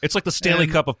It's like the Stanley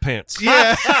Cup of pants.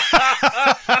 Yeah.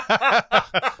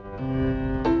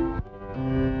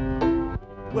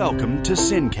 Welcome to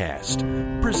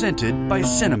Sincast, presented by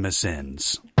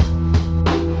CinemaSins.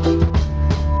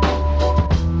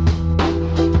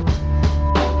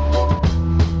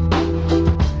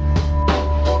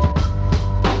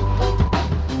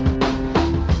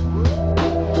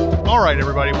 All right,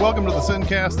 everybody. Welcome to the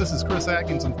Sincast. This is Chris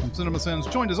Atkinson from CinemaSins,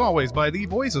 joined as always by the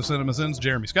voice of CinemaSins,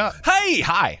 Jeremy Scott. Hey,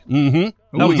 hi.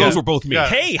 Mm-hmm. No, those were both me.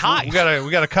 Hey, hi. We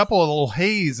got a couple of little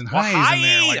hays and highs in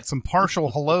there, like some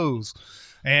partial hellos.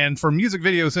 And for music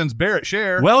video sins, Barrett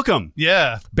Share. Welcome.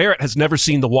 Yeah. Barrett has never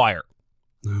seen The Wire.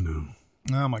 Oh, no.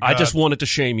 Oh, my God. I just wanted to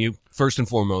shame you, first and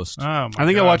foremost. Oh, my I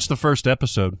think God. I watched the first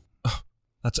episode.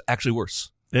 That's actually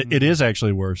worse. It is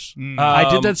actually worse. I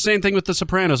did that same thing with The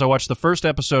Sopranos. I watched the first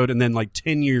episode, and then like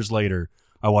 10 years later,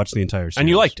 I watched the entire series. And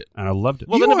you liked it. And I loved it.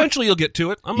 Well, then eventually you'll get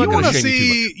to it. I'm not going to shame you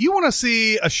too much. You want to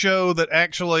see a show that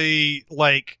actually,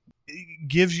 like,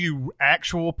 gives you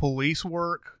actual police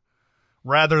work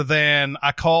rather than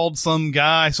I called some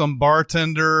guy, some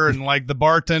bartender, and, like, the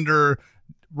bartender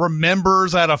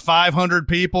remembers out of 500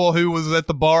 people who was at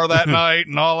the bar that night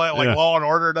and all that, like Yeah. Law and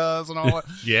Order does and all that.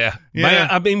 Yeah. Yeah. Man,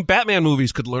 I mean, Batman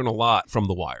movies could learn a lot from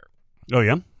The Wire Oh,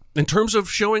 yeah? in terms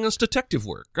of showing us detective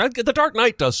work. The Dark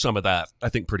Knight does some of that, I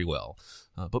think, pretty well.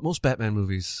 But most Batman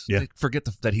movies, Yeah. they forget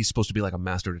that he's supposed to be like a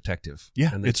master detective.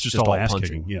 Yeah, And it's just all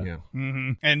ass-kicking, yeah.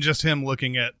 Mm-hmm. And just him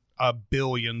looking at a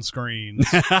billion screens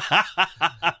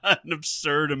An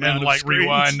absurd amount and, of like, screens.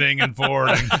 rewinding and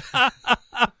forwarding.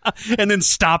 And then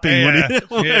stopping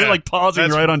when Yeah. like pausing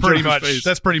That's right on pretty Joker's much face.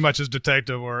 That's pretty much his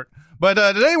detective work. But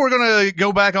today we're going to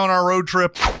go back on our road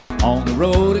trip. On the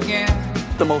road again.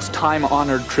 The most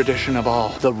time-honored tradition of all,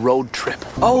 the road trip.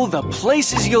 Oh, the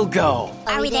places you'll go.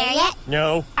 Are we there yet?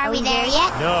 No. Are we there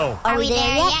yet? No. Are we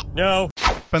there yet? No.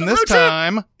 And this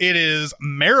time it is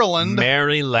Maryland.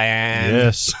 Maryland.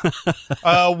 Yes.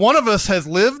 One of us has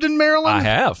lived in Maryland. I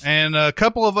have. And a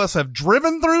couple of us have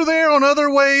driven through there on other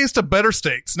ways to better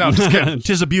states. No, just kidding.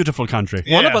 'Tis a beautiful country.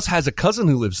 Yeah. One of us has a cousin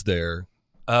who lives there.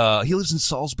 He lives in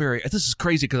Salisbury. This is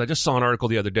crazy because I just saw an article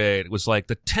the other day. It was like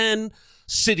the 10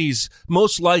 cities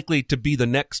most likely to be the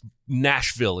next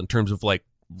Nashville in terms of like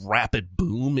rapid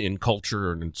boom in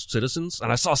culture and citizens.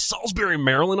 And I saw Salisbury,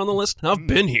 Maryland on the list. And I've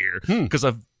been here because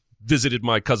I've visited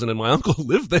my cousin and my uncle who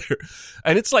live there.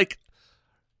 And it's like,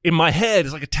 in my head,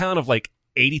 it's like a town of like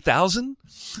 80,000.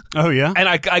 Oh, yeah? And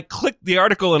I clicked the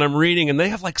article and I'm reading and they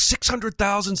have like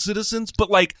 600,000 citizens, but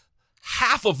like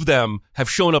half of them have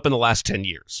shown up in the last 10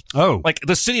 years. Oh. Like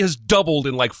the city has doubled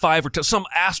in like 5 or 10, some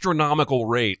astronomical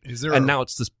rate. And now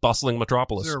it's this bustling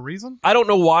metropolis. Is there a reason? I don't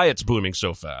know why it's booming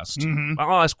so fast. Mhm.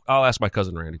 I'll ask my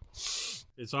cousin Randy.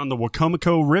 It's on the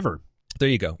Wacomico River. There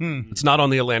you go. It's not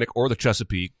on the Atlantic or the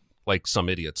Chesapeake like some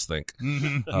idiots think.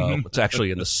 It's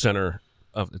actually in the center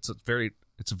of. It's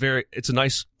a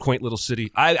nice, quaint little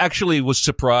city. I actually was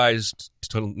surprised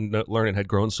to learn it had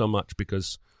grown so much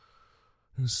because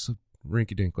it was so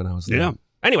rinky-dink when I was there. Yeah.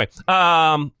 Anyway,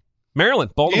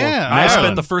 Maryland, Baltimore. Yeah, I spent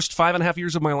Maryland. the first 5.5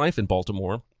 years of my life in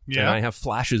Baltimore. Yeah. And I have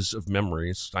flashes of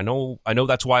memories. I know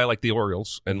that's why I like the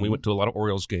Orioles, and we went to a lot of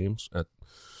Orioles games at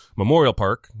Memorial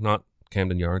Park, not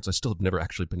Camden Yards. I still have never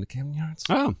actually been to Camden Yards.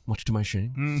 Oh. Much to my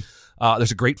shame.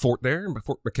 There's a great fort there,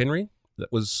 Fort McHenry,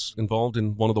 that was involved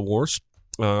in one of the wars.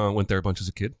 Went there a bunch as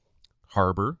a kid.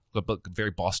 Harbor, but very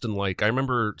Boston-like. I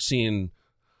remember seeing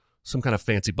some kind of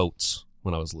fancy boats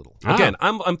when I was little. Ah. Again,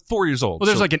 I'm 4 years old. Well,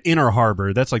 there's so like an inner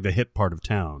harbor. That's like the hip part of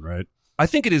town, right? I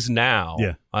think it is now.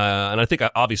 Yeah. And I think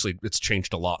obviously it's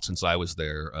changed a lot since I was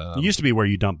there. It used to be where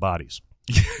you dump bodies.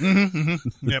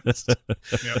 Yep. Yes.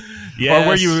 Or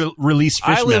where you release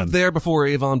fishmen. I lived there before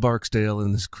Avon Barksdale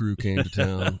and this crew came to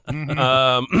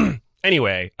town.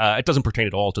 Anyway, it doesn't pertain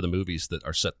at all to the movies that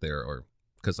are set there, or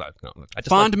because I just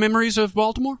Fond memories of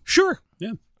Baltimore? Sure.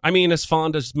 Yeah. I mean, as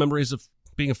fond as memories of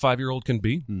being a 5-year-old can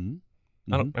be. Mm-hmm.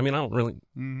 I don't really.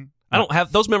 I don't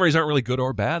have those memories. Aren't really good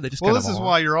or bad. They just Well, kind this of is are.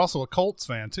 why you're also a Colts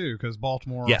fan, too, because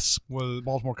Baltimore Yes. was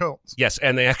Baltimore Colts. Yes,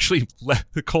 and they actually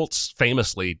the Colts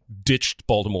famously ditched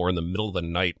Baltimore in the middle of the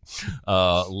night,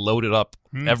 loaded up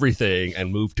everything,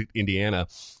 and moved to Indiana.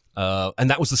 And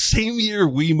that was the same year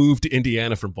we moved to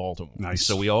Indiana from Baltimore. Nice.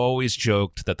 So we always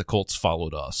joked that the Colts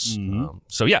followed us.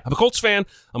 So yeah, I'm a Colts fan.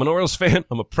 I'm an Orioles fan.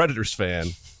 I'm a Predators fan.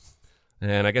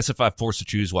 And I guess if I'm forced to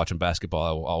choose watching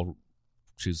basketball, I'll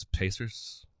choose the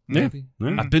Pacers. Maybe.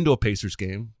 Yeah. I've been to a Pacers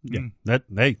game. Yeah. That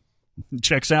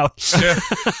checks out. Yeah.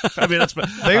 I mean, that's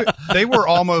They were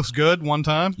almost good one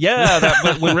time. Yeah,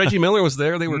 but when Reggie Miller was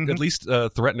there, they were at least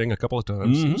threatening a couple of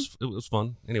times. It was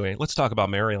fun. Anyway, let's talk about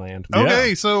Maryland.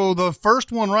 Okay, so the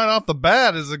first one right off the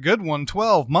bat is a good one,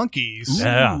 12 Monkeys.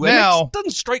 Yeah. Ooh, Now, it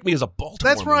doesn't strike me as a Baltimore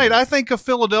that's right. movie. I think of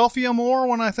Philadelphia more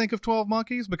when I think of 12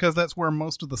 Monkeys because that's where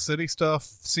most of the city stuff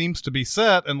seems to be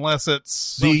set, unless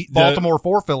it's Baltimore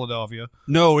for Philadelphia.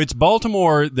 No, it's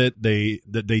Baltimore that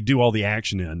they do all the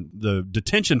action in. The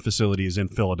detention facility is in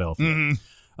Philadelphia.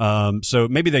 So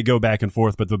maybe they go back and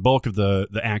forth, but the bulk of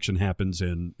the action happens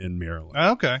in Maryland.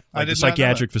 Okay, Like the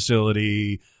psychiatric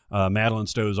facility, Madeline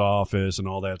Stowe's office, and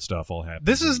all that stuff all happens.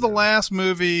 This is the last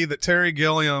movie that Terry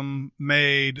Gilliam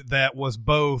made that was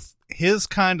both his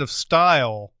kind of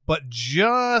style, but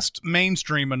just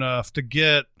mainstream enough to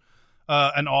get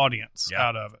an audience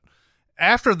out of it.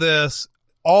 After this,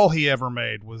 all he ever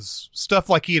made was stuff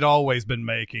like he'd always been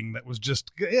making that was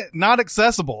just not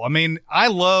accessible. I mean, I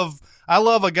love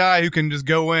a guy who can just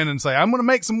go in and say, I'm going to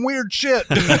make some weird shit.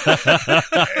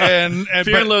 and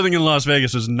Fear and Loathing in Las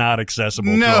Vegas is not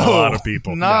accessible to a lot of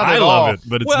people. Not I at love all. it,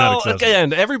 but it's not accessible.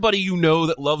 Again, everybody you know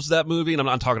that loves that movie, and I'm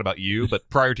not talking about you, but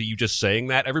prior to you just saying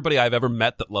that, everybody I've ever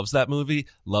met that loves that movie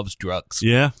loves drugs.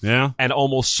 Yeah. And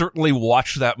almost certainly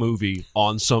watched that movie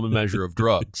on some measure of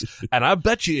drugs. And I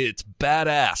bet you it's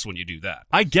badass when you do that.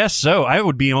 I guess so. I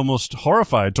would be almost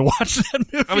horrified to watch that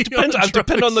movie. I mean, it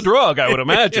depends on the drug, I would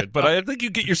imagine. But I think you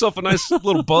get yourself a nice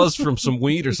little buzz from some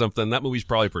weed or something. That movie's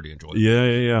probably pretty enjoyable.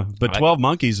 Yeah. But 12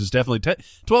 Monkeys is definitely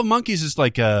 12 Monkeys is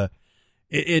like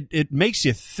it makes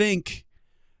you think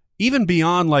even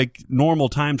beyond like normal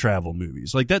time travel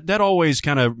movies. Like that always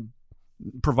kind of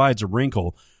provides a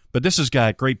wrinkle. But this has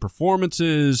got great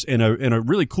performances and a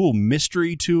really cool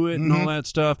mystery to it and all that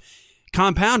stuff,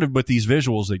 compounded with these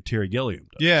visuals that Terry Gilliam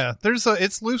does. Yeah,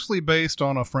 it's loosely based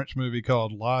on a French movie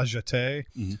called La Jetée.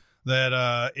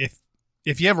 That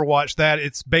if you ever watch that,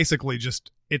 it's basically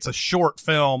it's a short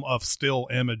film of still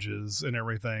images and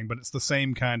everything, but it's the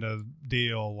same kind of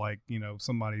deal, like,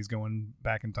 somebody's going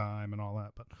back in time and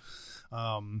all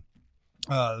that.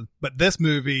 But this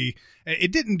movie,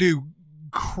 it didn't do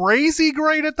crazy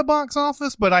great at the box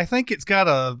office, but I think it's got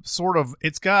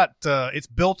it's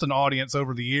built an audience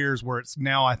over the years where it's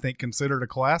now, I think, considered a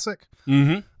classic.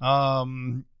 But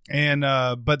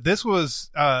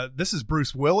this is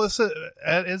Bruce Willis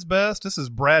at his best. This is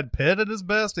Brad Pitt at his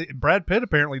best. Brad Pitt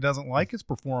apparently doesn't like his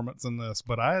performance in this,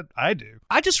 but I do.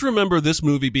 I just remember this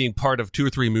movie being part of 2 or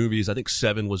 3 movies. I think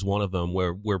 7 was one of them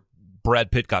where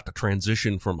Brad Pitt got the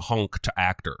transition from hunk to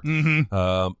actor.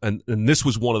 And this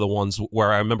was one of the ones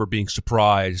where I remember being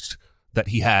surprised that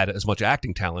he had as much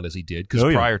acting talent as he did, because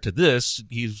prior to this,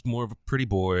 he's more of a pretty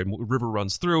boy. River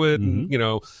runs through it, and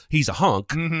he's a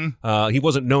hunk. He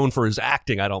wasn't known for his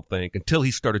acting, I don't think, until he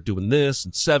started doing this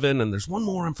and 7. And there's one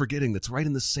more I'm forgetting that's right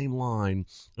in the same line,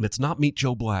 and it's not Meet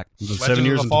Joe Black. 7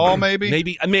 years in the Fall,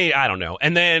 maybe. I don't know.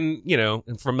 And then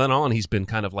and from then on, he's been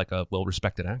kind of like a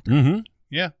well-respected actor.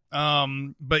 Yeah.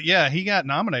 But yeah, he got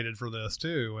nominated for this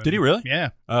too. And did he really? Yeah.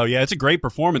 Oh yeah, it's a great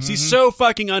performance. He's so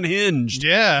fucking unhinged.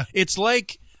 Yeah. It's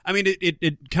like, I mean,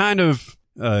 it kind of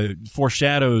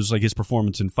foreshadows like his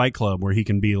performance in Fight Club, where he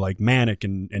can be like manic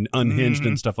and unhinged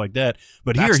and stuff like that.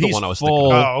 But That's here the he's one I was full.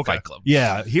 thinking of. Oh, okay. Fight Club.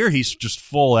 Yeah, here he's just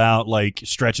full out, like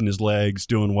stretching his legs,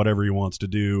 doing whatever he wants to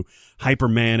do,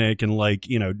 hypermanic, and like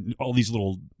all these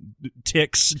little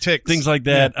ticks, things like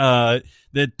that.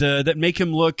 That make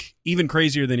him look even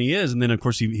crazier than he is, and then of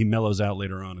course he mellows out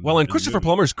later on. And Christopher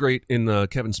Plummer's great in the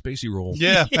Kevin Spacey role.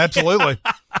 Yeah, absolutely.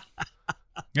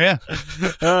 Yeah.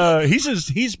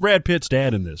 He's Brad Pitt's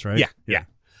dad in this, right? Yeah.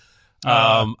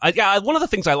 One of the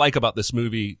things I like about this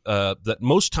movie that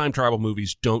most time travel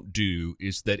movies don't do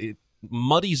is that it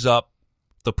muddies up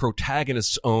the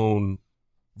protagonist's own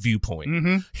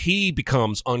viewpoint. He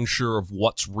becomes unsure of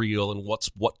what's real and what's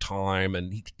what time,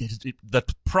 and the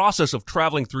process of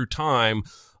traveling through time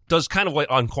does kind of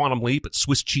like on Quantum Leap. It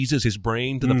Swiss cheeses his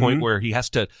brain to the point where he has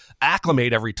to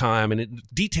acclimate every time, and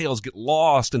details get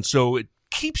lost, and so it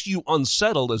keeps you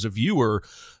unsettled as a viewer,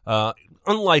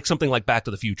 unlike something like Back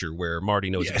to the Future, where Marty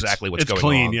knows exactly what's going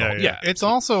clean, on. Yeah. It's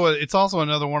also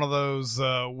another one of those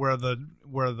where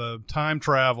the time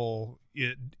travel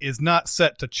is not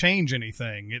set to change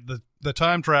anything. The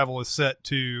time travel is set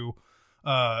to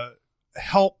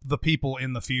help the people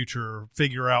in the future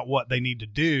figure out what they need to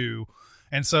do.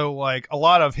 And so, like, a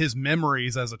lot of his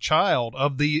memories as a child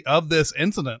of this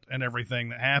incident and everything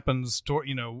that happens,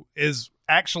 is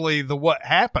actually what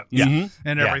happened,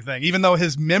 and everything. Even though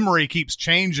his memory keeps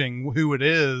changing who it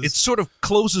is, it sort of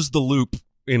closes the loop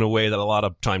in a way that a lot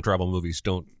of time travel movies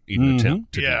don't even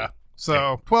attempt to do.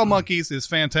 So 12 Monkeys is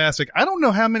fantastic. I don't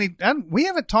know how many. We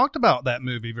haven't talked about that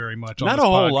movie very much on Not this a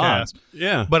whole podcast. lot.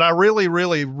 Yeah. But I really,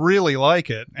 really, really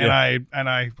like it, and Yeah.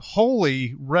 I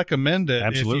wholly recommend it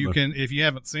Absolutely. if you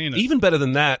haven't seen it. Even better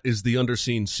than that is the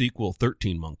underseen sequel,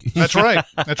 13 Monkeys, That's right.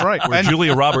 That's right. where And-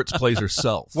 Julia Roberts plays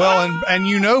herself. well, and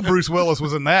you know Bruce Willis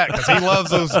was in that because he loves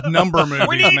those number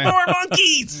movies. Man.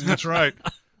 monkeys. That's right.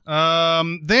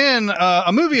 Then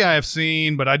a movie I have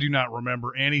seen, but I do not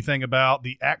remember anything about,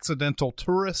 The Accidental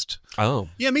Tourist. Oh,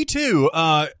 Yeah, me too.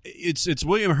 It's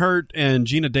William Hurt and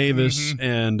Gina Davis,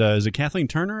 and is it Kathleen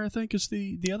Turner? I think is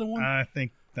the other one. I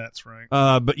think that's right.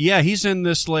 But yeah, he's in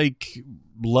this like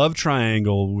love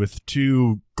triangle with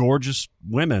two gorgeous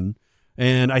women,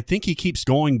 and I think he keeps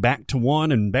going back to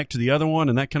one and back to the other one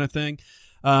and that kind of thing.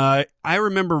 I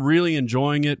remember really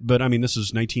enjoying it, but I mean, this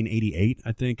is 1988,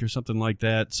 I think, or something like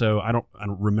that. So I don't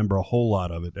remember a whole lot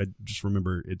of it. I just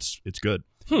remember it's good.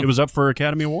 It was up for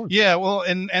Academy Awards. Yeah, well,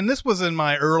 and this was in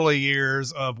my early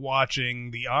years of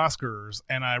watching the Oscars,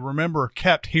 and I remember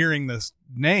kept hearing this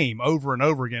name over and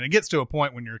over again. It gets to a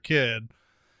point when you're a kid,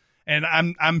 and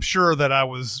I'm sure that I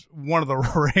was one of the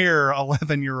rare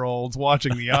 11-year-olds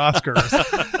watching the Oscars.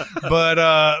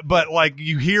 but like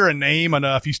you hear a name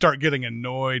enough, you start getting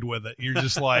annoyed with it. You're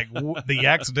just like, The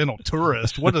Accidental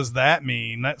Tourist. What does that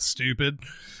mean? That's stupid.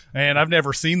 And I've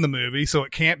never seen the movie, so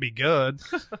it can't be good.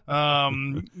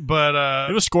 But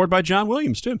It was scored by John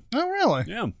Williams too. oh, really?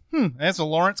 Yeah, That's a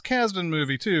Lawrence Kasdan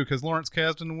movie too, because Lawrence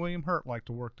Kasdan and William Hurt like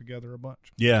to work together a bunch.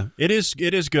 yeah, it is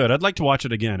good. I'd like to watch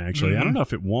it again. Actually, I don't know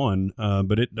if it won,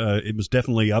 but it was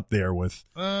definitely up there with.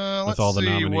 Let's all the see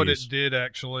what it nominees. did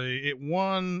actually. It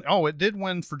won. Oh, it did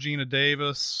win for Gina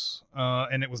Davis,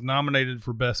 and it was nominated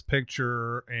for Best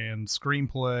Picture and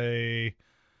Screenplay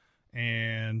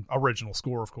and Original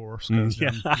Score, of course, 'cause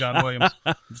John Williams.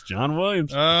 It's John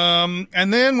Williams.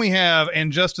 And then we have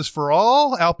And Justice for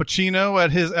All, Al Pacino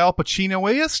at his Al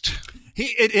Pacinoiest.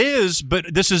 It is,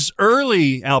 but this is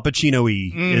early Al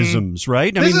Pacino-y isms,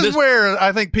 right? This is where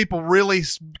I think people really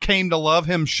came to love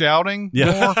him shouting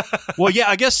more. Well, yeah,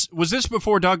 I guess, was this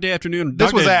before Dog Day Afternoon?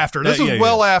 This was after. This was yeah,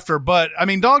 well after. But, I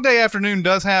mean, Dog Day Afternoon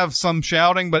does have some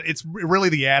shouting, but it's really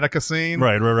the Attica scene.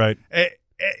 Right.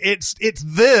 It's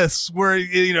this where,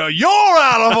 you know, you're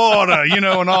out of order, you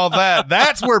know, and all that.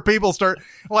 That's where people start,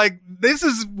 like, this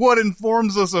is what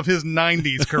informs us of his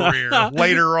 90s career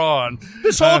later on.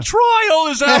 This whole trial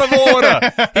is out of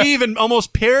order. He even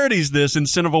almost parodies this in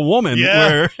Sin of a Woman,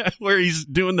 where he's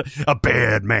doing a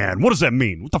bad man. What does that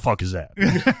mean? What the fuck is that?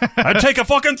 I'd take a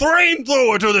fucking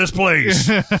flamethrower to this place.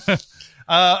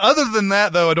 Other than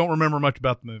that, though, I don't remember much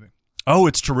about the movie. Oh,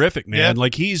 it's terrific, man. Yeah.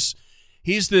 Like he's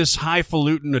this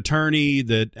highfalutin attorney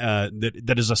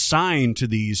that is assigned to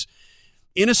these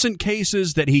innocent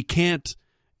cases that he can't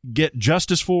get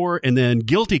justice for, and then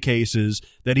guilty cases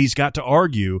that he's got to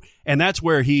argue, and that's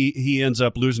where he ends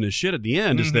up losing his shit at the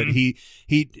end. Is that he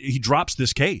drops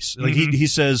this case? Like he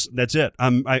says, that's it.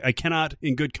 I cannot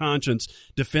in good conscience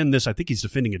defend this. I think he's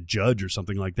defending a judge or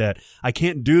something like that. I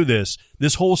can't do this.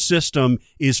 This whole system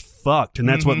is fucked, and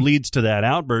that's what leads to that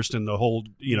outburst and the whole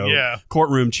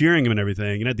courtroom cheering him and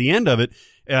everything. And at the end of it,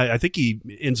 I think he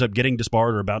ends up getting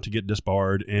disbarred or about to get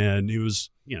disbarred, and he was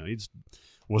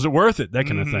was it worth it? That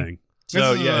kind of thing.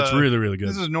 So it's really, really good.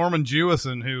 This is Norman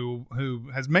Jewison, who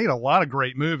has made a lot of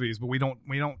great movies, but we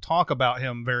don't talk about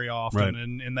him very often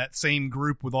in that same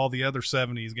group with all the other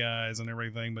 70s guys and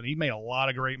everything. But he made a lot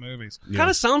of great movies. kind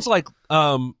of sounds like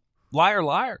Liar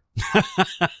Liar.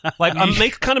 Like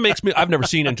kind of makes me. I've never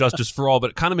seen Injustice for All,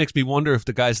 but it kind of makes me wonder if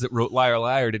the guys that wrote Liar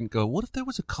Liar didn't go, "What if there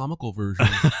was a comical version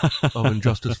of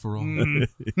Injustice for All?"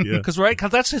 Because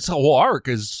that's his whole arc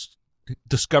is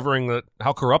discovering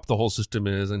how corrupt the whole system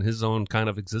is and his own kind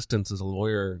of existence as a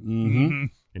lawyer.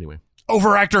 Anyway,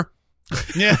 Overactor.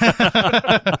 Yeah,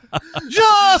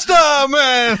 just a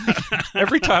man.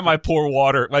 every time I pour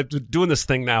water, I'm doing this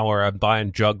thing now where I'm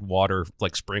buying jugged water,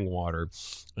 like spring water,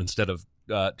 instead of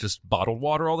just bottled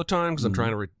water all the time, because I'm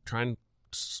trying to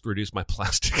reduce my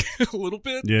plastic a little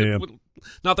bit. Yeah.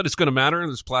 Not that it's going to matter.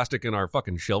 There's plastic in our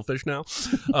fucking shellfish now.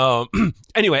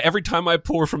 Anyway, every time I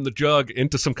pour from the jug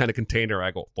into some kind of container,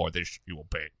 I go, "For this, you will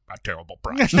pay a terrible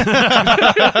price."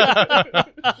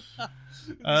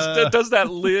 Does that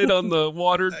lid on the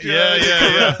water jug?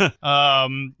 Yeah.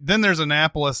 Then there's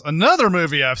Annapolis, another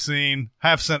movie I've seen,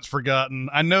 have since forgotten.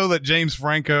 I know that James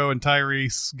Franco and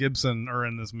Tyrese Gibson are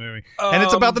in this movie, and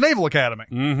it's about the Naval Academy.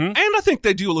 And I think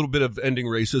they do a little bit of ending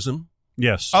racism.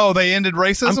 Yes. Oh, they ended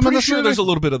racism I'm in pretty this sure movie? there's a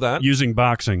little bit of that. Using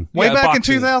boxing. Way Yeah, back in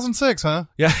boxing. 2006, huh?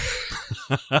 Yeah.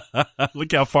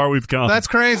 Look how far we've come. That's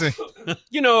crazy.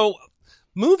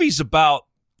 Movies about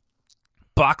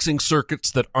boxing circuits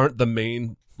that aren't the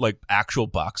main, like, actual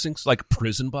boxing, like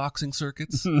prison boxing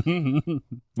circuits.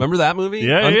 Remember that movie?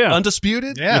 Yeah, yeah.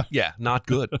 Undisputed? Yeah. Yeah, not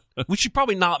good. We should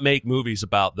probably not make movies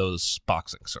about those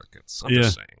boxing circuits. I'm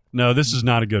just saying. No, this is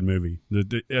not a good movie.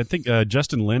 I think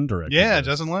Justin Lin directed Yeah, this.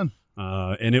 Justin Lin.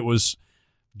 And it was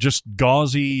just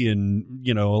gauzy and,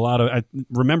 a lot of, I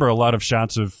remember a lot of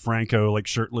shots of Franco, like,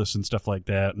 shirtless and stuff like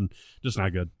that, and just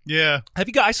not good. Yeah. Have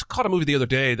you guys caught a movie the other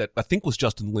day that I think was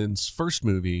Justin Lin's first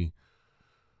movie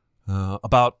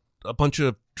about a bunch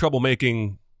of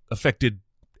troublemaking affected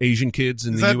Asian kids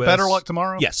in Is the that U.S.? Better Luck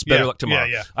Tomorrow? Yes, Better Yeah. Luck Tomorrow.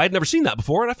 Yeah, yeah. I had never seen that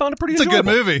before, and I found it pretty It's a good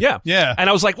enjoyable. movie. Yeah. Yeah. And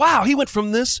I was like, wow, he went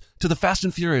from this to the Fast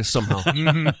and Furious somehow.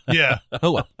 Yeah.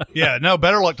 Oh, well. Yeah. No,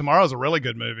 Better Luck Tomorrow is a really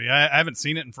good movie. I haven't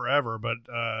seen it in forever, but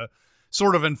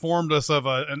sort of informed us of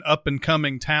an up and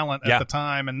coming talent at Yeah. the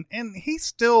time. And he's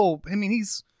still, I mean,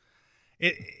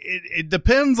 it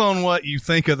depends on what you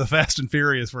think of the Fast and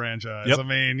Furious franchise. Yep. I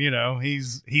mean,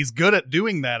 he's good at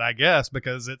doing that, I guess,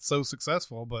 because it's so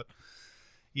successful. But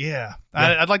yeah,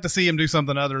 I'd like to see him do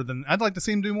something other than, I'd like to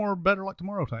see him do more Better Luck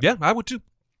Tomorrow type. Yeah, I would too.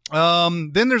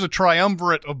 Then there's a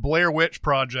triumvirate of Blair Witch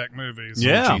Project movies.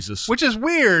 Yeah. Jesus. Which is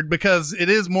weird because it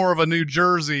is more of a New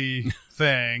Jersey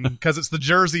thing because it's the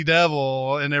Jersey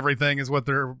Devil and everything is what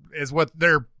they're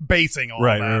basing all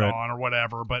Right, that right. on or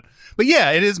whatever. But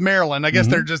yeah, it is Maryland. I guess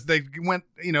they went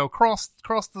cross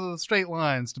the state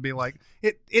lines to be like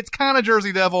it's kind of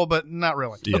Jersey Devil, but not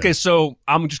really. Yeah. Okay, so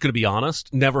I'm just going to be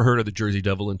honest. Never heard of the Jersey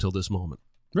Devil until this moment.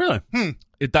 Really?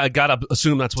 I got to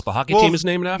assume that's what the hockey Well, team is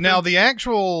named after. Now the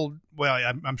actual, well,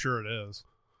 I'm sure it is.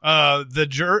 Now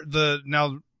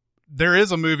there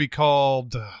is a movie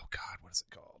called what is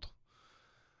it called?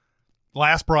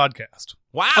 Last Broadcast.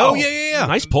 Wow. Oh, yeah.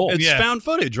 Nice pull. It's Yeah. found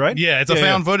footage, right? Yeah, it's a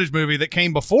found footage movie that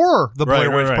came before the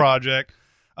Blair Witch Right. Project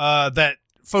that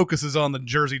focuses on the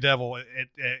Jersey Devil,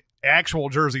 actual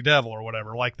Jersey Devil or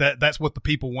whatever. Like that. That's what the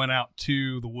people went out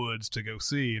to the woods to go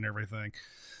see and everything.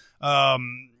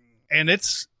 And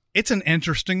it's an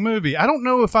interesting movie. I don't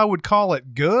know if I would call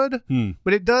it good,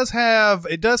 but it does have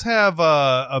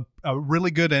a really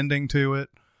good ending to it.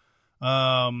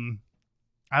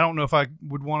 I don't know if I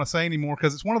would want to say anymore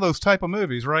because it's one of those type of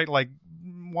movies, right? Like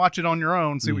watch it on your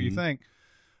own, see what you think.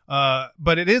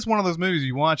 But it is one of those movies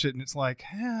you watch it and it's like,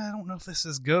 I don't know if this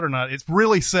is good or not. It's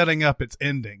really setting up its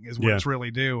ending is what it's really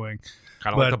doing.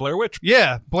 Kind of like the Blair Witch.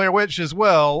 Yeah, Blair Witch as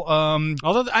well.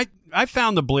 Although I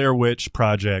found the Blair Witch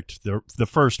Project, the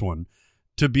first one,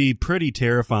 to be pretty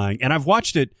terrifying. And I've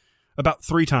watched it about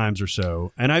 3 times or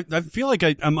so. And I feel like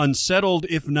I'm unsettled,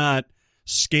 if not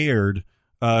scared,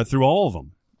 through all of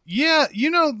them. Yeah,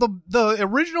 the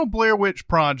original Blair Witch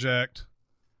Project,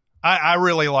 I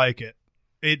really like it.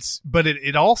 But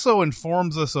it also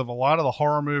informs us of a lot of the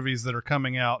horror movies that are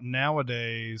coming out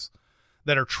nowadays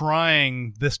that are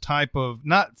trying this type of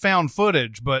not found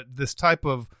footage, but this type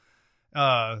of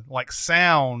like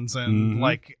sounds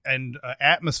and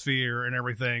atmosphere and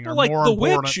everything are Like more The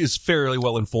important. Witch is fairly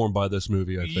well informed by this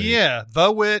movie, I think. Yeah,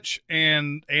 The Witch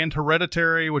and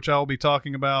Hereditary, which I'll be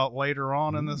talking about later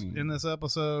on in this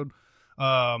episode.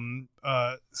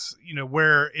 Where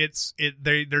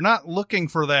they're not looking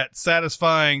for that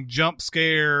satisfying jump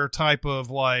scare type of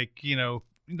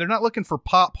they're not looking for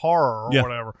pop horror or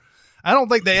whatever. I don't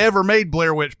think they ever made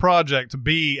Blair Witch Project to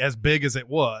be as big as it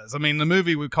was. I mean, the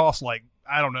movie would cost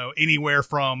anywhere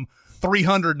from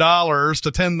 $300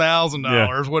 to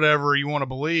 $10,000, whatever you want to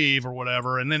believe or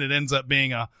whatever, and then it ends up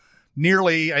being a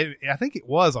nearly, I think it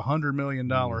was $100 million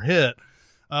hit.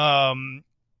 And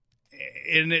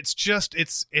it's just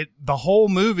the whole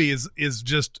movie is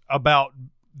just about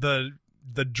the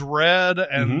dread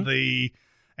and the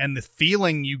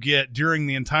feeling you get during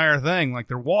the entire thing. Like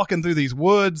they're walking through these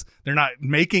woods, they're not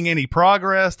making any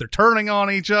progress, they're turning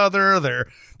on each other,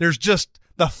 there's just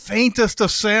the faintest of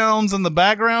sounds in the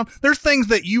background. There's things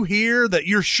that you hear that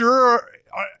you're sure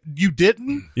you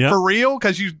didn't for real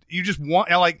because you just want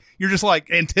you're just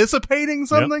anticipating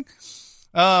something.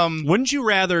 Wouldn't you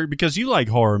rather, because you like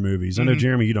horror movies, I know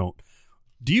Jeremy you don't,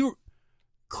 do you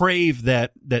crave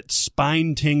that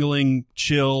spine tingling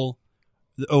chill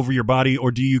over your body, or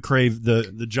do you crave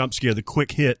the jump scare, the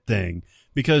quick hit thing?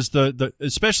 Because the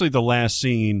especially the last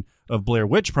scene of Blair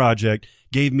Witch Project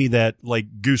gave me that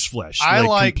goose flesh. I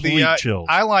like complete chills.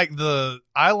 I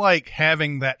like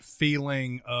having that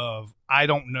feeling of I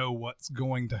don't know what's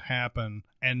going to happen,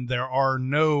 and there are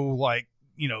no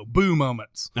boo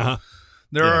moments. Uh-huh.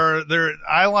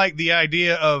 I like the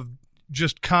idea of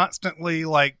just constantly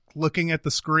looking at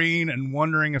the screen and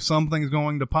wondering if something's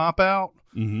going to pop out.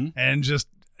 And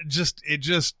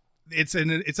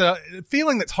it's a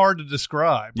feeling that's hard to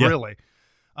describe, really.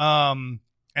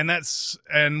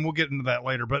 and we'll get into that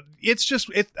later, but it's just,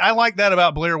 I like that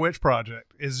about Blair Witch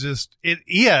Project is just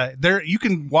there, you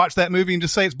can watch that movie and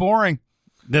just say it's boring.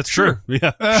 That's true.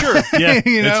 Yeah. Sure. Yeah.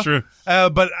 You know? That's true.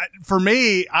 But for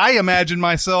me, I imagine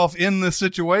myself in this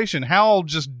situation, how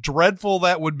just dreadful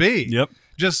that would be. Yep.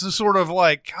 Just to sort of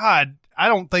like, God, I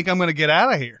don't think I'm going to get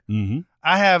out of here. Mm-hmm.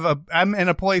 I'm in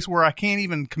a place where I can't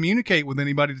even communicate with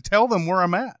anybody to tell them where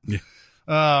I'm at. Yeah.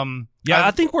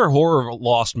 I think where horror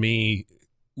lost me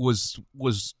was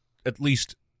at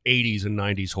least 80s and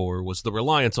 90s horror was the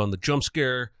reliance on the jump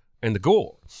scare and the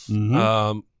gore.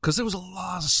 Mm-hmm. Because there was a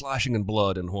lot of slashing and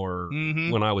blood in horror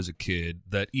when I was a kid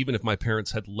that even if my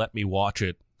parents had let me watch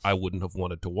it, I wouldn't have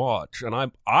wanted to watch.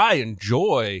 And I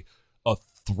enjoy a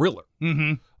thriller.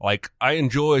 Mm-hmm. Like I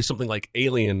enjoy something like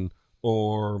Alien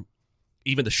or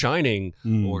even The Shining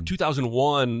or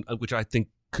 2001, which I think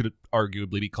could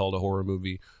arguably be called a horror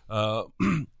movie,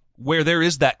 where there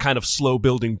is that kind of slow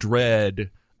building dread.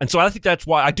 And so I think that's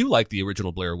why I do like the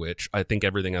original Blair Witch. I think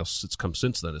everything else that's come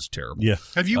since then is terrible. Yeah.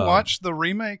 Have you watched the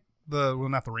remake?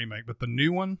 Not the remake, but the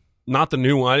new one? Not the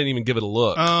new one. I didn't even give it a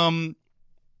look.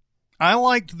 I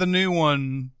liked the new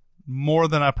one more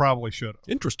than I probably should have.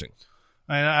 Interesting.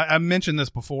 And I mentioned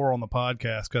this before on the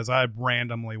podcast because I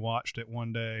randomly watched it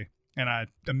one day, and I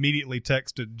immediately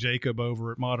texted Jacob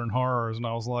over at Modern Horrors, and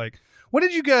I was like, "What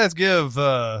did you guys give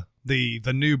the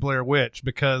new Blair Witch?"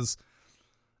 Because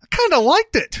I kind of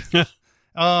liked it.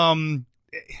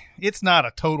 It's not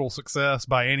a total success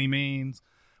by any means,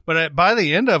 but by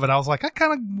the end of it, I was like, I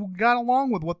kind of got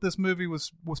along with what this movie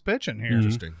was pitching here.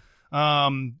 Interesting.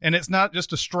 And it's not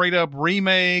just a straight up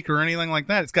remake or anything like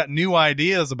that. It's got new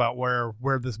ideas about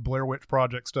where this Blair Witch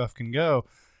Project stuff can go.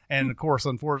 And of course,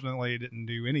 unfortunately, it didn't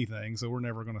do anything. So we're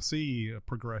never going to see a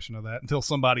progression of that until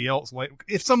somebody else,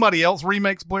 if somebody else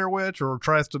remakes Blair Witch or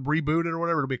tries to reboot it or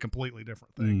whatever, it'll be a completely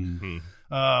different thing.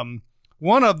 Mm-hmm.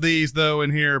 One of these though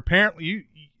in here, apparently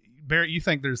Barrett, you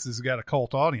think this has got a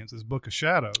cult audience, is Book of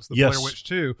Shadows, the Yes. Blair Witch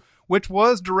 2, which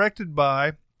was directed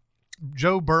by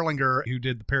Joe Berlinger, who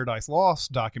did the Paradise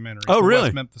Lost documentary. Oh, the really?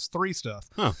 West Memphis 3 stuff.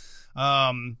 Huh.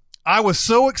 I was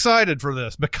so excited for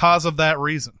this because of that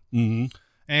reason. Mm-hmm.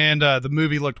 And the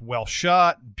movie looked well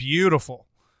shot, beautiful.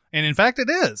 And in fact, it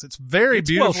is. It's very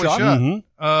It's well beautifully shot. shot.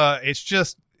 Mm-hmm. It's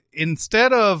just,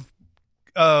 instead of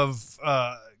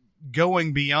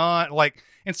going beyond, like,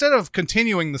 instead of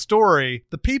continuing the story,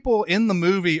 the people in the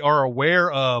movie are aware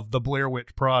of the Blair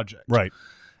Witch Project. Right.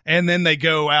 And then they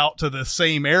go out to the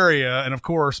same area, and of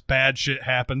course, bad shit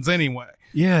happens anyway.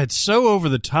 Yeah, it's so over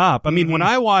the top. I mean, when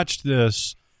I watched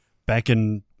this back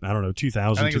in, I don't know,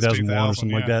 2000, I think it was 2001 or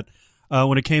something like yeah. that,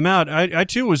 when it came out, I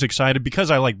too was excited because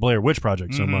I like Blair Witch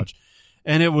Project so much.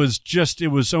 And it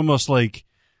was almost like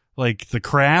The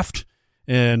Craft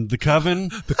and The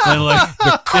Coven. And like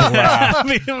The Craft. I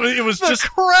mean, it was just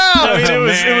Crowd! I mean,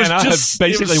 it was I just have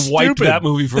basically it was wiped stupid. that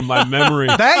movie from my memory.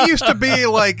 That used to be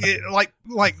like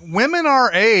women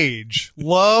our age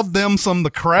love them some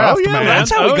The Craft, Oh, yeah, man.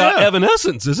 That's how we Oh, got yeah.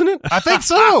 Evanescence, isn't it? I think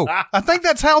so. I think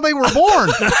that's how they were born.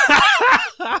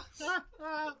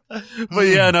 But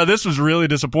yeah, no, this was really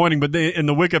disappointing. But in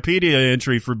the Wikipedia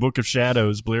entry for Book of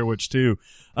Shadows, Blair Witch 2,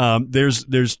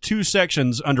 there's two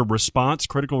sections under response,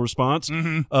 critical response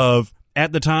of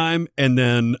at the time, and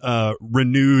then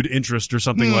renewed interest or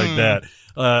something like that,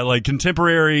 like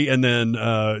contemporary, and then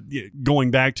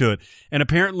going back to it. And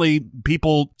apparently,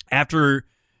 people after,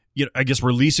 I guess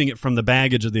releasing it from the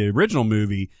baggage of the original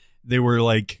movie, they were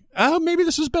like, "Oh, maybe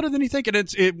this is better than you think." And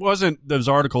it wasn't those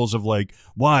articles of like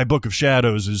why Book of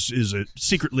Shadows is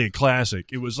secretly a classic.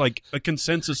 It was like a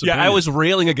consensus. Yeah, I opinion. was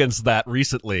railing against that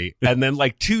recently. And then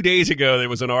like 2 days ago, there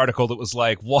was an article that was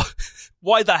like,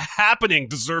 why The Happening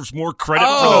deserves more credit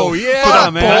Oh, for the, yeah, for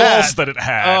the man. balls that it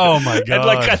had. Oh, my And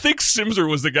like, God. I think Simser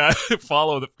was the guy that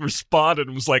followed that responded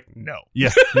and was like, no.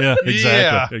 Yeah, exactly,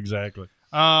 Yeah. exactly.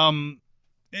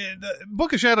 The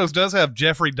Book of Shadows does have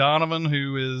Jeffrey Donovan,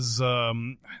 who is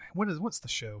what's the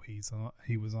show he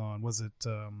was on? Was it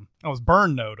was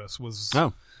Burn Notice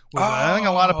I think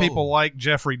a lot of people like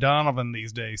Jeffrey Donovan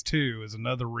these days too, is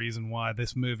another reason why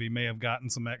this movie may have gotten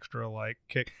some extra like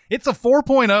kick. It's a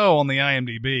 4.0 on the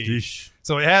IMDb. Yeesh.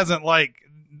 So it hasn't, like,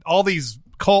 all these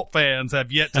cult fans have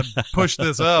yet to push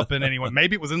this up in any way.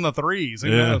 Maybe it was in the 3s. Who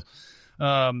Yeah.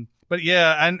 knows? But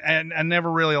yeah, and I never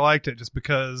really liked it just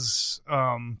because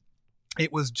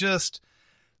it was just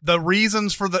the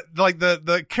reasons for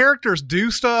the characters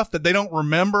do stuff that they don't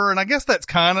remember, and I guess that's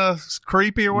kind of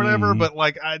creepy or whatever. But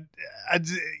like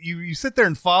you sit there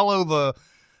and follow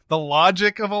the the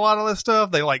logic of a lot of this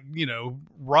stuff. They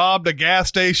robbed a gas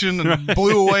station and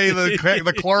blew away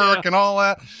the clerk and all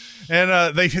that.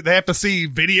 And they have to see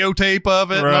videotape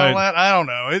of it and all that. I don't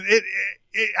know.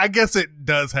 I guess it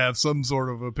does have some sort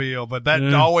of appeal, but that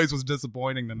always was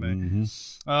disappointing to me.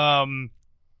 Mm-hmm.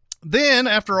 Then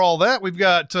after all that, we've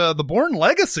got The Bourne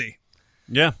Legacy.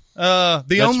 Yeah.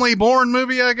 The only Bourne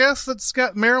movie, I guess, that's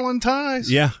got Maryland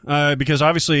ties. Yeah, because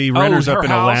obviously Renner's up in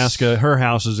house. Alaska. Her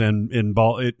house is in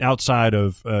outside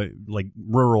of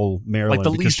rural Maryland. Like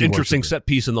the because least she works interesting there. set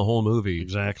piece in the whole movie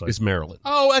Exactly. is Maryland.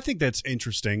 Oh, I think that's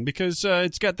interesting because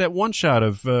it's got that one shot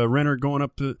of Renner going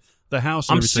up to the house.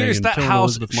 And I'm everything serious. and That killing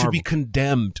house Elizabeth should be Marvel.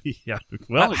 condemned. Yeah,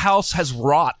 well, That house has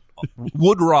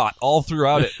wood rot all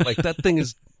throughout it. Like that thing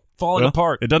is falling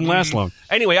apart. It doesn't last long.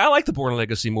 Anyway, I like The Bourne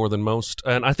Legacy more than most,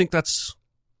 and I think that's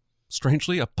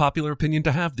strangely a popular opinion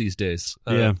to have these days.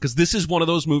 Yeah. Because this is one of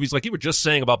those movies, like you were just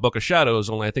saying about Book of Shadows,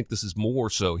 only I think this is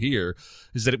more so here,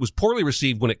 is that it was poorly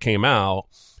received when it came out,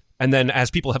 and then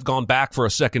as people have gone back for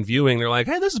a second viewing, they're like,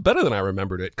 hey, this is better than I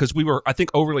remembered it, because we were, I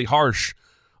think, overly harsh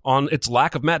on its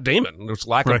lack of Matt Damon, its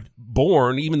lack of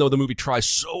Bourne, even though the movie tries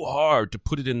so hard to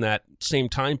put it in that same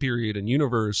time period and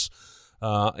universe.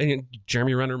 And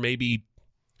Jeremy Renner maybe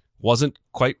wasn't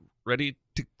quite ready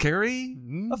to carry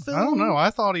a film. I don't know. I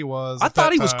thought he was. I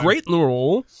thought he was great in the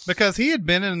role because he had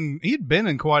been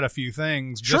in quite a few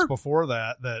things just Sure. before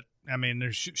that. That I mean,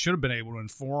 there should have been able to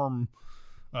inform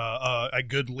a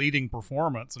good leading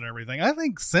performance and everything. I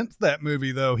think since that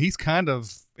movie, though, he's kind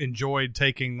of enjoyed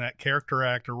taking that character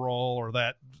actor role or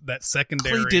that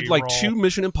secondary. He did like role. 2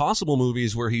 Mission Impossible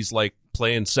movies where he's like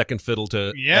playing second fiddle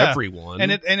to everyone.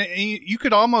 And you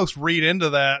could almost read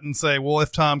into that and say, well,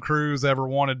 if Tom Cruise ever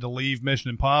wanted to leave Mission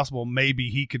Impossible, maybe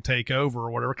he could take over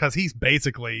or whatever, because he's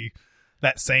basically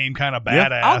that same kind of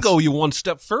badass. I'll go you one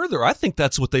step further. I think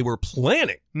that's what they were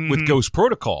planning with Ghost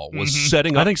Protocol, was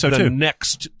setting up I think so the too.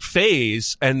 next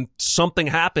phase, and something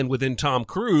happened within Tom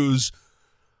Cruise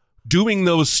doing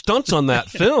those stunts on that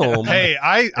film. Hey,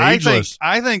 I Ageless.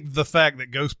 think the fact that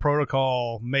Ghost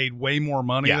Protocol made way more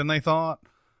money than they thought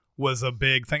was a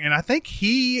big thing, and I think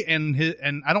he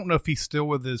and I don't know if he's still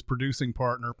with his producing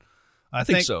partner. I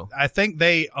think so. I think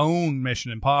they own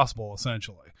Mission Impossible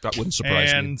essentially. That wouldn't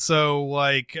surprise me. And so,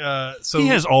 He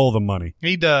has all the money.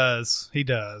 He does.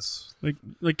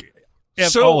 Like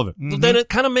So all of it. then it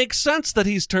kind of makes sense that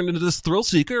he's turned into this thrill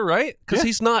seeker, right? Because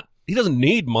he doesn't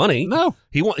need money. No.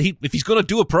 If he's going to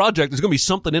do a project, there's going to be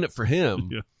something in it for him.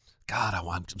 Yeah. God,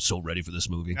 I'm so ready for this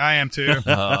movie. I am too.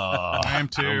 I am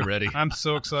too. I'm ready. I'm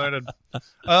so excited.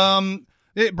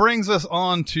 It brings us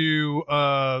on to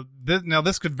now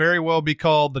this could very well be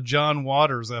called the John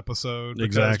Waters episode,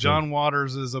 because Exactly. John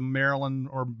Waters is a Maryland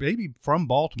or maybe from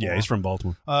Baltimore. Yeah, he's from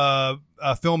Baltimore. A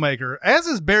filmmaker, as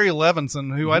is Barry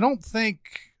Levinson, who I don't think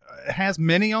has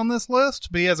many on this list,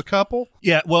 but he has a couple.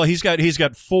 Yeah, well, he's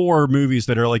got 4 movies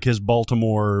that are like his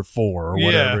Baltimore 4 or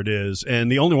whatever it is,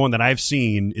 and the only one that I've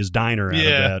seen is Diner out of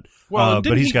that. Well,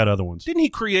 but he's got other ones. Didn't he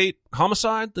create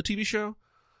Homicide, the TV show?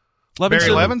 Barry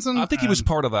Levinson? I think he was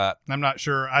part of that. I'm not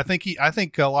sure. I think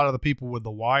a lot of the people with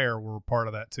The Wire were part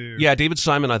of that too. Yeah, David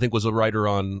Simon, I think, was a writer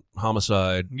on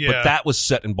Homicide. Yeah. But that was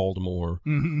set in Baltimore.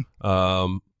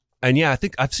 Mm-hmm. And yeah, I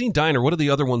think I've seen Diner. What are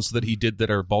the other ones that he did that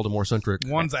are Baltimore centric?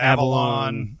 One's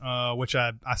Avalon, which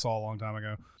I saw a long time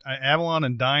ago. Avalon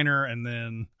and Diner, and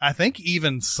then I think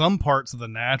even some parts of The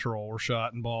Natural were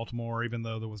shot in Baltimore, even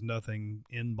though there was nothing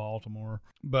in Baltimore.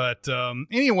 But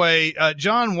anyway,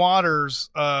 John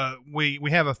Waters, we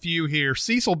have a few here.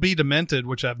 Cecil B. Demented,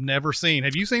 which I've never seen.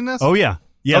 Have you seen this? Oh yeah,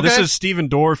 yeah. Okay. This is Stephen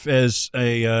Dorff as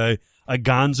a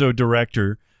gonzo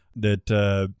director that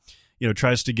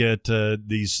tries to get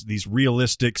these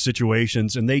realistic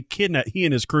situations, and he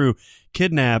and his crew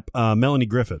kidnap Melanie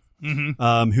Griffith,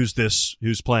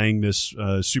 who's playing this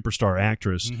superstar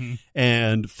actress,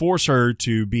 and force her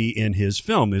to be in his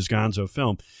gonzo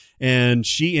film, and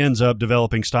she ends up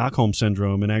developing Stockholm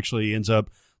syndrome and actually ends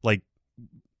up like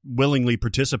willingly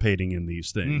participating in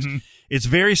these things. It's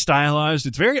very stylized.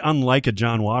 It's very unlike a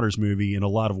John Waters movie in a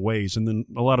lot of ways, and then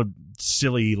a lot of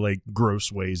silly, like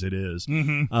gross ways it is.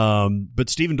 But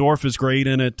Stephen Dorff is great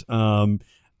in it.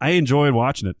 I enjoyed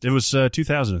watching it. It was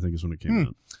 2000, I think, is when it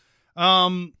came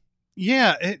out.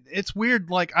 Yeah, it's weird.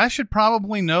 Like, I should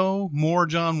probably know more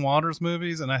John Waters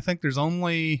movies, and I think there's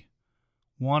only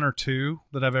 1 or 2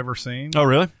 that I've ever seen. Oh,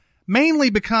 really? Mainly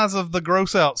because of the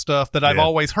gross out stuff that I've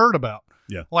always heard about.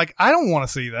 Yeah. Like, I don't want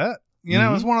to see that. You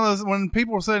know, it's one of those, when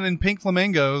people are saying in Pink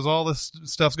Flamingos, all this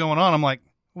stuff's going on, I'm like,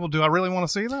 well, do I really want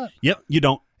to see that? Yep, you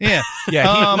don't. Yeah. Yeah,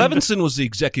 Levinson was the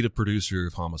executive producer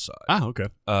of Homicide. Ah, okay.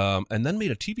 And then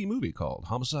made a TV movie called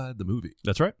Homicide the Movie.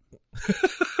 That's right.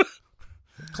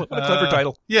 A clever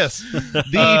title. Yes.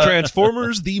 The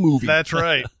Transformers, the movie. That's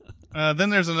right. Then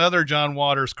there's another John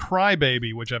Waters,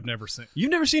 Crybaby, which I've never seen.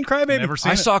 You've never seen Crybaby? Never seen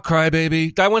I it. saw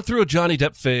Crybaby. I went through a Johnny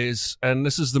Depp phase, and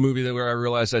this is the movie where I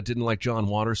realized I didn't like John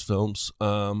Waters films.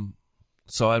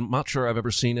 So I'm not sure I've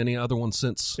ever seen any other one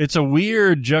since. It's a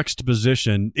weird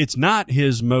juxtaposition. It's not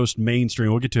his most mainstream.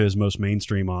 We'll get to his most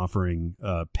mainstream offering,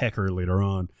 Pecker, later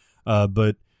on.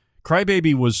 But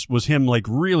Crybaby was him like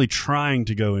really trying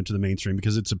to go into the mainstream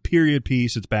because it's a period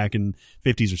piece. It's back in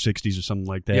 50s or 60s or something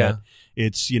like that. Yeah.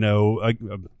 It's, you know,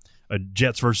 a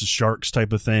Jets versus Sharks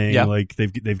type of thing. Yeah. Like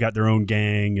they've got their own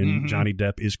gang, and Johnny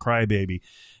Depp is Crybaby.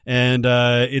 And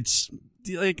it's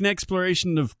like an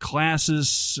exploration of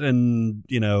classes and,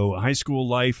 you know, high school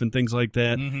life and things like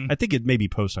that. I think it may be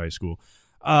post high school.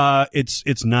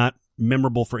 It's not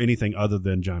memorable for anything other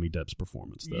than Johnny Depp's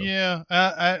performance, though. Yeah,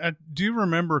 I do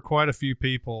remember quite a few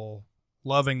people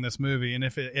loving this movie, and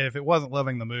if it wasn't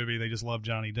loving the movie, they just loved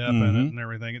Johnny Depp in it and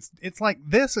everything. It's like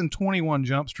this and 21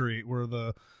 Jump Street were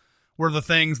the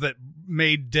things that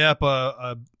made Depp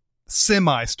a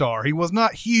semi-star. He was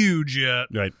not huge yet,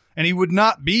 Right. and he would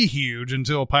not be huge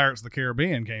until Pirates of the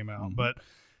Caribbean came out, but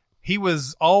he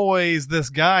was always this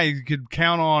guy you could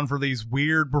count on for these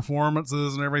weird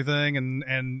performances and everything,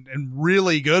 and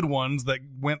really good ones that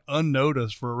went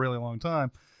unnoticed for a really long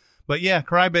time. But yeah,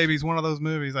 Crybaby's one of those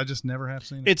movies I just never have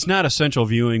seen it. It's not essential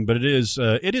viewing, but it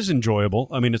is enjoyable.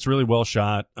 I mean, it's really well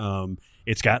shot.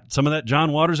 It's got some of that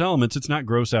John Waters elements. It's not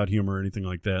gross out humor or anything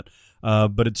like that.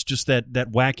 But it's just that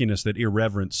wackiness, that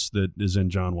irreverence that is in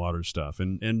John Waters stuff.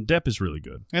 And Depp is really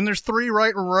good. And there's three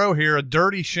right in a row here. A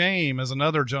Dirty Shame is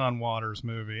another John Waters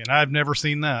movie, and I've never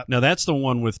seen that. Now, that's the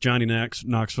one with Johnny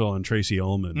Knoxville and Tracy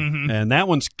Ullman. And that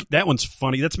one's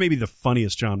funny. That's maybe the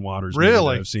funniest John Waters movie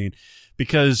Really? that I've seen.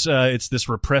 Because it's this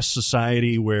repressed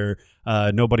society where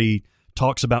nobody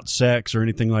talks about sex or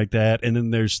anything like that. And then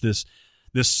there's this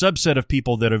subset of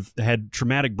people that have had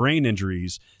traumatic brain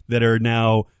injuries that are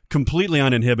now completely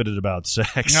uninhibited about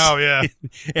sex. Oh, yeah.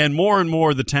 And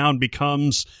more the town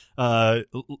becomes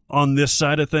on this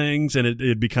side of things, and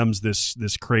it becomes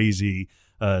this crazy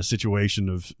situation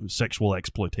of sexual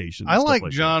exploitation. I and stuff like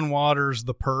that. John Waters,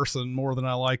 the person, more than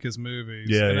I like his movies.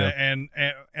 Yeah, and,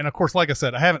 yeah. and of course, like I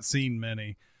said, I haven't seen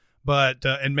many, but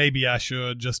and maybe I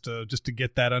should just to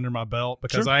get that under my belt,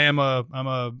 because Sure. I'm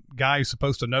a guy who's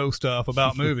supposed to know stuff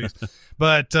about movies.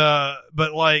 but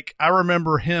like I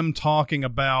remember him talking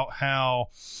about how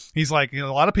he's like, a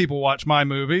lot of people watch my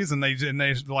movies and they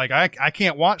like, I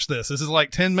can't watch this. This is like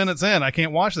 10 minutes in. I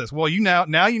can't watch this. Well,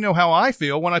 now you know how I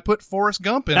feel when I put Forrest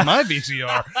Gump in my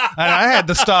VCR, and I had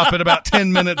to stop at about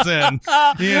 10 minutes in.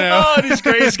 You know? Oh, he's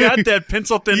great. He's got that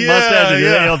pencil thin Yeah, mustache. And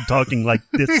yeah. I'm talking like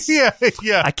this. yeah,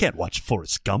 yeah. I can't watch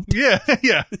Forrest Gump. Yeah,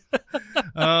 yeah.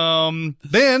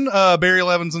 Then Barry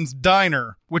Levinson's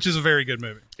Diner, which is a very good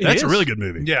movie. That's a is. really good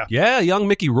movie. Yeah. Yeah, young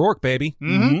Mickey Rourke, baby.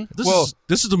 Mm-hmm.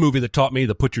 This is the movie that taught me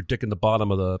to put your dick in the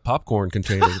bottom of the popcorn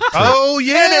container. Oh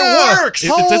yeah, And it works.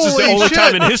 This is the Holy only shit.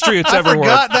 time in history it's I ever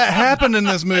forgot worked. that happened in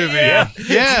this movie. Yeah,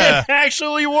 It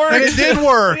actually works. and it did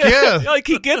work. Yeah. Like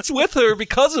he gets with her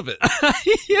because of it.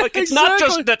 Like it's not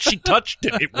just that she touched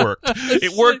it; it worked.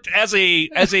 It worked as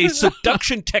a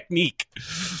seduction technique.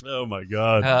 Oh my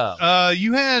God.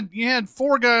 You had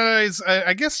four guys.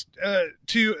 I guess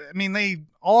they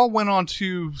all went on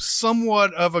to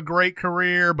somewhat of a great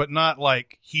career, but not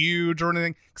like huge or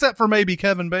anything, except for maybe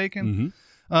Kevin Bacon.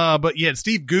 But you had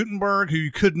Steve Guttenberg, who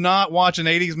you could not watch an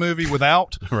 80s movie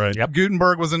without. Right. Yep.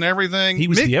 Guttenberg was in everything. He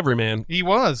was the everyman. He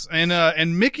was.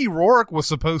 And Mickey Rourke was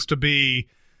supposed to be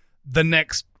the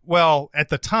next, well, at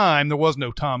the time, there was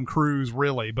no Tom Cruise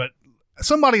really, but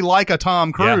somebody like a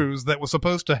Tom Cruise that was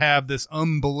supposed to have this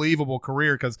unbelievable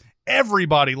career, because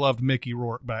everybody loved Mickey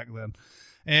Rourke back then.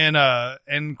 And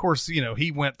of course,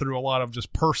 he went through a lot of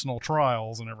just personal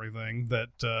trials and everything that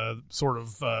sort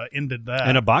of ended that.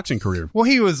 And a boxing career. Well,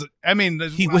 he was,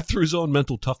 He went through his own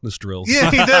mental toughness drills. yeah,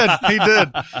 he did. He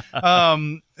did.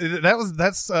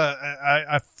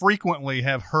 I frequently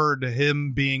have heard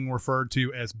him being referred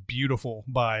to as beautiful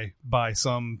by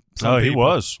some Oh, he people.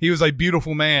 was. He was a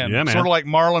beautiful man. Yeah, man. Sort of like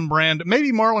Marlon Brando.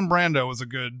 Maybe Marlon Brando was a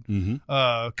good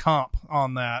Mm-hmm. comp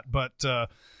on that, but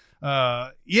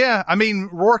yeah, I mean,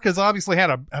 Rourke has obviously had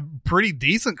a pretty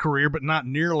decent career, but not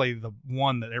nearly the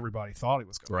one that everybody thought he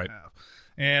was going to have.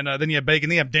 And then you have Bacon.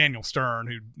 Then you have Daniel Stern,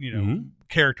 who,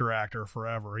 character actor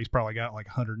forever. He's probably got like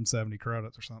 170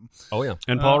 credits or something. Oh yeah.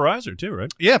 And Paul Reiser, too,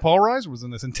 right? Yeah, Paul Reiser was in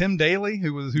this. And Tim Daly,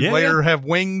 who later have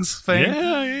Wings fame.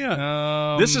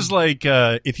 Yeah. This is like,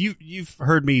 if you've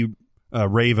heard me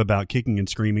rave about Kicking and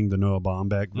Screaming, the Noah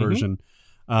Baumbach version.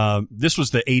 This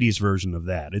was the 80s version of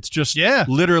that. It's just Yeah.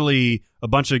 literally a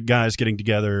bunch of guys getting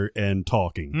together and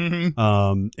talking.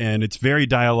 Mm-hmm. And it's very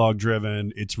dialogue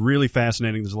driven. It's really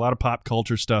fascinating. There's a lot of pop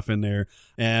culture stuff in there.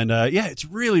 And it's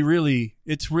really, really,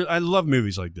 I love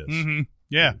movies like this. Mm-hmm.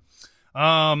 Yeah.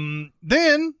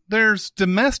 Then there's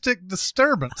Domestic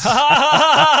Disturbance.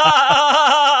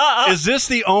 Is this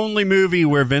the only movie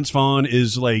where Vince Vaughn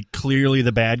is like clearly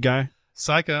the bad guy?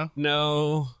 Psycho.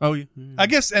 No. Oh, yeah. I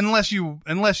guess unless you're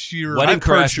Wedding I've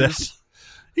heard Crashers. that.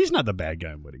 He's not the bad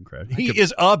guy in Wedding Crashers. He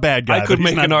is a bad guy. I could but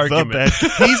he's make not an the argument. bad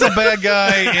guy. he's a bad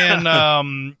guy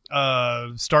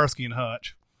in Starsky and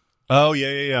Hutch. Oh,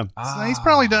 yeah. So he's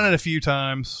probably done it a few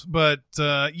times, but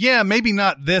maybe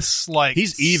not this like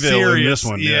He's evil serious. in this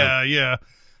one, Yeah.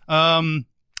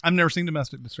 I've never seen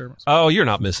Domestic Disturbance. Oh, you're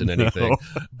not missing anything. No.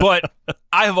 But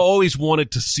I have always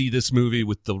wanted to see this movie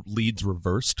with the leads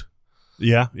reversed.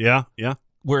 Yeah.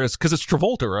 Whereas, because it's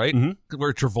Travolta, right? Mhm.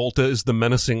 Where Travolta is the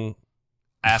menacing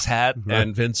asshat Right.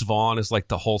 and Vince Vaughn is like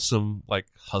the wholesome, like,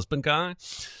 husband guy.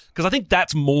 Because I think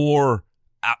that's more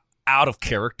out of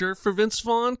character for Vince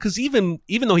Vaughn. Because even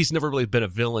though he's never really been a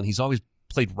villain, he's always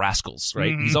played rascals,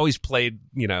 right? Mhm. He's always played,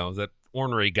 that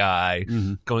ornery guy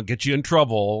Mhm. going to get you in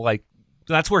trouble. Like,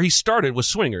 that's where he started with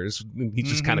Swingers. He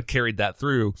just Mhm. kind of carried that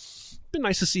through. Been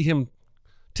nice to see him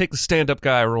take the stand-up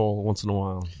guy role once in a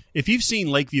while. If you've seen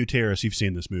Lakeview Terrace, you've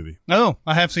seen this movie. No,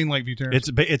 I have seen Lakeview Terrace.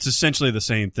 It's essentially the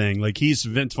same thing. Like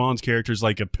Vince Vaughn's character is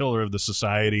like a pillar of the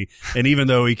society, and even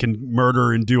though he can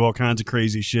murder and do all kinds of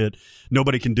crazy shit,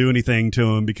 nobody can do anything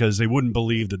to him because they wouldn't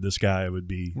believe that this guy would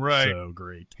be Right. so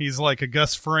great. He's like a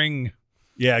Gus Fring.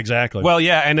 Yeah, exactly. Well,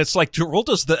 yeah, and it's like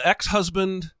Travolta's the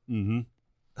ex-husband mm-hmm.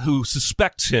 who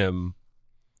suspects him.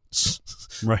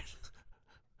 Right.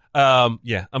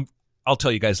 I'll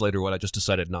tell you guys later what I just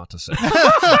decided not to say.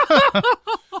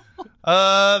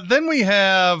 Then we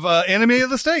have Enemy of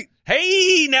the State.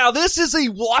 Hey, now this is a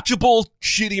watchable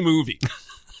shitty movie.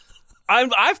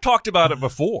 I've talked about it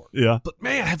before, Yeah. but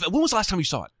man, when was the last time you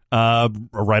saw it?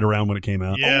 Right around when it came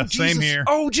out. Yeah, Oh, same Jesus. here.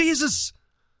 Oh, Jesus.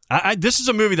 This is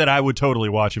a movie that I would totally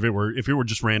watch if it were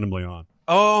just randomly on.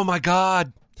 Oh, my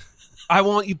God. I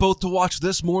want you both to watch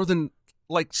this more than,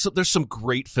 there's some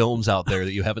great films out there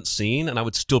that you haven't seen, and I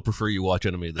would still prefer you watch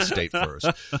Enemy of the State first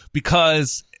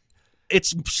because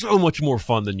it's so much more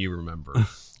fun than you remember.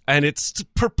 And it's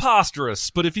preposterous,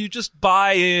 but if you just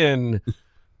buy in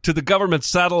to the government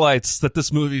satellites that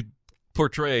this movie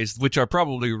portrays, which are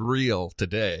probably real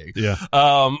today, Yeah.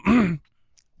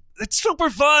 it's super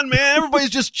fun, man. Everybody's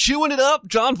just chewing it up.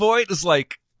 John Voight is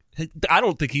like, I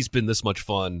don't think he's been this much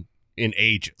fun in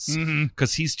ages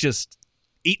because he's just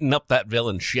eating up that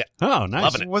villain shit. Oh, nice.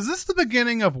 Loving it. Was this the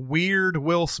beginning of weird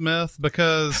Will Smith?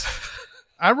 Because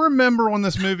I remember when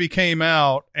this movie came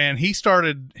out and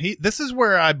this is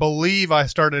where I believe I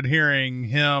started hearing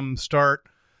him start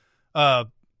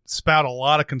spout a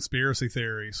lot of conspiracy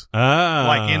theories,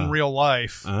 like in real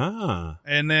life.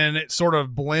 And then it sort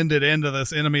of blended into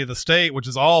this Enemy of the State, which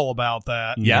is all about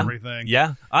that and everything.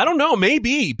 Yeah. I don't know.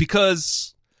 Maybe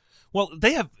because,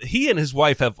 he and his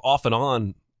wife have off and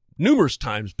on numerous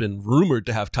times been rumored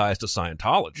to have ties to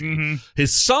Scientology. Mm-hmm.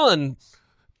 His son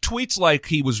tweets like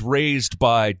he was raised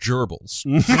by gerbils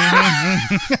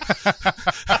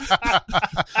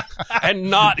and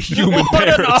not human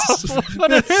parents.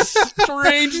 What a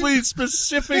strangely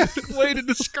specific way to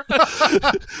describe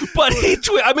it. But he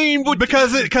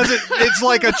Because it's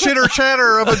like a chitter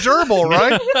chatter of a gerbil,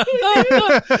 right?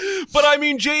 But I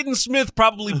mean, Jaden Smith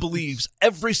probably believes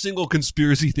every single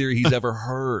conspiracy theory he's ever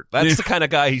heard. That's the kind of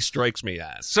guy he strikes me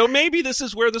as. So maybe this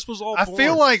is where this was all I born.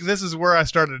 feel like this is where I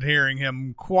started hearing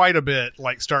him quite a bit,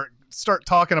 like start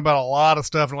talking about a lot of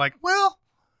stuff and like, well,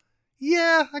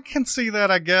 yeah, I can see that,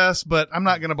 I guess, but I'm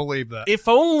not going to believe that. if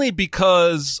only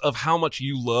because of how much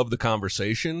you love the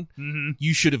conversation,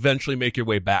 you should eventually make your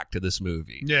way back to this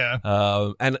movie. Yeah.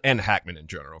 And Hackman in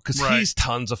general, because Right. he's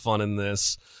tons of fun in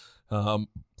this. And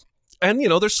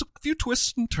there's a few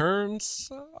twists and turns.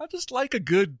 I just like a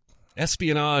good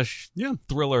espionage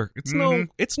thriller.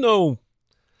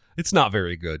 It's not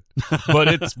very good, but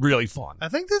it's really fun. I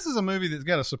think this is a movie that's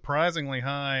got a surprisingly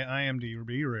high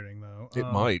IMDb rating, though. It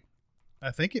might. I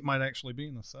think it might actually be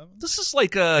in the 7s. This is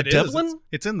like It is. Devlin.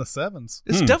 It's in the 7s.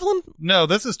 Is Devlin? No,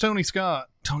 this is Tony Scott.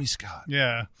 Tony Scott.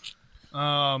 Yeah.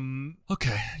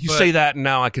 Okay, you But- say that, and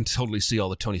now I can totally see all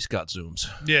the Tony Scott zooms.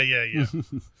 Yeah.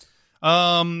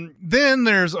 Then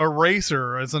there's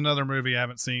Eraser. It's another movie I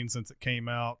haven't seen since it came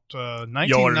out.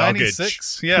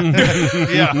 1996. Yeah.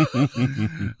 Yeah.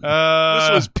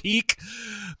 This was peak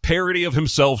parody of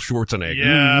himself, Schwarzenegger.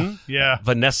 Yeah. Yeah.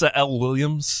 Vanessa L.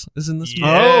 Williams is in this Yeah.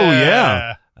 movie. Oh,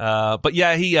 yeah. But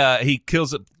yeah, he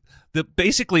kills it.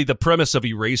 Basically, the premise of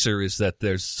Eraser is that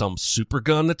there's some super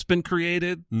gun that's been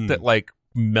created that like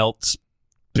melts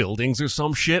buildings or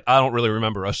some shit. I don't really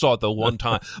remember. I saw it the one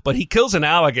time. But he kills an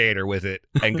alligator with it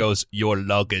and goes, "Your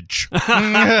luggage."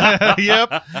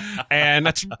 Yep. And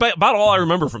that's about all I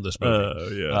remember from this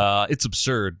movie. Yeah. It's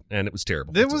absurd, and it was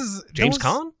terrible. It was James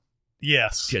Caan?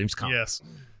 Yes, James Caan. Yes,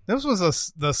 this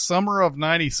was the summer of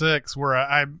 '96 where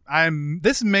I'm.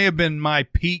 This may have been my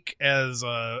peak as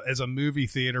a movie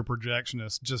theater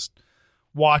projectionist. Just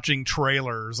watching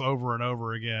trailers over and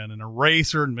over again, and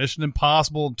Eraser and Mission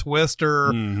Impossible and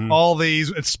Twister, all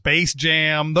these, and Space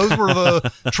Jam. Those were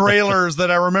the trailers that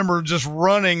I remember just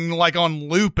running like on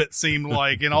loop. It seemed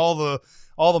like in all the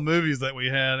movies that we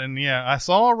had. And yeah, I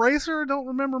saw Eraser. Don't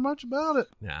remember much about it.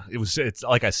 Yeah, it's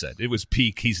like I said, it was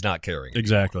peak. He's not carrying it.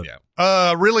 Exactly.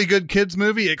 Yeah. Really good kids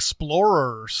movie,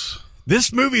 Explorers.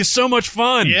 This movie is so much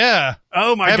fun. Yeah.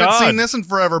 Oh my I haven't God. seen this in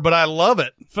forever, but I love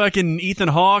it. Fucking Ethan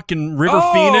Hawke and River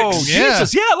Oh, Phoenix. yeah.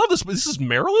 Jesus. Yeah, I love this. This is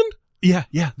Maryland?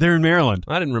 Yeah, they're in Maryland.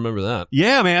 I didn't remember that.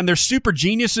 Yeah, man, they're super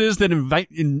geniuses that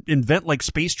invent like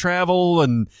space travel,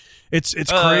 and it's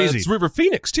crazy. It's River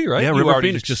Phoenix too, right? Yeah, you River already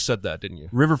Phoenix. just said that, didn't you?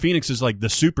 River Phoenix is like the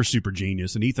super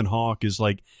genius, and Ethan Hawke is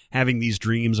like having these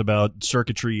dreams about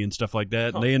circuitry and stuff like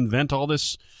that. And they invent all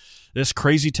this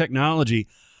crazy technology.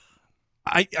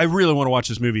 I really want to watch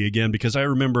this movie again because I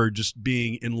remember just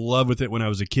being in love with it when I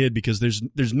was a kid because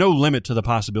there's no limit to the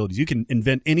possibilities. You can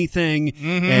invent anything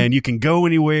and you can go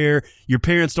anywhere. Your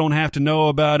parents don't have to know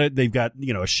about it. They've got,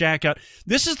 a shack out.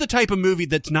 This is the type of movie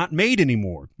that's not made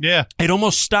anymore. Yeah. It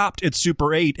almost stopped at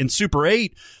Super 8, and Super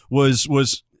 8 was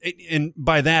and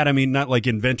by that I mean not like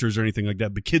inventors or anything like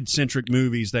that, but kid-centric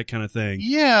movies, that kind of thing.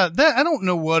 Yeah, that I don't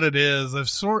know what it is.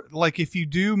 If you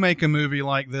do make a movie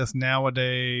like this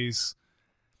nowadays,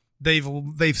 they've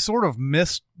sort of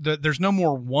missed there's no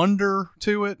more wonder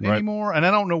to it anymore, and I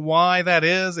don't know why that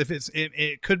is. If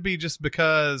it could be just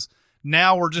because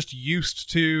now we're just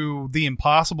used to the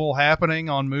impossible happening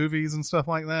on movies and stuff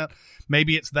like that.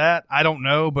 Maybe it's that, I don't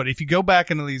know. But if you go back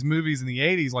into these movies in the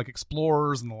 80s, like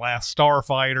Explorers and The Last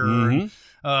Starfighter, and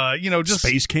just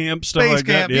Space Camp, stuff Space like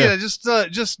Camp,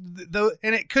 that.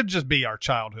 and it could just be our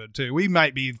childhood too. We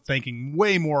might be thinking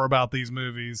way more about these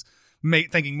movies,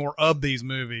 thinking more of these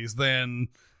movies than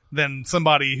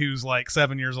somebody who's like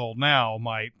 7 years old now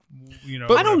might.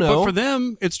 But I don't know. But for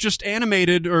them, it's just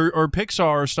animated or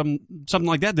Pixar or something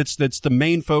like that. That's the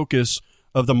main focus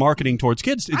of the marketing towards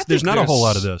kids. There's not a whole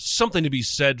lot of this. Something to be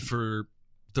said for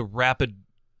the rapid,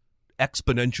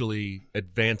 exponentially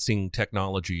advancing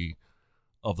technology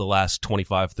of the last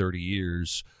 25, 30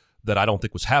 years that I don't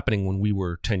think was happening when we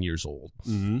were 10 years old.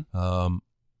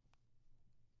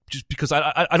 Just because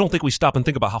I don't think we stop and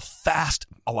think about how fast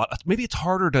maybe it's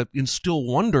harder to instill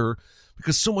wonder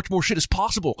because so much more shit is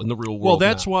possible in the real world. Well,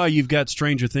 that's now. why you've got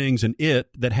Stranger Things and It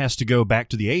that has to go back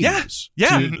to the 80s.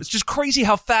 Yeah. It's just crazy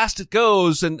how fast it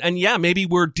goes. And yeah, maybe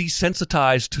we're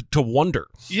desensitized to wonder.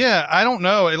 Yeah, I don't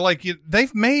know.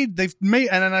 They've made,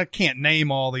 and I can't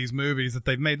name all these movies that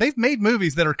they've made. They've made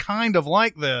movies that are kind of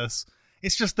like this.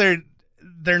 It's just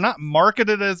they're not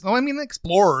marketed as. I mean,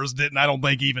 Explorers I don't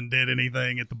think even did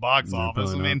anything at the box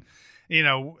office. I mean,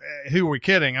 who are we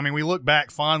kidding? I mean, we look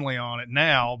back fondly on it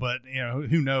now, but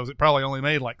who knows? It probably only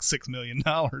made like $6 million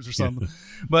or something.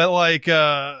 But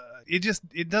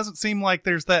it doesn't seem like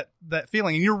there's that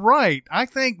feeling. And you're right. I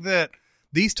think that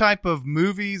these type of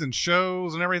movies and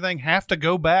shows and everything have to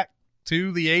go back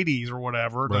to the 80s or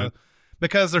whatever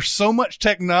because there's so much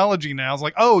technology now. It's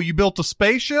like, oh, you built a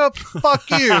spaceship? Fuck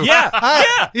you.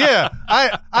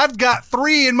 I've got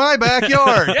 3 in my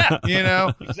backyard.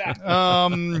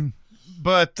 Exactly.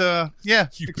 But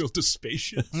You built a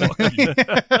spaceship. then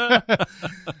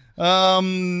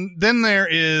there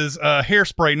is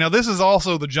Hairspray. Now this is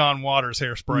also the John Waters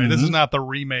Hairspray. This is not the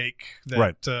remake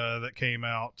that came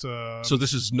out. So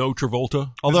this is no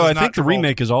Travolta? Although I not think the Travolta.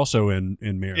 remake is also in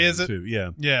Maryland Is it? too. Yeah.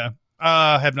 Yeah.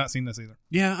 Have not seen this either.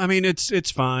 Yeah, I mean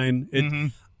it's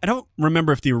fine. I don't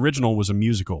remember if the original was a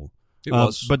musical. It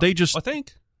was. But they just I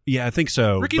think. Yeah, I think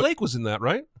so. Ricky Lake was in that,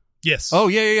 right? Yes. Oh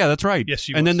yeah, that's right. Yes,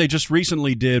 she And was. then they just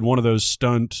recently did one of those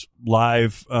stunt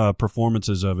live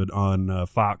performances of it on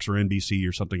Fox or NBC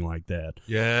or something like that.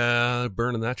 Yeah, they're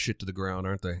burning that shit to the ground,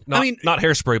 aren't they? Not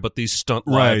Hairspray, but these stunt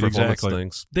live Right, performance exactly.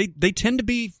 things. They tend to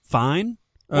be fine.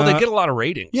 Well, they get a lot of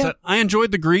ratings. Yeah, I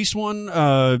enjoyed the Grease one.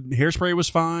 Hairspray was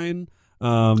fine.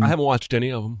 I haven't watched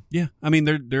any of them. Yeah, I mean,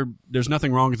 there's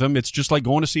nothing wrong with them. It's just like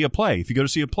going to see a play. If you go to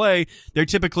see a play, they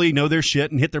typically know their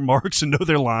shit and hit their marks and know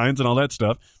their lines and all that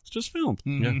stuff. It's just filmed.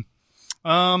 Mm-hmm.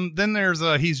 Then there's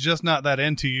He's Just Not That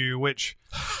Into You, which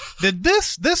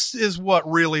this is what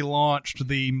really launched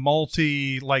the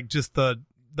just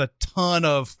the ton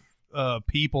of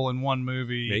people in one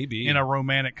movie, Maybe. in a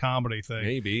romantic comedy thing.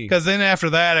 Maybe. Because then after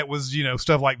that, it was,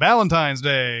 stuff like Valentine's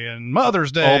Day and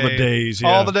Mother's Day. All the days, yeah.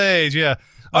 All the days, yeah.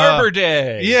 Arbor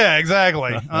Day. Yeah,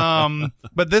 exactly.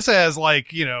 But this has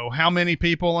how many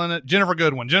people in it? Jennifer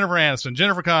Goodwin, Jennifer Aniston,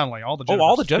 Jennifer Connelly, all the Jennifers.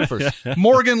 All the Jennifers.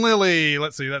 Morgan Lilly.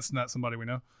 Let's see, that's not somebody we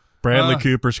know. Bradley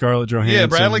Cooper, Scarlett Johansson. Yeah,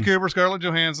 Bradley Cooper, Scarlett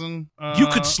Johansson. You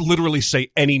could literally say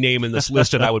any name in this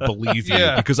list and I would believe you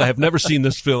Yeah. because I have never seen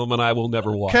this film and I will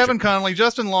never watch Kevin it. Connolly,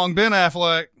 Justin Long, Ben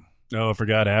Affleck, Oh, I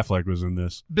forgot Affleck was in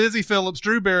this. Busy Phillips,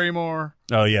 Drew Barrymore.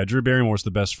 Oh, yeah. Drew Barrymore's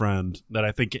the best friend. That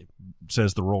I think it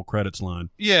says the roll credits line.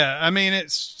 Yeah, I mean,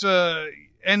 it's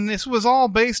and this was all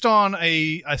based on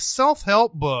a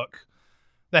self-help book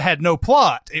that had no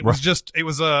plot. It was just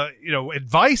a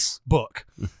advice book,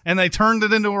 and they turned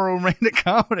it into a romantic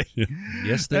comedy.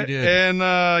 Yes, they did. And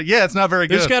it's not very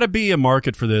There's good. got to be a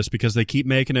market for this because they keep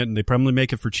making it and they probably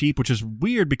make it for cheap, which is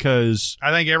weird because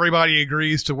I think everybody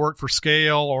agrees to work for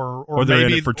scale, or they're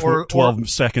maybe in it for 12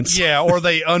 seconds. Yeah, or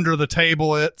they under the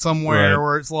table it somewhere Right.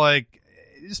 where it's like,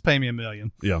 just pay me $1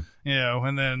 million. Yeah.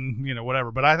 And then,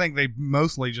 whatever. But I think they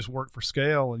mostly just work for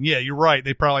scale. And yeah, you're right.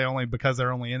 They probably because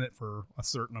they're only in it for a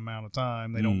certain amount of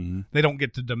time. They don't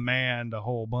get to demand a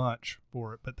whole bunch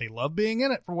for it, but they love being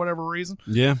in it for whatever reason.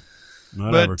 Yeah.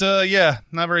 Whatever. But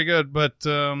not very good. But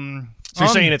So you're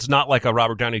saying it's not like a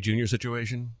Robert Downey Jr.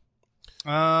 situation?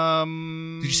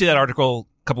 Did you see that article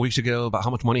a couple weeks ago about how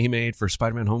much money he made for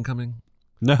Spider-Man Homecoming?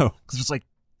 No. Because it was like,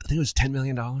 I think it was $10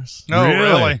 million. No, Really?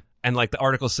 really? And like the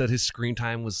article said his screen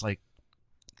time was like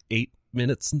 8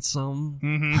 minutes and some.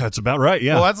 Mm-hmm. That's about right.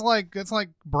 Yeah. Well, that's like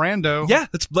Brando. Yeah,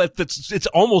 it's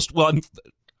almost,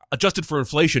 adjusted for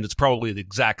inflation, it's probably the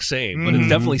exact same, but it Mhm.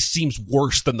 definitely seems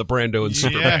worse than the Brando and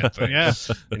Superman thing. Yeah.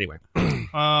 Anyway,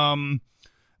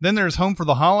 Then there's Home for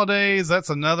the Holidays. That's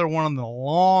another one on the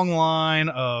long line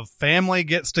of family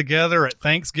gets together at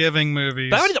Thanksgiving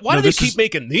movies. why No, do they this keep is-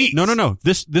 making these? No.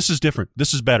 This is different.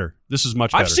 This is better. This is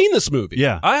much better. I've seen this movie.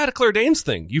 Yeah. I had a Claire Danes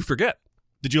thing. You forget.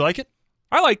 Did you like it?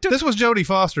 I liked it. This was Jodie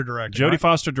Foster directing. Jodie right?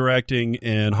 Foster directing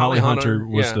and Holly Holly Hunter Hunter,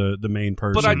 was yeah. the main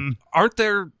person. But aren't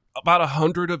there about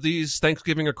 100 of these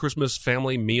Thanksgiving or Christmas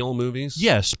family meal movies?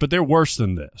 Yes, but they're worse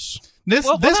than this. This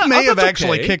Well, may have that's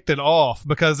actually okay. kicked it off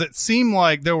because it seemed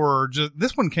like there were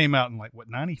this one came out in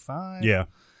 95? Yeah.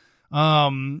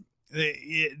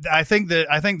 I think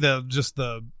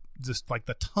like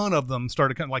the ton of them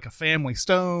started kind of like a Family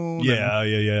Stone. Yeah.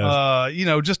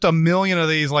 Just a million of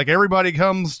these. Like everybody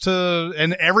comes to,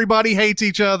 and everybody hates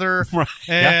each other, Right.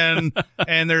 and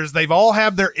they've all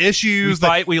have their We issues.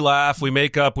 fight, we laugh, we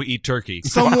make up, we eat turkey.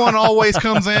 Someone always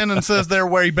comes in and says they're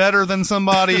way better than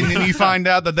somebody, and then you find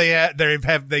out that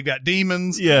they've got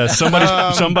demons. Yeah,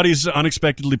 somebody's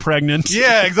unexpectedly pregnant.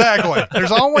 Yeah, exactly.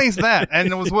 There's always that,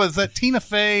 and was that Tina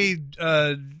Fey,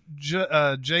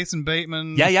 Jason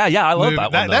Bateman? Yeah. I love movie.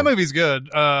 that one. That though. movie's good.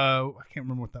 I can't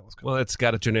remember what that was called. Well, it's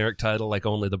got a generic title like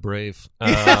Only the Brave.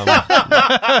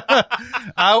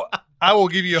 I will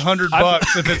give you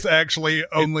 $100 if it's actually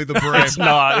Only the Brave. It's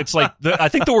not. It's like I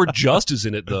think the word "just" is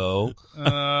in it though.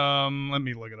 Let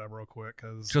me look it up real quick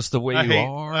because Just the way you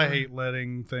are. I hate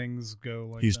letting things go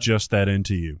like He's that. just that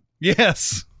into you.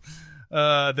 Yes.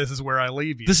 This is where I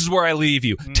leave you. This is where I leave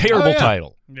you. Terrible Oh, yeah.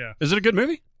 title. Yeah. Is it a good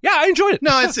movie? Yeah, I enjoyed it.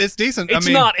 No, it's decent. It's I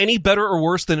mean, not any better or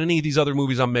worse than any of these other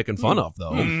movies I'm making fun of,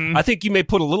 though. Mhm. I think you may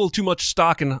put a little too much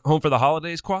stock in Home for the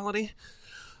Holidays quality.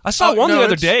 I saw Oh, one no, the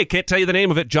other it's- day. Can't tell you the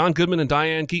name of it. John Goodman and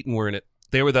Diane Keaton were in it.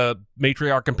 They were the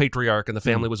matriarch and patriarch, and the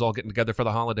family was all getting together for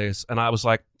the holidays. And I was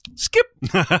like, skip.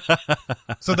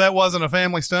 So that wasn't a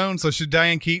Family Stone. So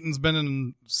Diane Keaton's been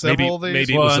in several of these.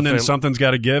 maybe- It Well, was and a then fam- Something's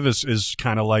Got to Give is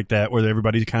kind of like that, where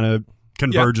everybody kind of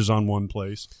converges on one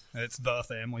place. It's the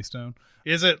Family Stone.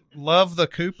 Is it Love the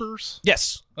Coopers?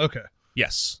 Yes. Okay.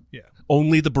 Yes. Yeah.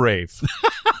 Only the brave.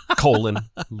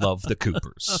 Love the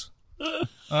Coopers.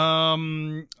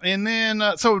 And then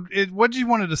what did you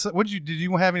wanted to say? Did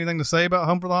you have anything to say about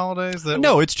Home for the Holidays?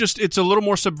 No, it's a little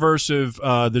more subversive.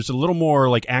 There's a little more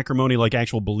like acrimony, like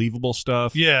actual believable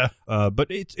stuff. Yeah. But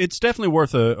it's definitely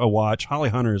worth a watch. Holly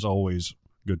Hunter is always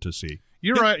good to see.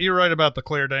 You're right. You're right about the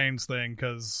Claire Danes thing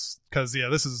because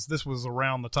this was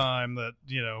around the time that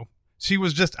she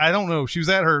was just I don't know she was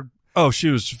at her Oh, she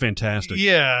was fantastic.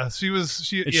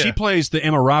 She plays the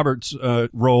Emma Roberts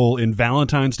role in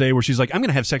Valentine's Day, where she's like, "I'm going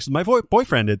to have sex with my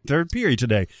boyfriend at third period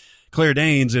today." Claire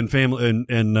Danes in Family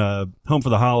and Home for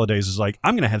the Holidays is like,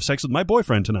 I'm going to have sex with my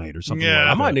boyfriend tonight or something. Yeah. like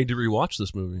I might that. need to rewatch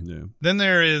this movie. Yeah. Then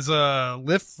there is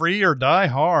Live Free or Die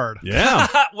Hard. Yeah.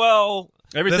 Well,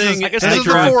 Everything. I guess this they is the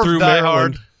drive fourth through Die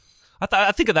Maryland. Hard.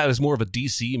 I think of that as more of a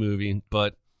DC movie,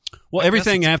 but Well,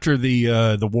 everything after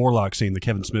the Warlock scene, the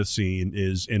Kevin Smith scene,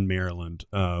 is in Maryland,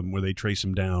 where they trace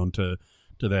him down to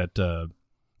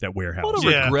that warehouse. what a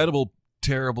Yeah. regrettable,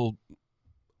 terrible,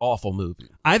 awful movie.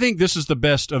 I think this is the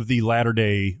best of the latter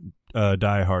day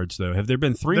Die Hards, though. Have there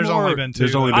been three There's more? only been two.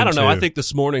 There's only I been don't know. two. I think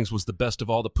This Morning's was the best of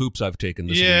all the poops I've taken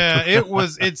this week. Yeah,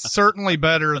 it's certainly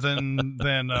better than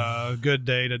Good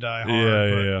Day to Die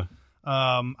Hard. Yeah.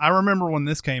 I remember when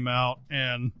this came out,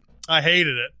 and I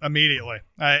hated it immediately.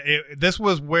 This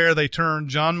was where they turned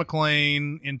John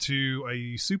McClane into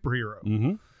a superhero.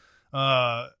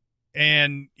 Mm-hmm.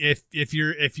 And if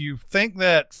you think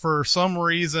that for some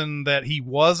reason that he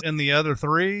was in the other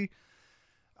three,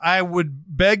 I would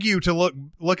beg you to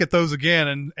look at those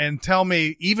again and tell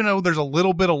me, even though there's a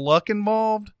little bit of luck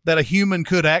involved, that a human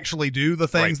could actually do the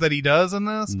things that he does in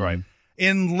this. Right.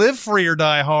 In Live Free or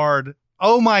Die Hard,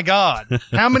 oh my God,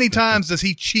 how many times does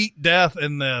he cheat death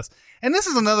in this? And this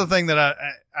is another thing that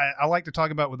I like to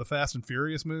talk about with the Fast and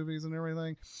Furious movies and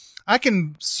everything. I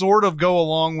can sort of go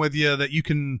along with you that you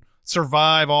can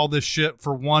survive all this shit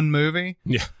for one movie.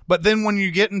 Yeah. But then when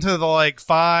you get into the like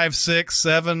 5, 6,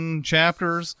 7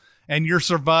 chapters and you're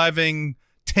surviving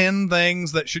 10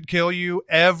 things that should kill you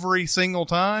every single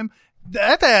time,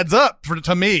 that adds up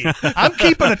to me. I'm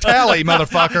keeping a tally,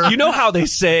 motherfucker. You know how they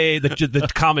say that the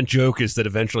common joke is that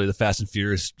eventually the Fast and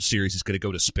Furious series is going to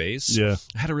go to space? Yeah.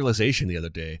 I had a realization the other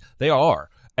day. They are.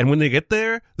 And when they get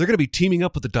there, they're going to be teaming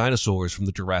up with the dinosaurs from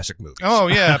the Jurassic movies. Oh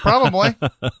yeah, probably.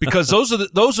 Because those are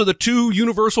the two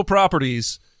Universal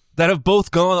properties that have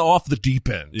both gone off the deep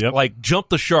end. Yep. Like jump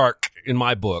the shark in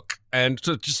my book. And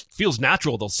so it just feels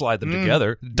natural they'll slide them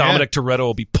together. Dominic Toretto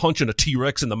will be punching a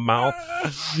T-Rex in the mouth.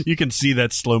 You can see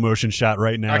that slow motion shot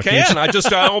right now. I can. I can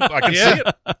see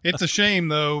it. It's a shame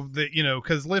though that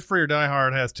because Live Free or Die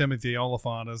Hard has Timothy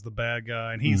Olyphant as the bad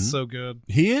guy, and he's so good.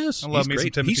 He is. I love me some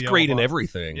Great. Timothy He's great in Olyphant.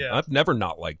 everything. Yeah. I've never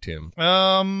not liked him.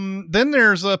 Then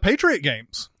there's Patriot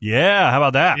Games. Yeah. How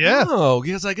about that? Yeah. Oh,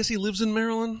 yes. I guess he lives in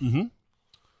Maryland. Mm-hmm.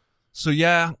 So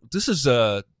yeah, this is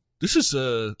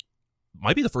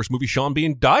might be the first movie Sean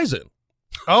Bean dies in,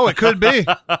 Oh, it could be.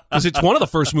 because it's one of the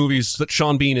first movies that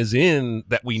Sean Bean is in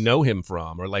that we know him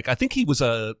from. Or like, I think he was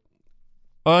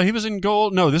He was in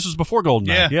Gold. No, this was before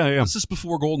Goldeneye. Yeah. Yeah. this is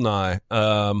before Goldeneye.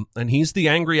 And he's the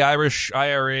angry Irish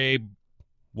IRA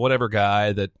whatever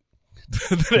guy that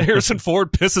Harrison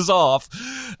Ford pisses off.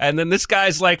 And then this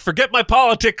guy's like, forget my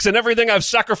politics and everything I've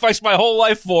sacrificed my whole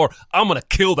life for. I'm going to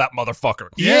kill that motherfucker.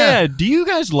 Yeah. Do you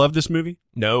guys love this movie?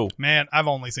 No. Man, I've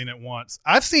only seen it once.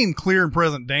 I've seen Clear and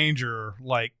Present Danger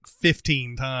like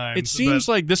 15 times. It seems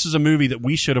like this is a movie that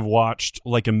we should have watched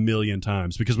like a million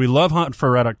times because we love Hunt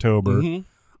for Red October. Mhm.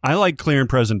 I like Clear and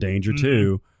Present Danger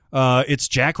too. It's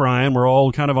Jack Ryan. We're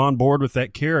all kind of on board with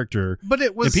that character. But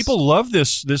it was And people love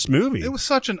this movie. It was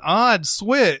such an odd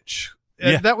switch.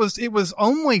 Yeah. It was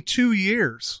only 2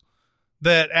 years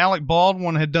that Alec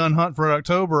Baldwin had done Hunt for Red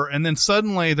October, and then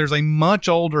suddenly there's a much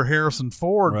older Harrison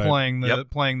Ford Right. playing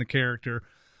the character.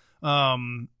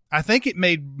 I think it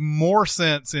made more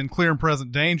sense in Clear and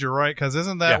Present Danger, right? Because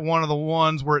isn't that one of the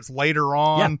ones where it's later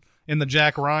on in the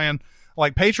Jack Ryan?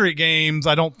 Like Patriot Games,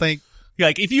 I don't think.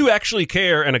 Like, if you actually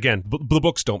care, and again, the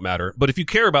books don't matter, but if you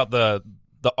care about the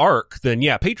arc, then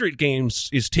yeah, Patriot Games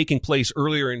is taking place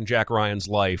earlier in Jack Ryan's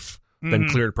life than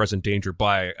Clear and Present Danger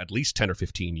by at least 10 or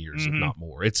 15 years, if not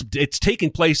more. It's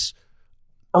taking place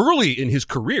early in his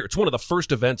career. It's one of the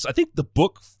first events. I think the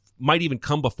book might even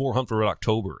come before Hunt for Red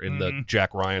October in the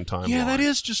Jack Ryan timeline. Yeah, that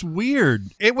is just weird.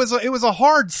 It was a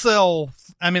hard sell.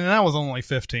 I mean, and I was only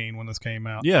 15 when this came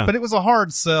out. Yeah. But it was a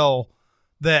hard sell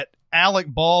that Alec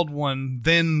Baldwin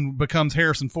then becomes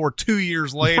Harrison Ford 2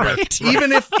 years later. Right.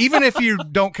 Even if you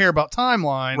don't care about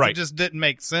timelines, Right. it just didn't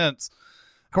make sense.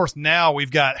 Of course, now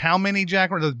we've got how many Jack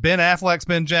Ryan? Ben Affleck's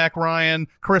been Jack Ryan.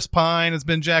 Chris Pine has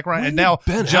been Jack Ryan. When And now did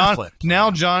Ben John Affleck play?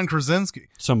 now John Krasinski.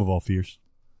 Some of all fears.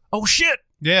 Oh, shit!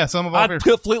 Yeah, some of I our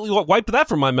completely wiped that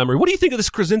from my memory. What do you think of this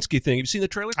Krasinski thing? Have you seen the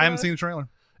trailer? I haven't seen the trailer.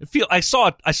 I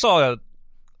saw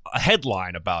a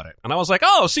headline about it, and I was like,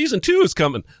 "Oh, season 2 is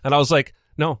coming," and I was like,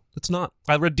 No, it's not.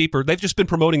 I read deeper. They've just been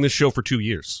promoting this show for 2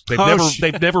 years. Oh,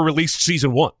 They've never released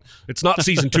season 1. It's not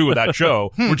season 2 of that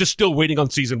show. We're just still waiting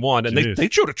on season 1. And Jeez. they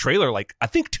showed a trailer like I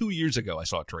think 2 years ago. I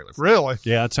saw a trailer. Really?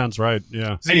 Yeah, that sounds right.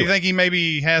 Yeah. So you think he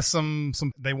maybe has some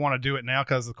they want to do it now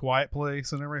because of Quiet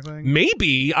Place and everything?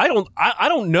 Maybe I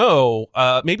don't know.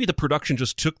 Maybe the production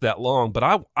just took that long. But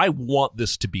I want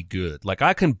this to be good. Like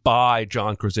I can buy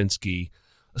John Krasinski.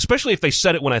 Especially if they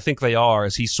set it when I think they are,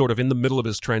 as he's sort of in the middle of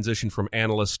his transition from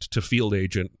analyst to field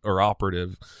agent or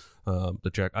operative. I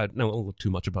know a little too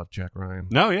much about Jack Ryan.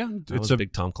 No, yeah. I was a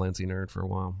big Tom Clancy nerd for a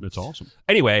while. It's awesome.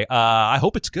 Anyway, I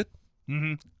hope it's good.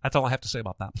 Mm-hmm. That's all I have to say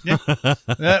about that.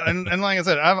 and like I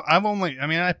said,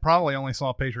 I probably only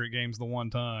saw Patriot Games the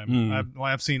one time.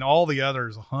 I've seen all the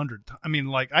others 100 times. I mean,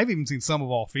 like I've even seen Some of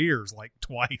All Fears like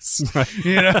twice.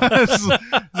 You know,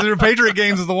 the Patriot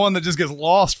Games is the one that just gets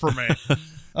lost for me.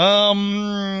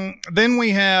 Then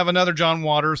we have another John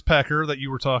Waters Pecker that you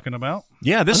were talking about.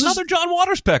 Yeah, this Another John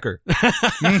Waters Pecker.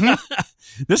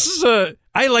 This is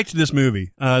I liked this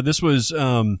movie. This was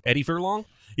Eddie Furlong?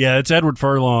 yeah, it's Edward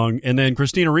Furlong, and then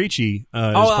Christina Ricci is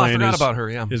I playing forgot about her,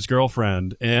 yeah. his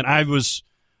girlfriend, and I was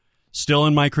still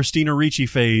in my Christina Ricci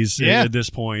phase at this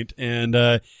point, and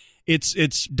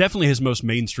it's definitely his most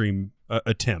mainstream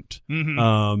attempt.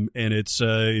 And it's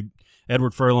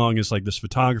Edward Furlong is like this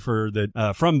photographer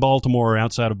that from Baltimore,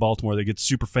 outside of Baltimore, that gets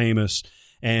super famous.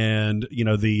 And you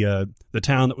know the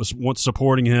town that was once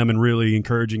supporting him and really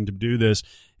encouraging to do this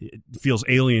feels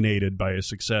alienated by his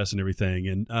success and everything.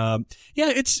 And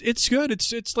it's good.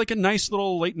 It's like a nice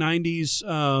little late '90s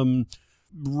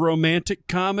romantic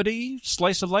comedy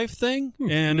slice of life thing,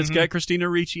 and it's got Christina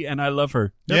Ricci, and I love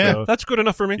her. Yeah, So, That's good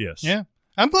enough for me. yes, Yeah.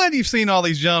 I'm glad you've seen all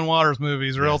these John Waters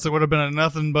movies, or else it would have been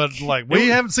nothing but like we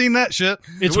haven't seen that shit.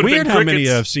 It's would've weird been how many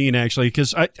crickets. I've seen actually,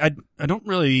 because I don't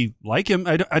really like him.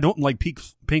 I don't like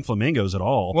Pink Flamingos at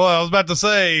all. Well, I was about to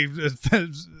say,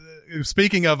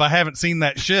 speaking of, I haven't seen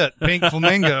that shit, Pink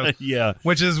Flamingo, Yeah.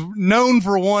 which is known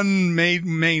for one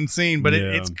main scene, but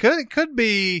Yeah. it could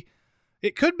be.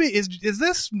 Is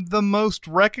this the most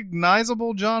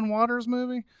recognizable John Waters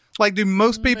movie? Like, do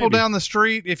most people Maybe. down the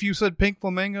street, if you said Pink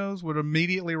Flamingos, would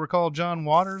immediately recall John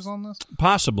Waters on this?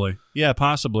 Possibly, yeah,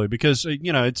 possibly, because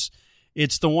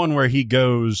it's the one where he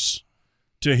goes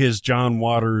to his John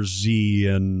Waters Z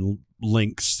and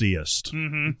Lynxiest.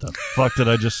 Mm-hmm. The fuck did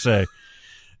I just say?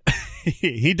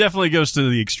 He definitely goes to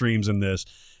the extremes in this.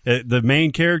 The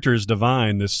main character is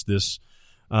Divine, this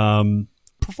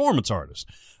performance artist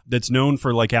that's known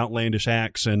for like outlandish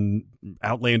acts and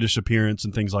outlandish appearance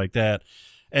and things like that.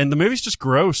 And the movie's just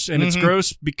gross, and it's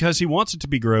gross because he wants it to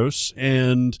be gross,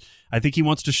 and I think he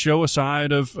wants to show a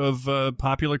side of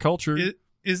popular culture.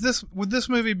 Would this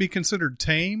movie be considered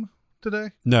tame today?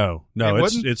 No, It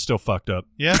wouldn't? it's still fucked up.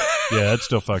 Yeah. Yeah, it's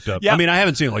still fucked up. Yeah. I mean, I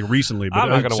haven't seen it like recently, but I'm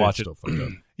not I'd gonna say watch it's it. still fucked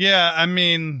up. Yeah, I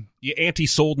mean, You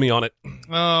anti-sold me on it.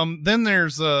 then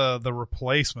there's The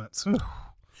Replacements.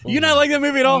 You not like that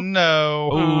movie at all? No.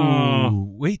 Oh.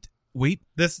 Wait.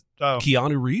 This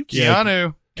Keanu Reeves? Yeah.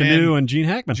 Keanu Canoe and Gene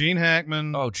Hackman. Gene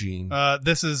Hackman. Oh, Gene.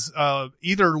 This is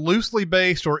either loosely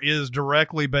based or is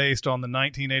directly based on the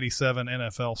 1987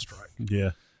 NFL strike.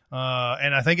 Yeah.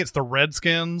 And I think it's the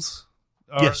Redskins.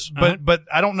 Yes. But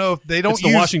I don't know if they don't It's the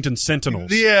use Washington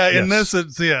Sentinels. Yeah, in Yes.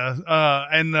 this it's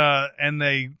and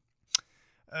they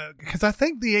because I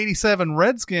think the 87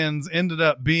 Redskins ended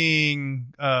up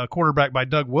being quarterbacked by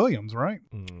Doug Williams, right?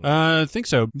 I think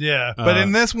so. Yeah, but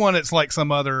in this one it's like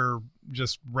some other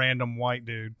just random white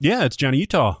dude. Yeah, it's Johnny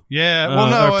Utah. Yeah, well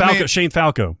no, or Falco, I mean, Shane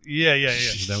Falco. yeah.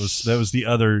 That was the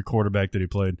other quarterback that he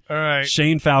played. All right.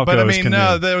 Shane Falco. But I is mean, Canoe.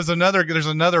 no, there's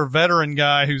another veteran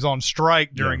guy who's on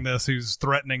strike during this who's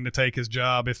threatening to take his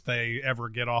job if they ever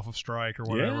get off of strike or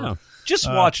whatever. Yeah. Just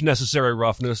watch Necessary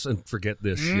Roughness and forget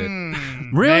this shit.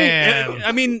 Really? Man.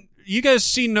 I mean, you guys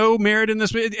see no merit in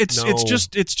this. It's No. it's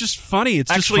just funny.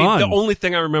 It's Actually, just fun. the only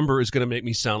thing I remember is going to make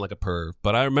me sound like a perv,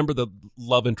 but I remember the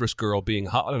love interest girl being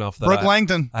hot enough that Brooke I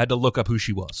Langton. had to look up who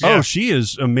she was. Oh, she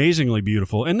is amazingly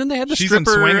beautiful. And then they had the She's in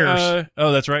stripper. Swingers.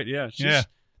 Oh, that's right. Yeah. Yeah.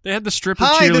 They had the stripper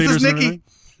Hi, cheerleaders. this is and Nikki.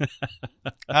 everything.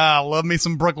 Love me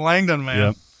some Brooke Langton, man.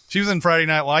 Yep. She was in Friday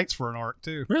Night Lights for an arc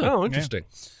too. Really? Oh, interesting.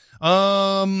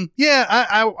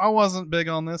 I wasn't big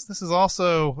on this. This is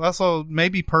also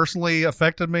maybe personally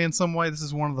affected me in some way. This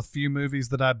is one of the few movies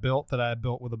that I built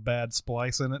with a bad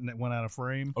splice in it and it went out of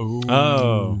frame.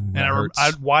 Oh. And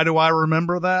why do I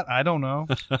remember that? I don't know.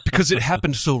 Because it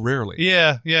happened so rarely.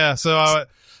 Yeah. So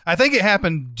I think it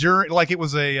happened during, like it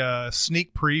was a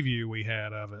sneak preview we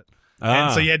had of it.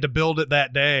 And so you had to build it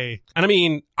that day. And I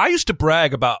mean, I used to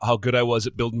brag about how good I was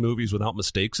at building movies without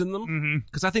mistakes in them.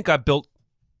 Because I think I built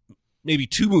maybe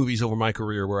 2 movies over my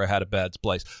career where I had a bad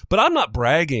splice. But I'm not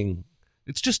bragging.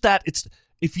 It's just that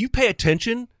if you pay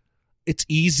attention, it's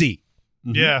easy.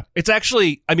 Yeah. It's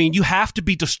actually, I mean, you have to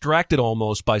be distracted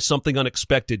almost by something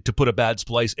unexpected to put a bad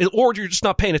splice, or you're just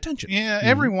not paying attention. Yeah,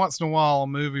 every once in a while a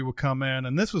movie will come in,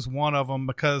 and this was one of them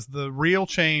because the Real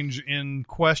Change in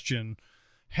question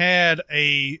had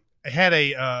a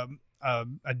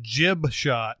jib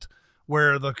shot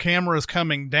where the camera is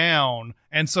coming down,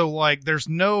 and so like there's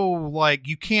no like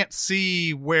you can't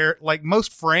see where like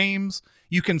most frames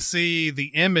you can see the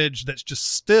image that's just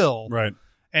still. Right.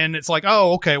 And it's like,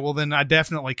 oh, okay, well, then I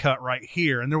definitely cut right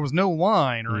here. And there was no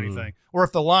line or anything. Or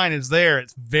if the line is there,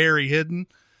 it's very hidden.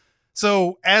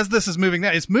 So as this is moving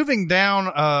down, it's moving down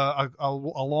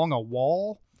along a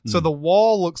wall. So the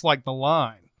wall looks like the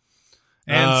line.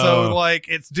 And so, like,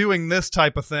 it's doing this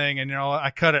type of thing. And,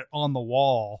 I cut it on the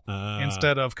wall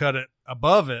instead of cut it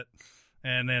above it.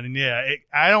 And then,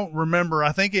 I don't remember.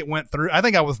 I think it went through. I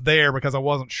think I was there because I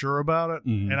wasn't sure about it.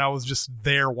 And I was just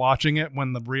there watching it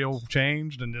when the reel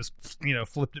changed and just,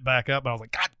 flipped it back up. And I was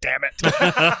like, God damn it.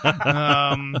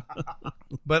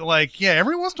 But like,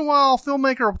 every once in a while, a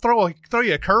filmmaker will throw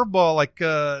you a curveball like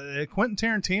Quentin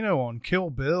Tarantino on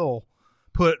Kill Bill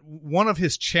put one of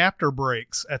his chapter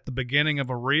breaks at the beginning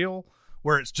of a reel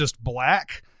where it's just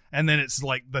black. And then it's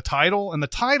like the title, and the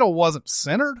title wasn't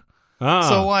centered.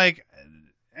 So like,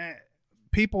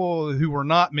 people who were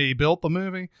not me built the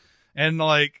movie, and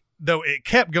like though it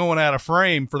kept going out of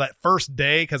frame for that first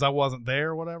day because I wasn't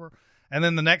there or whatever, and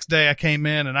then the next day I came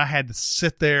in and I had to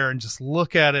sit there and just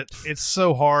look at it. It's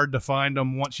so hard to find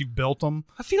them once you've built them.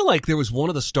 I feel like there was one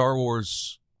of the Star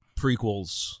Wars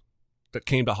prequels that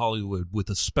came to Hollywood with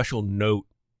a special note.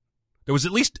 There was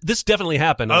at least, this definitely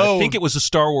happened. I think it was a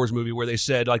Star Wars movie where they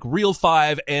said, like, Reel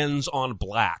 5 ends on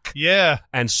black. Yeah.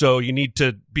 And so you need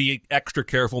to be extra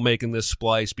careful making this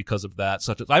splice because of that.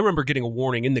 Such as, I remember getting a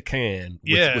warning in the can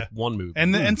with one movie.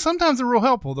 And sometimes they're real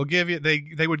helpful. They'll give you,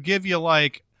 they would give you,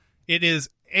 like, it is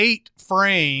 8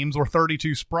 frames or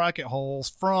 32 sprocket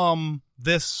holes from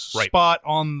this spot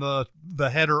on the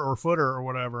header or footer or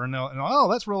whatever. And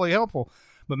that's really helpful.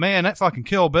 But man, that fucking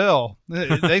Kill Bill,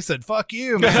 they said, fuck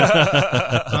you, man.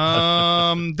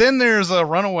 Then there's a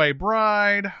Runaway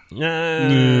Bride. We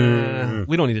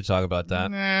don't need to talk about that.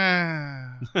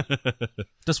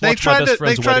 Just watch My Best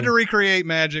Friend's They tried Wedding. to recreate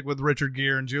Magic with Richard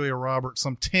Gere and Julia Roberts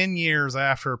some 10 years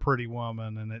after Pretty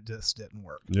Woman, and it just didn't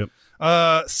work. Yep.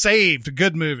 Saved,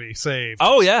 good movie, Saved.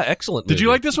 Oh, yeah, excellent movie. Did you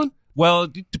like this one? Well,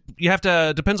 you have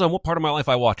to, depends on what part of my life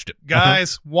I watched it.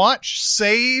 Guys, watch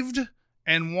Saved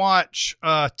and watch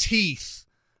Teeth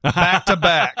back to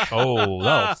back. Oh,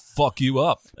 that'll fuck you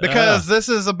up. Because this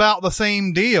is about the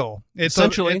same deal.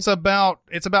 Essentially. It's about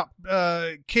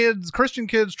Christian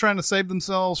kids trying to save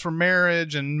themselves from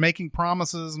marriage and making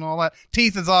promises and all that.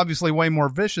 Teeth is obviously way more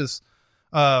vicious,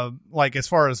 like as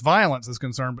far as violence is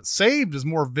concerned, but Saved is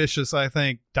more vicious, I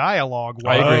think, dialogue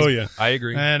I agree. Oh, yeah. I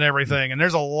agree. and everything. And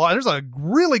there's a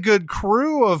really good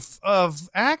crew of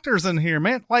actors in here,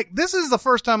 man. Like, this is the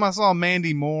first time I saw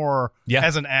Mandy Moore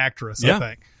as an actress, I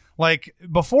think. Like,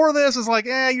 before this is like,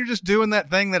 you're just doing that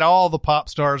thing that all the pop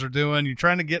stars are doing. You're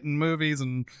trying to get in movies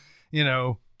and,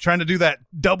 trying to do that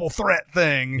double threat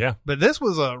thing. Yeah. But this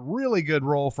was a really good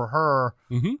role for her.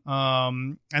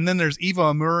 Mm-hmm. And then there's Eva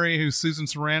Amuri, who's Susan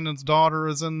Sarandon's daughter,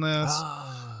 is in this.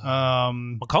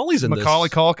 Macaulay's in Macaulay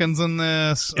this. Culkin's in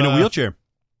this. In a wheelchair.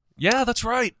 Yeah, that's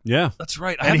right. Yeah. That's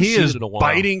right. I And haven't he seen is it in a while.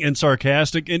 biting and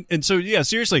sarcastic. And so, yeah,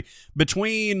 seriously,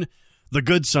 between The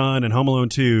Good Son and Home Alone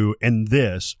 2 and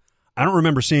this, I don't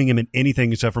remember seeing him in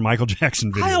anything except for Michael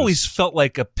Jackson videos. I always felt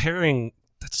like a pairing.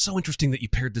 That's so interesting that you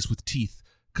paired this with Teeth,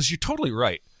 because you're totally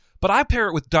right. But I pair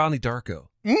it with Donnie Darko.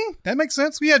 That makes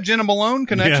sense. We had Jenna Malone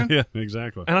connection. Yeah,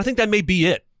 exactly. And I think that may be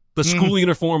it. The school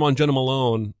uniform on Jenna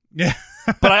Malone. Yeah.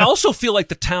 But I also feel like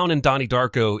the town in Donnie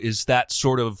Darko is that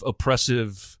sort of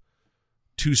oppressive,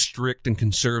 too strict and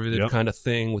conservative kind of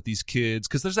thing with these kids.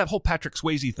 Because there's that whole Patrick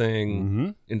Swayze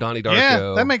thing in Donnie Darko.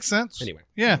 Yeah, that makes sense. Anyway.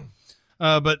 Yeah.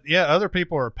 But yeah, other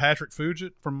people are Patrick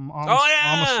Fugit from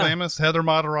Almost Famous. Heather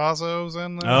Matarazzo's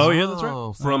in this. Oh, yeah, that's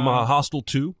right. From Hostel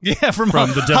 2. Yeah, from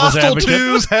The Devil's Hostel Advocate.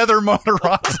 2's Heather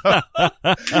Matarazzo.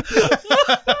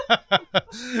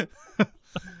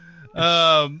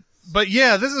 But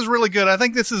yeah, this is really good. I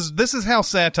think this is how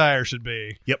satire should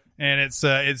be. Yep. And it's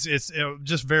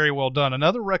just very well done.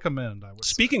 Another recommend, I would say.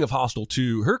 Speaking of Hostel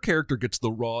 2, her character gets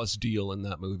the rawest deal in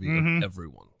that movie of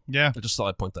everyone. Yeah. I just thought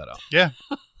I'd point that out. Yeah,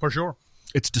 for sure.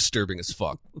 It's disturbing as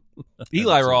fuck.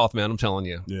 Eli Roth, man, I'm telling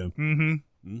you. Yeah.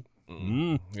 Mm-hmm.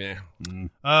 Yeah.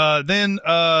 Then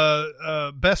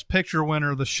Best Picture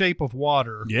winner, The Shape of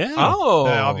Water. Yeah. Oh.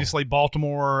 Obviously,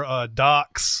 Baltimore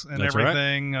docks and That's right.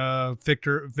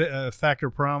 everything factor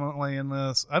prominently in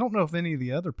this. I don't know if any of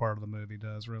the other part of the movie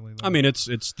does really. Though. I mean, it's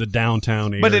the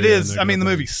downtown area. but it is. and I mean, the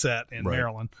everything. movie's set in Right.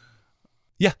 Maryland.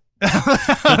 Yeah.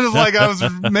 I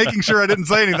was making sure I didn't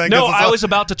say anything. No, 'cause it's I like- was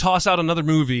about to toss out another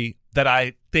movie that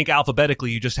I think alphabetically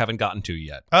you just haven't gotten to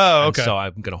yet. Oh, And okay. so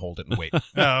I'm going to hold it and wait.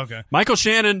 Oh, okay. Michael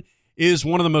Shannon is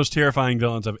one of the most terrifying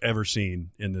villains I've ever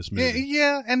seen in this movie.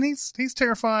 Yeah, and he's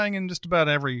terrifying in just about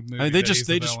every movie. I mean, they just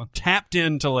tapped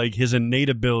into like his innate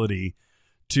ability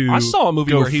to. I saw a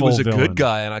movie go where he was a full good villain.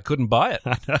 guy and I couldn't buy it.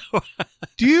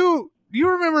 Do you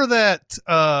remember that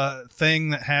thing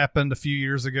that happened a few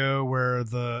years ago where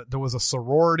there was a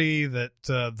sorority that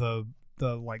the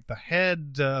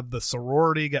head of the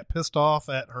sorority got pissed off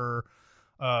at her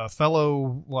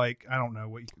fellow, like, I don't know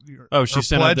what She her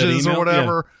sent out that pledges or email?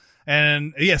 whatever,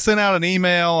 and sent out an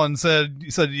email and said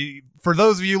for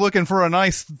those of you looking for a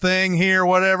nice thing here,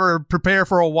 whatever, prepare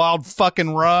for a wild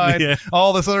fucking ride. Yeah.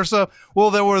 All this other stuff.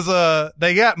 Well,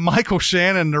 they got Michael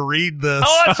Shannon to read this.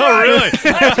 Oh, that's right.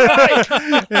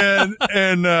 really?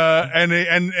 and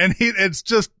it's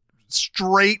just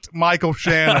straight Michael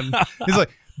Shannon. He's like,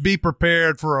 be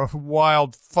prepared for a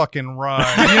wild fucking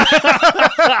ride.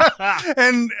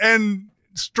 and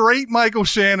straight Michael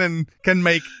Shannon can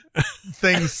make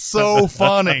things so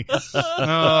funny.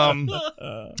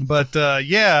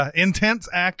 Intense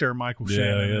actor Michael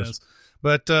Shannon he is. is.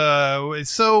 But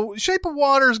so Shape of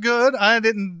Water is good. I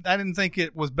didn't think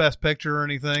it was Best Picture or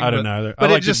anything. I didn't either. But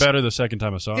I liked just, it better the second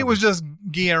time I saw it. It was just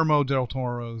Guillermo del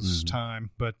Toro's time.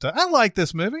 But I like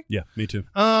this movie. Yeah, me too.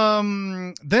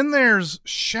 Then there's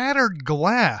Shattered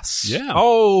Glass. Yeah.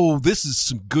 Oh, this is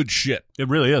some good shit. It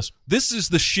really is. This is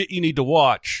the shit you need to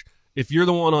watch if you're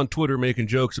the one on Twitter making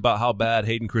jokes about how bad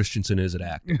Hayden Christensen is at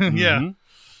acting. Yeah. Mhm.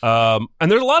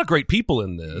 And there's a lot of great people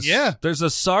in this. Yeah. There's a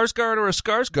Sarsgaard or a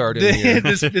Skarsgård in here.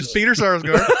 it's Peter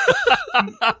Sarsgaard.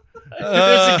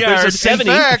 There's a 70.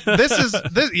 In fact, there is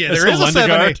a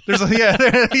Lindegaard. 70. There's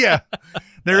a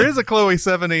there is a Chloe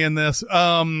 70 in this.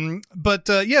 But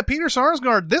Peter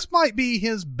Sarsgaard, this might be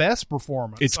his best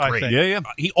performance. It's I great. think. Yeah, yeah.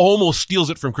 He almost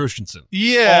steals it from Christensen.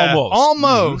 Yeah,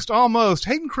 Almost. almost.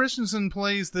 Hayden Christensen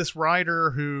plays this writer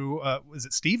who is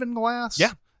it Stephen Glass?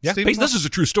 Yeah. Stephen This is a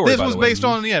true story. This by was the way.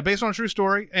 based on a true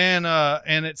story, and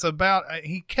it's about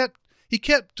he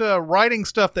kept writing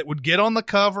stuff that would get on the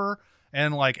cover,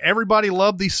 and like everybody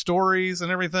loved these stories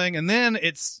and everything, and then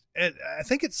I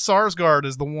think it's Sarsgaard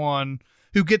is the one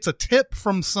who gets a tip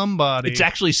from somebody. It's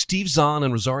actually Steve Zahn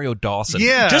and Rosario Dawson.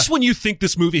 Yeah. Just when you think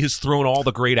this movie has thrown all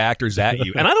the great actors at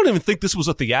you. And I don't even think this was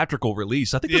a theatrical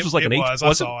release. I think this was like it an was. HBO.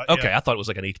 I saw it, Okay, yeah. I thought it was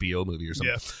like an HBO movie or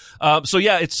something.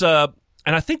 Yeah. It's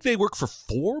and I think they work for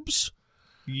Forbes.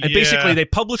 And basically they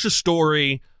publish a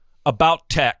story about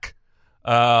tech,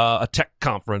 a tech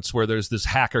conference where there's this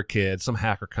hacker kid, some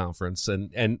hacker conference,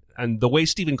 and the way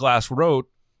Stephen Glass wrote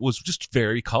was just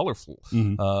very colorful.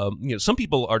 Some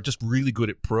people are just really good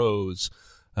at prose.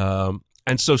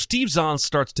 And so Steve Zahn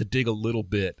starts to dig a little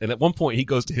bit. And at one point he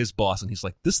goes to his boss and he's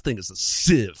like, this thing is a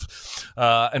sieve.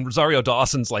 And Rosario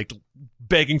Dawson's like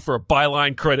begging for a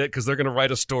byline credit because they're going to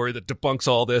write a story that debunks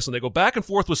all this. And they go back and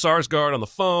forth with Sarsgaard on the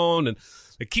phone and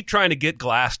they keep trying to get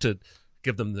Glass to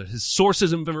give them his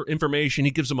sources of information.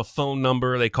 He gives them a phone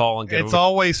number. They call and get It's a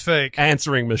always fake.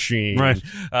 answering machine. Right.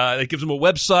 It gives them a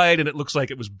website and it looks like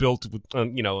it was built with,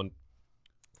 and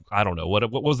I don't know what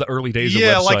was the early days of websites.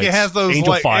 Yeah, like it has those Angel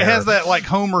like Fire. it has that like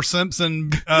Homer Simpson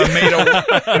made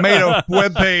a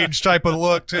web page type of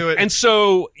look to it. And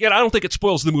so, I don't think it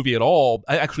spoils the movie at all.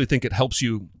 I actually think it helps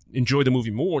you enjoy the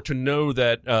movie more to know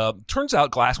that turns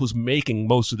out Glass was making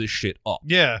most of this shit up.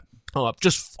 yeah.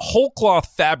 Just whole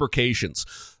cloth fabrications.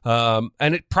 And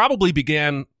it probably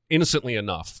began innocently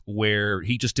enough where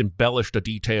he just embellished a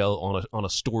detail on a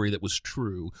story that was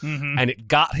true. Mm-hmm. And it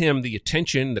got him the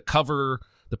attention, the cover,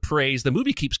 the praise. The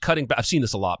movie keeps cutting back. I've seen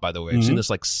this a lot, by the way. I've seen this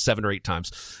like 7 or 8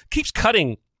 times. Keeps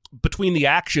cutting between the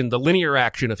action, the linear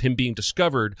action of him being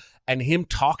discovered and him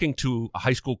talking to a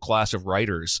high school class of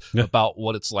writers about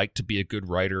what it's like to be a good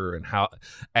writer and how,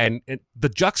 and the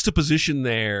juxtaposition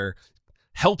there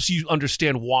helps you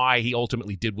understand why he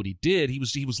ultimately did what he did. He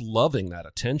was loving that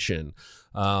attention.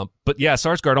 But yeah,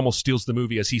 Sarsgaard almost steals the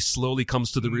movie as he slowly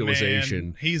comes to the realization.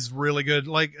 Man, he's really good.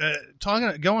 Like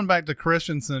going back to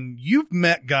Christensen, you've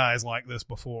met guys like this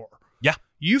before. Yeah.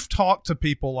 You've talked to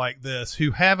people like this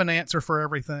who have an answer for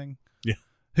everything. Yeah.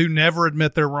 Who never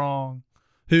admit they're wrong,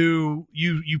 who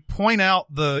you point out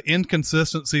the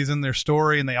inconsistencies in their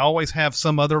story, and they always have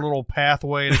some other little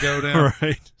pathway to go down.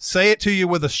 Right. Say it to you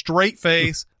with a straight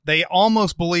face. They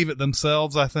almost believe it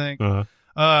themselves, I think.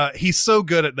 He's so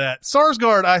good at that.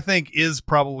 Sarsgaard, I think, is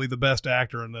probably the best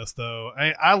actor in this, though.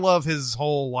 I love his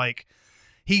whole, like,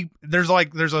 there's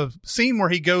a scene where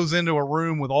he goes into a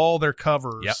room with all their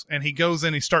covers, Yep. and he goes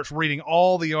in, he starts reading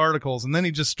all the articles, and then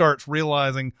he just starts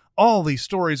realizing all these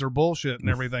stories are bullshit and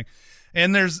everything.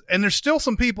 And there's still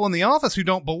some people in the office who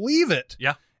don't believe it.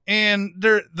 Yeah. And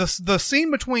the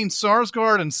scene between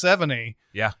Sarsgaard and Seveny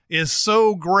Yeah. is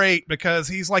so great because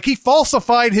he's like, he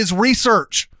falsified his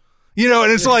research. You know,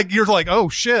 and it's like, you're like, oh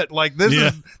shit, like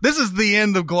this is the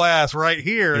end of Glass right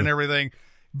here and everything.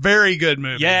 Very good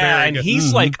movie. Yeah, Very and good.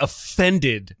 he's like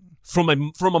offended from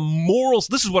a morals.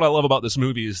 This is what I love about this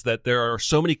movie, is that there are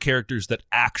so many characters that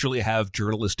actually have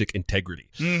journalistic integrity.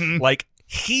 Like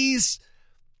he's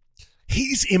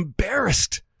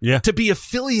embarrassed to be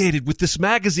affiliated with this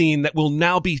magazine that will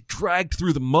now be dragged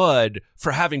through the mud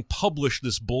for having published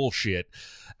this bullshit.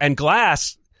 And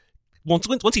Glass, once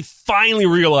he finally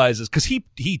realizes, because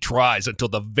he tries until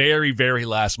the very, very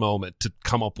last moment to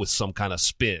come up with some kind of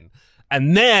spin,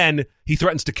 and then he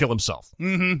threatens to kill himself.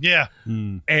 Yeah.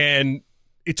 And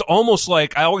it's almost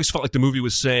like, I always felt like the movie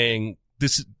was saying,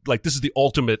 this is the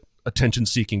ultimate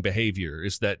attention-seeking behavior,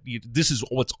 is that this is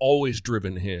what's always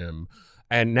driven him.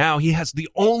 And now he has the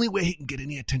only way he can get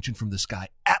any attention from this guy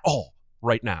at all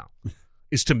right now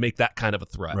is to make that kind of a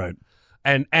threat. Right.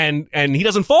 And he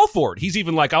doesn't fall for it. He's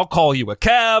even like, I'll call you a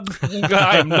cab.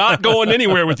 I am not going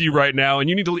anywhere with you right now. And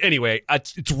you need to, anyway,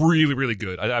 it's really, really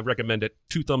good. I recommend it.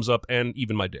 2 thumbs up and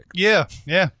even my dick. Yeah.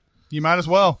 Yeah. You might as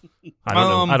well. I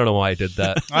don't know why I did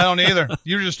that. I don't either.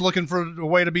 You're just looking for a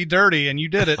way to be dirty, and you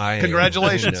did it.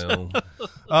 Congratulations. I know.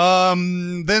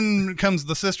 Then comes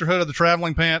The Sisterhood of the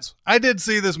Traveling Pants. I did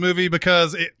see this movie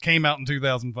because it came out in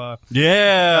 2005.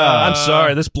 Yeah. I'm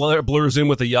sorry. This blurs in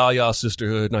with the Yaya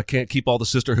sisterhood, and I can't keep all the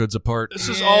sisterhoods apart. This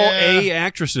is all A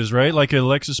actresses, right? Like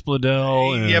Alexis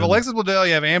Bledel. You have Alexis Bledel,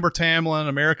 you have Amber Tamblyn,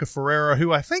 America Ferrera,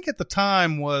 who I think at the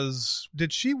time was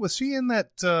she in that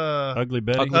Ugly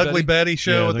Betty. Ugly Betty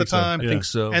show Yeah, I at the think so. time? I think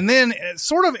so. And then it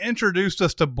sort of introduced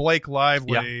us to Blake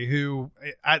Lively, who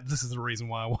this is the reason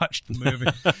why I watched the movie.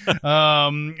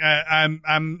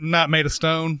 I'm not made of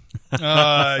stone.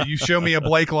 You show me a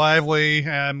Blake Lively,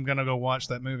 I'm gonna go watch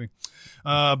that movie.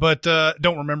 But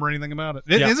don't remember anything about it.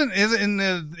 Isn't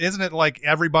it like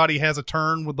everybody has a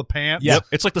turn with the pants? Yep.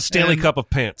 It's like the Stanley Cup of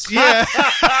pants. Yeah.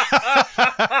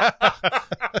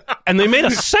 And they made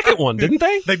a second one, didn't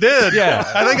they? They did. Yeah.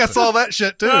 I think I saw that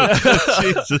shit too.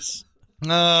 Jesus.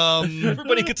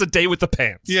 Everybody gets a day with the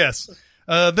pants. Yes.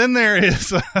 Then there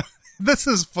is. This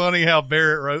is funny how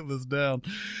Barrett wrote this down.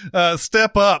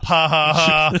 Step up, ha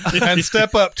ha ha, and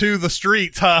step up to the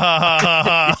streets, ha ha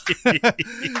ha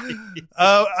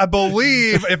ha. I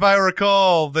believe, if I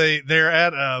recall, they're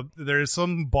at there's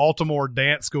some Baltimore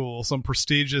dance school, some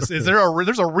prestigious. Is there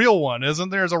there's a real one, isn't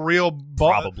there? There's a real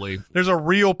Probably. There's a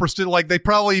real prestigious. Like they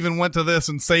probably even went to this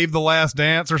and Saved the Last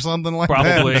Dance or something like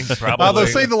Probably. that. Probably. Although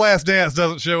Save the Last Dance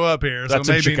doesn't show up here, That's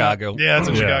so in maybe Chicago. Yeah, it's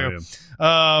in Chicago. Yeah.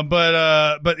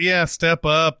 But yeah, Step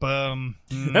Up. That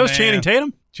was Channing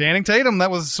Tatum, Channing Tatum.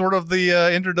 That was sort of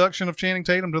the introduction of Channing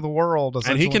Tatum to the world.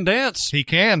 and he can dance. He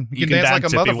can. He You can dance like a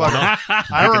if you motherfucker. wanna.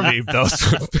 I You can remember. leave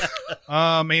those.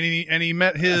 And he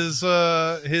met his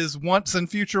once and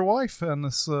future wife on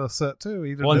this set too.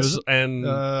 Either Once this- and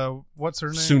what's her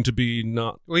name? soon to be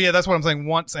not Well, yeah, that's what I'm saying.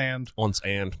 Once and once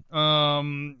and.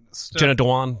 Jenna Jenna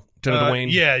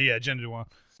Dwayne. Yeah, Jenna Dewan.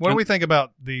 What do we think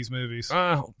about these movies?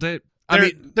 They're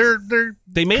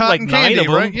they made cotton like 9 candy, of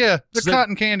them. right? Yeah, they're So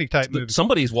cotton candy type movies.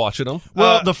 Somebody's watching them.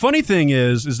 Well, the funny thing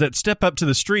is that Step Up to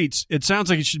the Streets, it sounds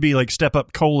like it should be like Step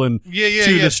Up : to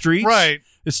the streets. Right.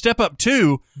 It's Step Up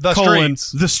to The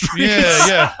streets. the streets.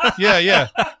 Yeah.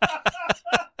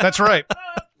 That's right.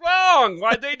 Wrong.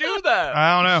 Why'd they do that?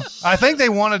 I don't know. I think they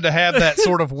wanted to have that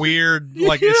sort of weird,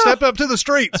 like, Step Up to the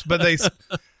Streets, but they,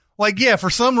 like, yeah, for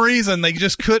some reason they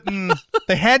just couldn't.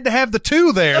 They had to have the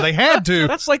two there. They had to.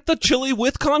 That's like the chili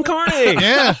with con carne.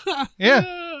 Yeah.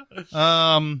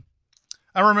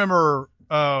 I remember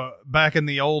back in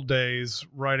the old days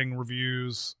writing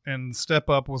reviews, and Step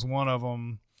Up was one of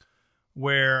them,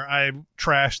 where I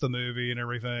trashed the movie and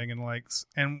everything,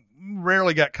 and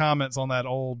rarely got comments on that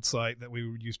old site that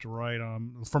we used to write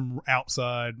on from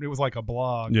outside. It was like a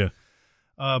blog. Yeah.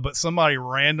 But somebody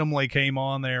randomly came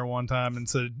on there one time and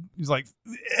said, he's like,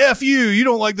 F you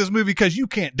don't like this movie because you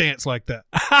can't dance like that.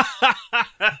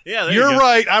 Yeah, You're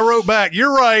right. I wrote back,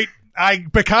 you're right.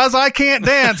 Because I can't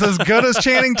dance as good as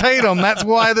Channing Tatum. That's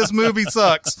why this movie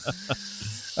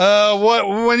sucks. What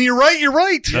when you're right, you're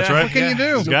right. That's right. What can you do?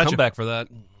 There's no Gotcha. comeback for that.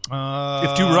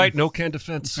 Uh, If you right, no can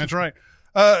defense. That's right.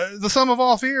 The Sum of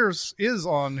All Fears is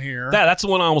on here. That's the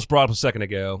one I almost brought up a second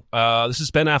ago. This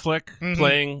is Ben Affleck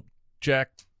playing Jack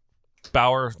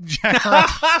Bauer.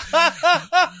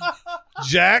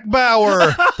 Jack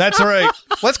Bauer. That's right.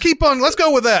 Let's keep on. Let's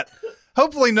go with that.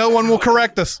 Hopefully, no one will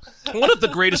correct us. One of the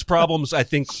greatest problems, I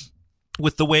think,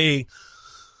 with the way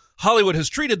Hollywood has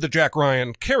treated the Jack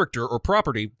Ryan character or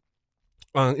property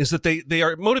is that they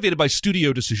are motivated by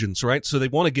studio decisions, right? So they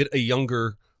want to get a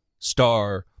younger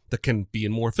star that can be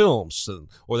in more films,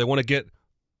 or they want to get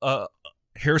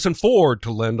Harrison Ford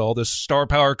to lend all this star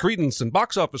power credence and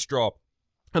box office draw.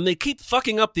 And they keep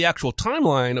fucking up the actual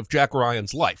timeline of Jack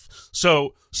Ryan's life.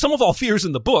 So Some of All Fears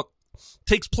in the book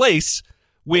takes place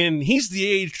when he's the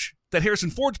age that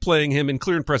Harrison Ford's playing him in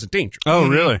Clear and Present Danger. Oh,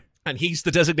 really? And he's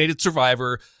the designated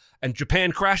survivor, and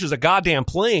Japan crashes a goddamn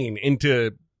plane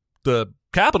into the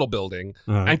Capitol building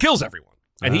and kills everyone.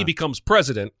 And he becomes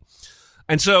president.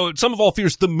 And so Some of All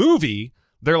Fears, the movie,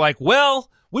 they're like, well,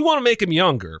 we want to make him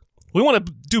younger. We want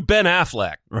to do Ben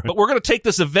Affleck, but we're going to take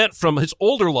this event from his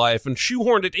older life and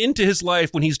shoehorn it into his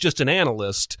life when he's just an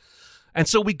analyst. And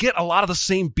so we get a lot of the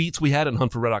same beats we had in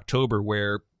Hunt for Red October,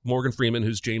 where Morgan Freeman,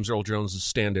 who's James Earl Jones'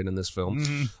 stand-in in this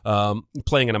film,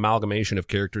 playing an amalgamation of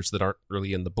characters that aren't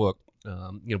really in the book,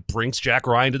 brings Jack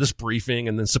Ryan to this briefing,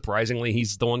 and then surprisingly,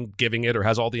 he's the one giving it or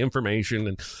has all the information.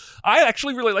 And I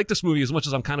actually really like this movie as much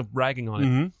as I'm kind of ragging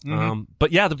on it.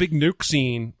 But yeah, the big nuke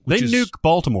scene. They nuke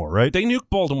Baltimore, right? They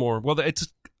nuke Baltimore. Well, it's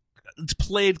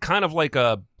played kind of like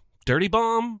a dirty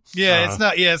bomb. Yeah, it's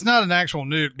not. Yeah, it's not an actual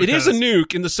nuke. It is a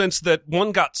nuke in the sense that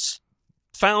one got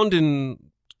found and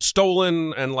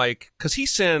stolen, and because he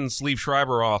sends Liev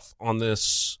Schreiber off on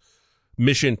this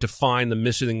mission to find the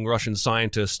missing Russian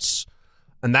scientists,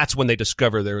 and that's when they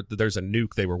discover there's a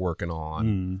nuke they were working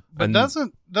on. But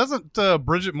doesn't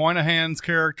Bridget Moynihan's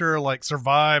character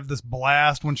survive this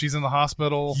blast when she's in the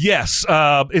hospital? Yes,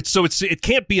 it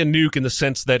can't be a nuke in the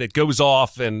sense that it goes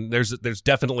off and there's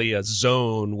definitely a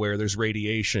zone where there's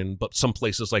radiation, but some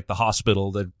places like the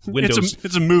hospital, the windows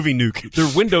it's a movie nuke.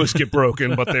 Their windows get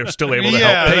broken, but they're still able to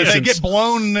help patients. They get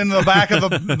blown in the back of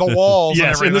the walls.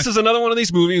 Yes, and this is another one of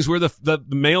these movies where the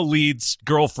male lead's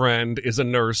girlfriend is a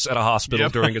nurse at a hospital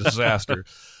during a disaster.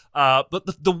 But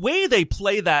the way they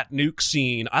play that nuke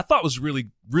scene, I thought was really,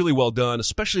 really well done,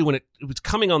 especially when it was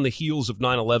coming on the heels of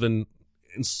 9/11.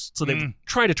 And so they were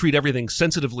trying to treat everything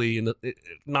sensitively and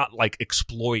not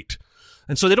exploit.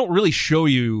 And so they don't really show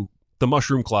you the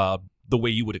mushroom cloud the way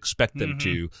you would expect them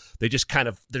to. They just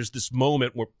there's this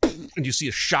moment where and you see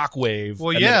a shockwave.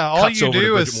 Well, and yeah, then it all cuts you over to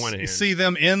do Bridget is Moynihan. see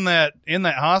them in that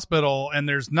hospital, and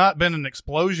there's not been an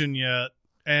explosion yet,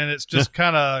 and it's just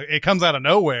it comes out of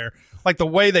nowhere. Like the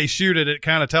way they shoot it, it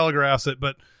kind of telegraphs it,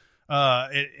 but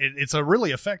it's a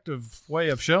really effective way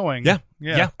of showing.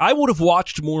 Yeah. I would have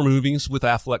watched more movies with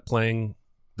Affleck playing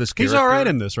this character. He's all right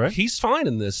in this, right? He's fine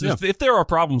in this. Yeah. If there are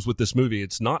problems with this movie,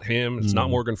 it's not him. It's not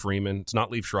Morgan Freeman. It's not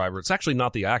Liev Schreiber. It's actually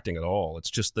not the acting at all. It's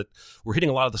just that we're hitting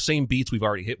a lot of the same beats we've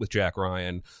already hit with Jack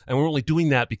Ryan, and we're only doing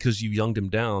that because you younged him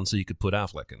down so you could put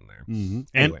Affleck in there.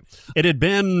 Anyway. And it had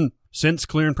been since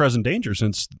Clear and Present Danger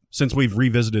since we've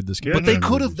revisited this character.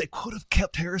 But they could have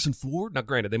kept Harrison Ford. Now,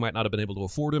 granted, they might not have been able to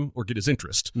afford him or get his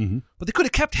interest, but they could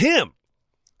have kept him.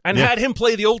 And had him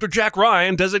play the older Jack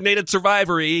Ryan, designated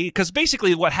survivor-y, because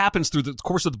basically what happens through the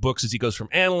course of the books is he goes from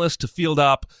analyst to field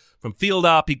op. From field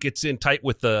op, he gets in tight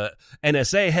with the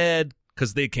NSA head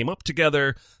because they came up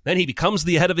together. Then he becomes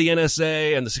the head of the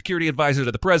NSA and the security advisor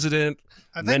to the president.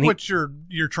 I think what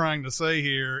you're trying to say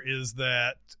here is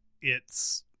that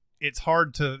it's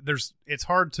hard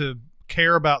to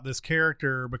care about this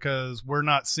character because we're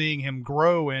not seeing him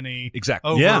grow any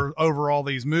over all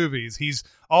these movies. He's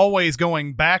always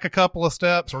going back a couple of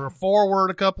steps or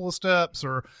forward a couple of steps,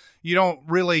 or you don't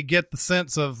really get the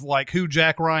sense of who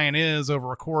Jack Ryan is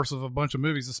over a course of a bunch of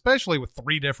movies, especially with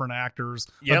 3 different actors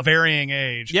of varying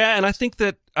age. Yeah, and I think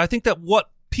that what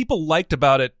people liked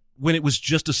about it when it was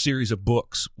just a series of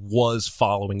books was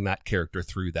following that character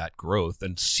through that growth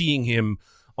and seeing him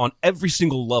on every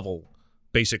single level,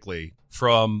 basically,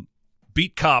 from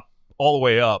beat cop all the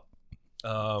way up.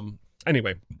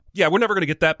 Anyway, yeah, we're never going to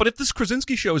get that. But if this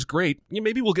Krasinski show is great,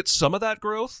 maybe we'll get some of that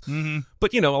growth.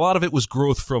 But, a lot of it was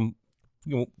growth from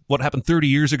what happened 30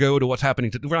 years ago to what's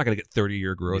happening. We're not going to get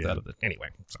 30-year growth out of it. Anyway,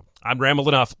 so I'm rambling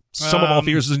enough. Some of All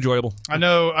Fears is enjoyable. I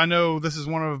know this is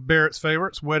one of Barrett's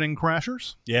favorites, Wedding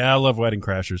Crashers. Yeah, I love Wedding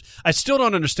Crashers. I still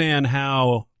don't understand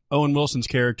how Owen Wilson's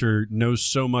character knows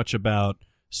so much about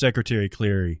Secretary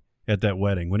Cleary at that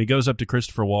wedding. When he goes up to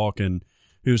Christopher Walken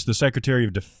who's the Secretary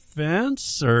of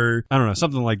Defense, or I don't know,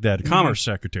 something like that, Commerce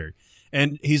Secretary.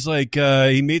 And he's like,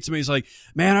 he meets him. He's like,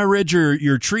 man, I read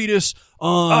your treatise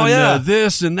on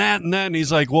this and that and that. And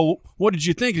he's like, well, what did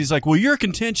you think? And he's like, well, your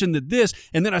contention that this,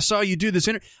 and then I saw you do this.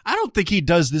 I don't think he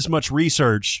does this much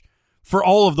research for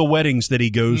all of the weddings that he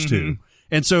goes to.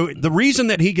 And so the reason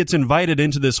that he gets invited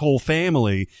into this whole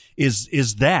family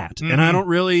is that, and I don't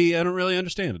really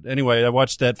understand it. Anyway, I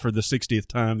watched that for the 60th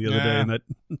time the other day, and that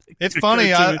it's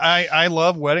funny. I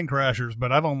love Wedding Crashers,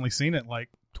 but I've only seen it like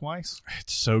twice.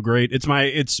 It's so great. It's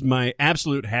my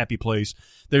absolute happy place.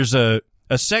 There's a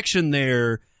section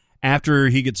there after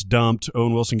he gets dumped.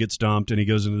 Owen Wilson gets dumped, and he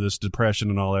goes into this depression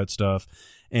and all that stuff,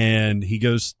 and he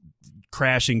goes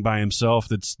crashing by himself.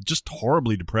 That's just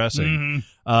horribly depressing.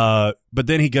 But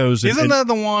then he goes. Isn't that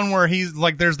the one where he's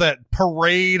like, there's that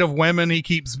parade of women he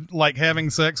keeps like having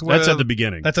sex with? That's at the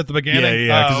beginning. That's at the beginning.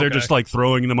 Yeah, because they're just like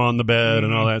throwing them on the bed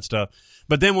and all that stuff.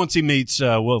 But then once he meets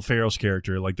Will Ferrell's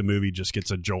character, like the movie just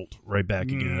gets a jolt right back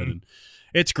again. And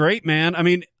it's great, man. I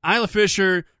mean, Isla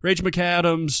Fisher, Rachel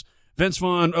McAdams, Vince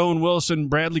Vaughn, Owen Wilson,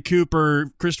 Bradley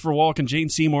Cooper, Christopher Walken, Jane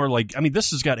Seymour. Like, I mean,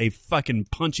 this has got a fucking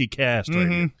punchy cast right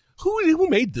here. Who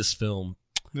made this film?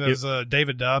 It was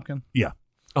David Dobkin. Yeah.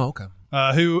 Oh, okay.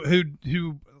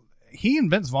 Who he and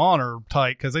Vince Vaughn are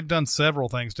tight because they've done several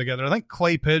things together. I think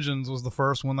Clay Pigeons was the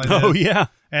first one they did. Oh yeah.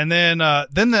 And then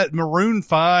that Maroon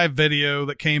 5 video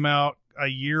that came out a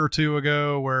year or two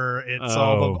ago where it's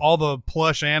all the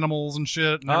plush animals and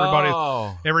shit,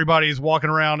 and everybody's walking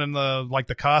around in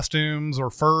the costumes or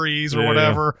furries or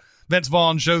whatever. Yeah. Vince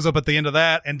Vaughn shows up at the end of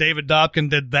that, and David Dobkin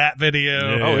did that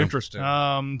video. Yeah. Oh, interesting.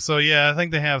 So yeah, I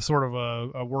think they have sort of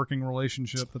a working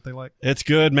relationship that they like. It's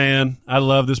good, man. I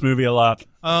love this movie a lot.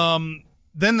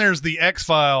 Then there's the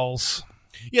X-Files.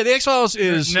 Yeah, the X-Files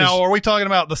is... Now, are we talking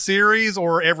about the series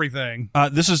or everything?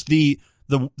 This is the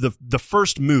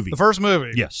first movie. The first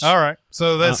movie. Yes. All right.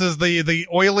 So this is the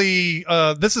oily.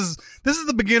 This is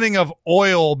the beginning of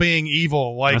oil being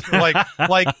evil, like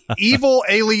evil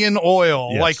alien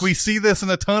oil. Yes. Like we see this in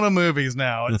a ton of movies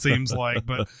now. It seems like,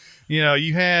 but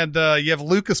you have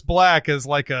Lucas Black as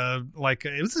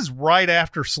this is right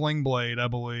after Sling Blade, I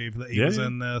believe, that he was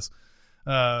in this.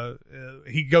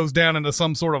 He goes down into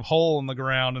some sort of hole in the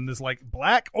ground, and this like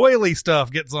black oily stuff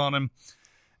gets on him.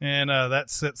 And that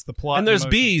sets the plot. And there's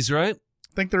bees, right?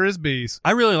 I think there is bees.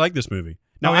 I really like this movie.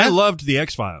 Now, I loved the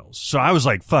X-Files, so I was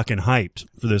like fucking hyped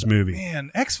for this movie.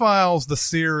 Man, X-Files, the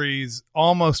series,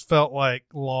 almost felt like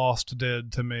Lost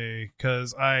did to me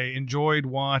because I enjoyed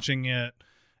watching it.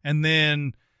 And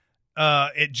then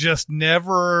it just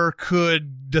never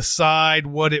could decide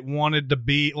what it wanted to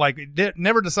be. Like,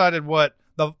 never decided what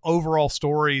the overall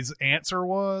story's answer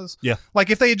was. Yeah. Like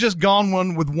if they had just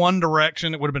gone with one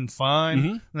direction, it would have been fine.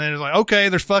 And then it's like, okay,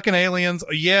 there's fucking aliens.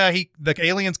 Yeah, the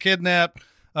aliens kidnapped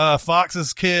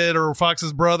Fox's kid or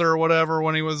Fox's brother or whatever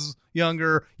when he was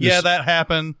younger. Yeah, that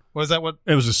happened. Was that what?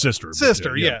 It was a sister.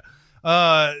 Yeah.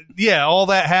 All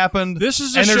that happened. This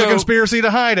is there's a conspiracy to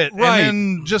hide it. Right.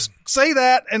 And then just say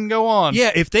that and go on.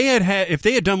 Yeah, if they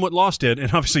had done what Lost did,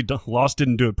 and obviously Lost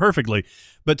didn't do it perfectly,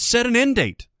 but set an end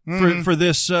date for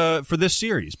this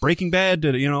series, Breaking Bad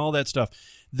did it, all that stuff,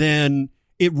 then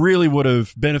it really would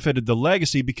have benefited the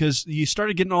legacy because you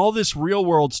started getting all this real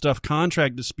world stuff,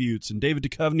 contract disputes, and David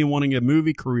Duchovny wanting a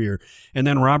movie career, and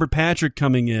then Robert Patrick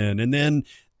coming in, and then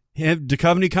have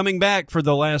Duchovny coming back for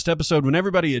the last episode when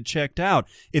everybody had checked out.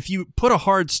 If you put a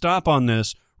hard stop on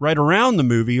this right around the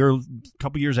movie or a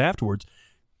couple years afterwards,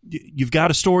 you've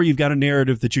got a story, you've got a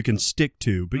narrative that you can stick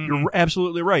to. But you're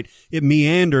absolutely right. It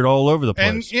meandered all over the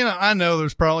place. And, I know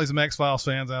there's probably some X-Files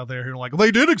fans out there who are like,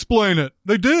 they did explain it.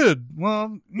 They did.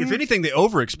 Well, if anything, they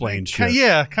over-explained shit.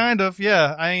 Yeah, kind of.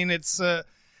 Yeah. I mean, it's...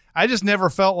 I just never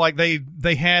felt like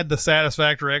they had the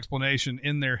satisfactory explanation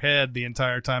in their head the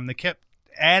entire time. They kept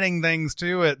adding things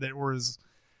to it that was...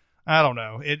 I don't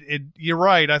know. You're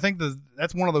right. I think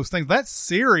that's one of those things. That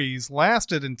series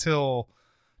lasted until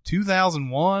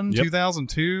 2001,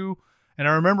 2002, and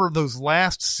I remember those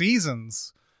last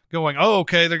seasons going, "Oh,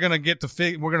 okay, they're gonna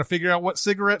we're gonna figure out what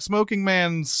cigarette smoking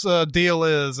man's deal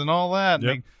is and all that." And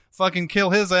they fucking kill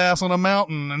his ass on a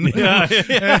mountain, and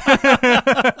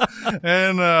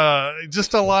and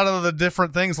just a lot of the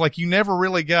different things. Like you never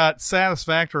really got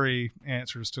satisfactory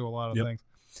answers to a lot of things.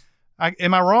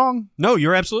 Am I wrong? No,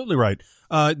 you're absolutely right.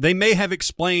 They may have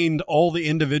explained all the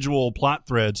individual plot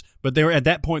threads, but at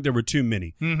that point there were too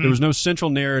many. There was no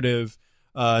central narrative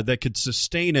that could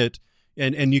sustain it,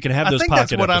 and you can have those pocket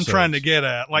episodes. I think that's what I'm trying to get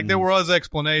at. Like there was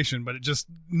explanation, but it just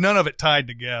none of it tied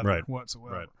together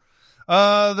whatsoever.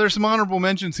 There's some honorable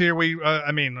mentions here.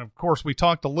 Of course, we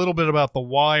talked a little bit about The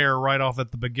Wire right off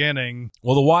at the beginning.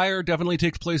 Well, The Wire definitely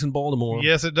takes place in Baltimore.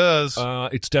 Yes, it does.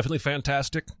 It's definitely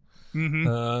fantastic.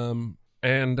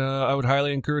 And I would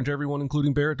highly encourage everyone,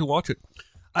 including Barrett, to watch it.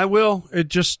 I will. It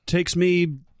just takes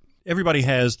me. Everybody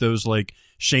has those like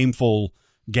shameful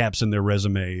gaps in their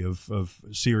resume of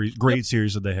great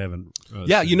series that they haven't.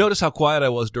 Yeah, seen. you notice how quiet I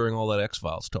was during all that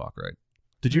X-Files talk, right?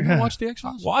 Did you watch the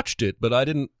X-Files? Watched it, but I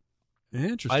didn't.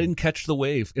 Interesting. I didn't catch the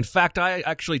wave. In fact, I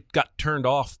actually got turned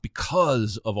off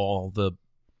because of all the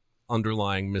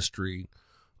underlying mystery.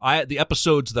 The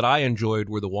episodes that I enjoyed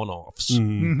were the one-offs.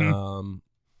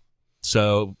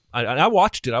 So I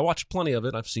watched it. I watched plenty of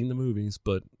it. I've seen the movies,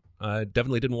 but I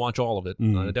definitely didn't watch all of it.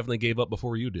 I definitely gave up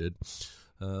before you did.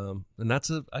 And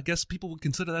that's I guess people would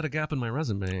consider that a gap in my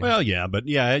resume. Well, yeah, but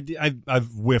yeah,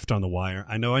 I've whiffed on The Wire.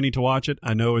 I know I need to watch it.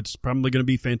 I know it's probably going to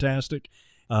be fantastic,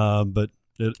 but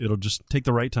it'll just take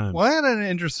the right time. Well, I had an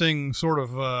interesting sort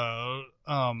of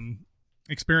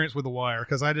experience with The Wire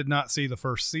because I did not see the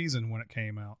first season when it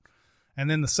came out. And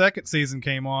then the second season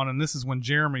came on, and this is when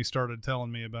Jeremy started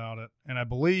telling me about it. And I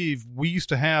believe we used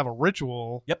to have a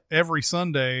ritual every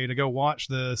Sunday to go watch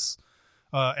this.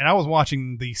 And I was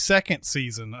watching the second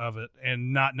season of it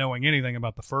and not knowing anything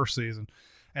about the first season.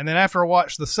 And then after I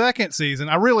watched the second season,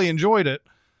 I really enjoyed it,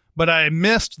 but I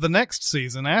missed the next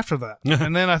season after that.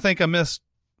 And then I think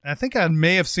I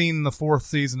may have seen the fourth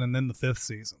season and then the fifth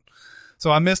season.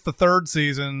 So I missed the third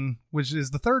season, which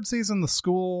is the third season, the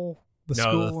school.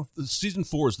 The season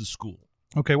 4 is the school.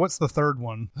 Okay, what's the third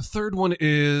one? The third one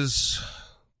is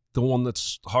the one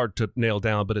that's hard to nail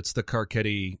down, but it's the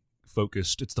Carcetti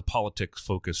focused. It's the politics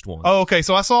focused one. Oh, okay.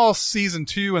 So I saw season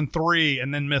 2 and 3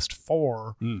 and then missed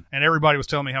 4. And everybody was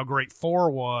telling me how great 4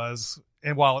 was.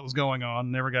 And while it was going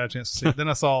on, never got a chance to see it. Then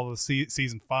I saw the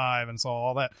season 5 and saw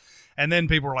all that. And then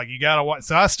people were like, you got to watch.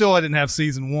 So I didn't have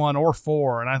season 1 or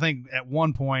 4. And I think at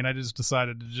one point I just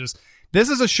decided to this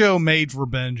is a show made for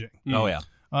binging. Oh,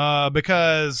 yeah.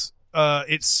 Because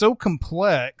it's so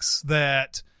complex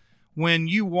that when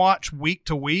you watch week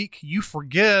to week, you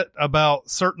forget about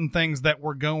certain things that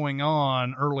were going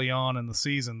on early on in the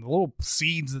season. The little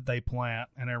seeds that they plant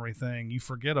and everything, you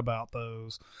forget about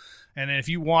those. And if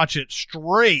you watch it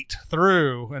straight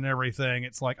through and everything,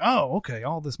 it's like, oh, okay,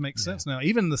 all this makes sense now.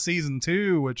 Even the season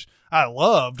 2, which I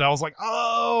loved, I was like,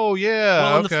 oh,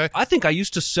 yeah, well, okay. I think I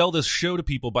used to sell this show to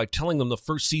people by telling them the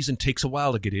first season takes a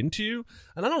while to get into.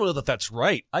 And I don't know that that's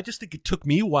right. I just think it took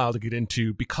me a while to get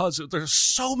into because there's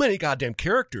so many goddamn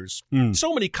characters.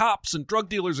 So many cops and drug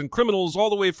dealers and criminals all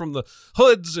the way from the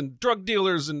hoods and drug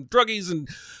dealers and druggies.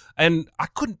 And I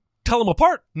couldn't tell them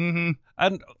apart. And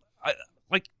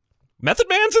Method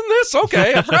Man's in this?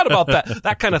 Okay, I forgot about that.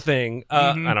 That kind of thing.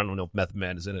 I don't know if Method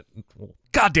Man is in it.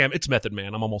 God damn, it's Method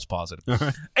Man. I'm almost positive.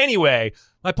 Anyway,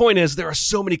 my point is there are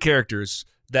so many characters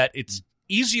that it's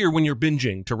easier when you're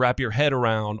binging to wrap your head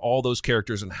around all those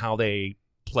characters and how they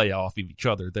play off of each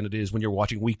other than it is when you're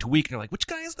watching week to week and you're like, which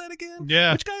guy is that again?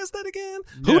 Yeah. Which guy is that again?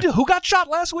 Yeah. Who got shot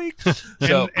last week?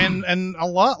 So, and a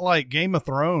lot like Game of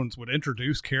Thrones would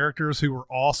introduce characters who were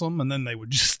awesome and then they would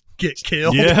just get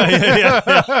killed.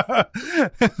 Yeah.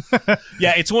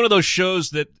 yeah, it's one of those shows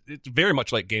that it's very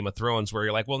much like Game of Thrones where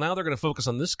you're like, well, now they're going to focus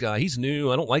on this guy. He's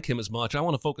new. I don't like him as much. I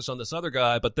want to focus on this other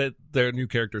guy, but their new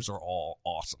characters are all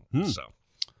awesome. So.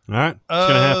 All right. It's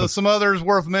going to happen. Some others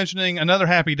worth mentioning. Another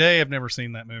Happy Day. I've never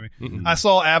seen that movie. I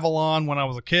saw Avalon when I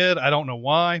was a kid. I don't know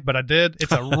why, but I did.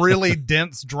 It's a really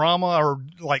dense drama or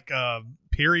like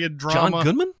period drama. John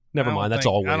Goodman? Never mind. That's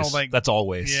always. That's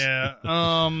always. Yeah.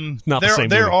 Not the same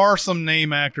There movie. are some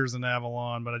name actors in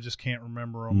Avalon, but I just can't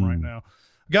remember them right now.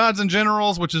 Gods and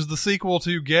Generals, which is the sequel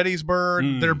to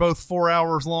Gettysburg. They're both 4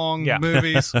 hours long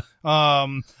movies.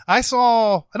 I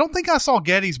don't think I saw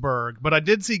Gettysburg, but I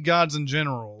did see Gods and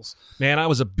Generals. Man, I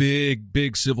was a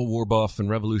big Civil War buff and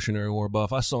Revolutionary War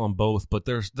buff. I saw them both, but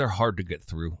they're hard to get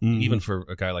through, even for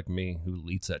a guy like me who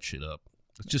eats that shit up.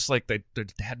 It's just like they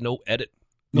had no edit.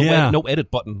 No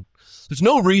edit button. There's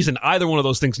no reason either one of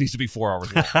those things needs to be 4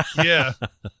 hours long.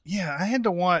 Yeah, I had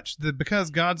to watch because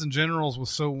Gods and Generals was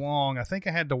so long. I think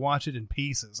I had to watch it in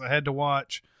pieces. I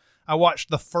watched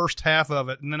the first half of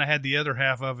it, and then I had the other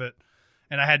half of it,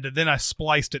 and I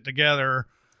spliced it together.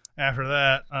 After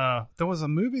that, there was a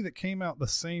movie that came out the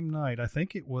same night. I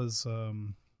think it was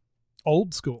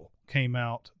Old School came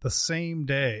out the same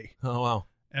day. Oh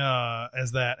wow!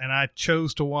 As that, and I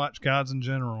chose to watch Gods and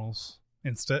Generals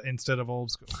instead of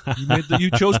Old School. You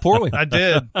chose poorly. I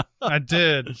did.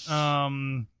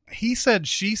 He said,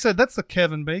 she said. That's the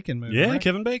Kevin Bacon movie. Yeah, right?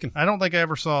 Kevin Bacon. I don't think I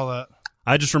ever saw that.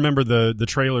 I just remember the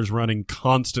trailers running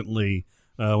constantly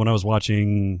when I was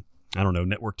watching I don't know,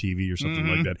 network TV or something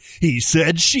like that. He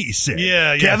said, she said.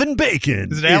 Yeah, yeah. Kevin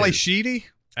Bacon. Is it Ali Sheedy?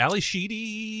 Ali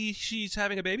Sheedy, she's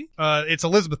having a baby? It's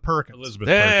Elizabeth Perkins. Elizabeth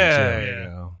There Perkins. you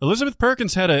go. Elizabeth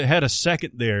Perkins had a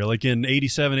second there, like in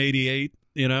 87, 88,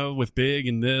 with Big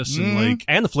and this and like.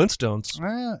 And the Flintstones.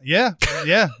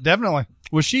 Yeah, definitely.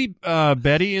 Was she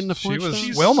Betty in the She was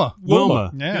Flintstones? Wilma.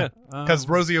 Wilma. Yeah, because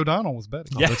Rosie O'Donnell was Betty.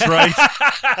 Yeah. That's right.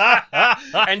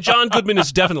 And John Goodman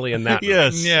is definitely in that.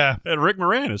 Yes. Yeah. And Rick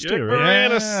Moranis, too, Rick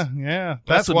right? Moranis. Yeah.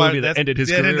 That's the why movie that ended his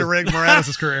career. career. Ended Rick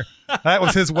Moranis' career. That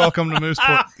was his welcome to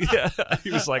Mooseport. Yeah.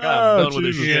 He was like, I'm done with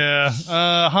this shit.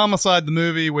 Yeah. Homicide, the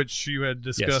movie, which you had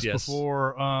discussed Yes.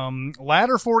 before.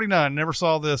 Ladder 49. Never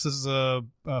saw this. This is a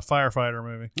firefighter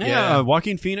movie. Yeah.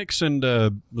 Joaquin Phoenix and,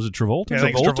 was it Travolta? Yeah, I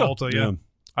think it's Travolta, yeah.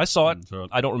 I saw it.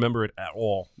 I don't remember it at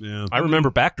all. Yeah. I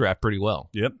remember Backdraft pretty well.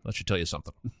 Yep. That should tell you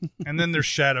something. And then there's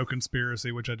Shadow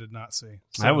Conspiracy, which I did not see.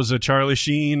 So- That was a Charlie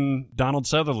Sheen, Donald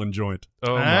Sutherland joint.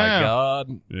 Oh, my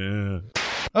God. Yeah.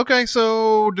 Okay,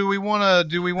 so do we want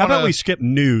How about we skip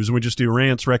news and we just do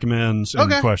rants, recommends, and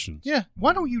questions? Yeah.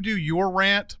 Why don't you do your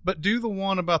rant, but do the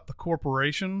one about the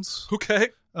corporations? Okay.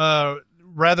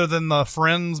 Rather than the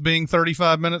Friends being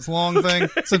 35 minutes long thing,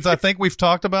 since I think we've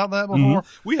talked about that before.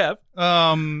 We have.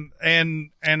 And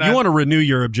You want to renew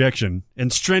your objection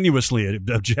and strenuously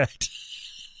object.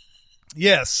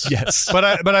 yes, Yes. but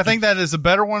I think that is a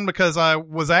better one because I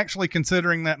was actually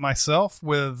considering that myself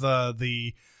with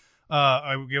we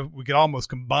could almost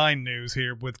combine news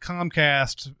here with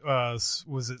Comcast.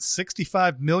 Was it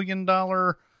 $65 million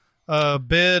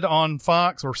bid on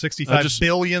Fox or $65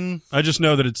 billion? I just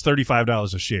know that it's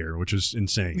 $35 a share, which is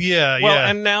insane. Yeah, Well, yeah.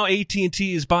 and now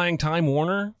AT&T is buying Time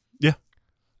Warner. Yeah.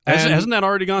 Hasn't that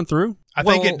already gone through? I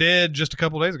think it did just a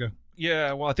couple days ago.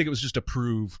 Yeah, well, I think it was just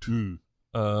approved.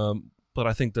 But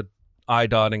I think the I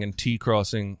dotting and T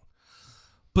crossing.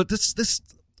 But this,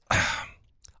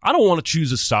 I don't want to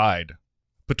choose a side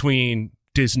between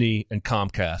Disney and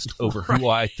Comcast over who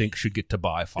I think should get to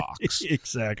buy Fox.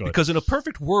 Exactly. Because in a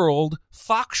perfect world,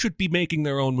 Fox should be making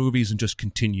their own movies and just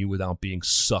continue without being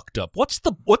sucked up. What's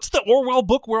the Orwell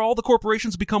book where all the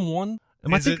corporations become one?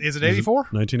 Is it 84?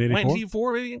 1984?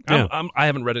 1984, maybe? Yeah. I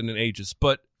haven't read it in ages,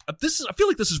 but I feel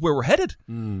like this is where we're headed.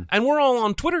 And we're all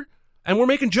on Twitter, and we're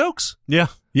making jokes. Yeah.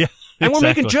 Yeah. And we're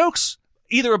making jokes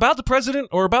either about the president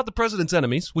or about the president's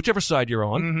enemies, whichever side you're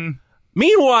on. Mm-hmm.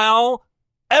 Meanwhile,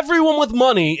 everyone with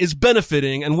money is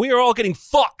benefiting, and we are all getting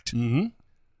fucked. Mm-hmm.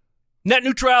 Net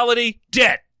neutrality,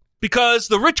 dead. Because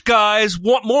the rich guys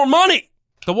want more money.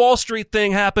 The Wall Street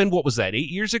thing happened, what was that, 8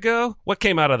 years ago? What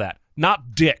came out of that?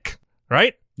 Not dick,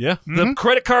 right? Yeah. The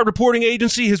credit card reporting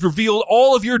agency has revealed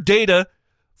all of your data,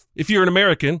 if you're an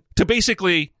American, to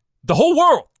basically the whole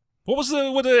world. What was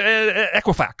the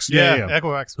Equifax? Yeah.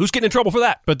 Equifax. Who's getting in trouble for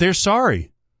that? But they're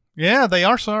sorry. Yeah, they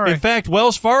are sorry. In fact,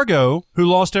 Wells Fargo, who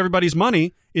lost everybody's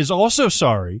money, is also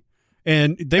sorry.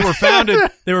 And they were founded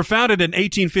in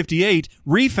 1858,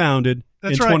 refounded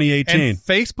That's in right. 2018. And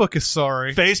Facebook is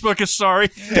sorry. Facebook is sorry.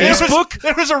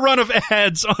 There was a run of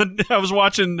ads on. I was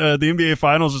watching the NBA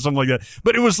Finals or something like that,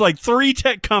 but it was like 3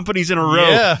 tech companies in a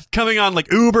row coming on,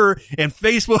 like Uber and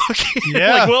Facebook.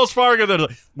 Yeah, like Wells Fargo. They're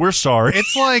like, "We're sorry."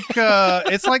 It's like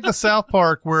the South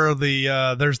Park where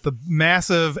there's the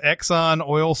massive Exxon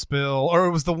oil spill, or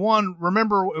it was the one.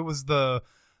 Remember, it was the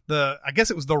I guess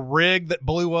it was the rig that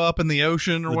blew up in the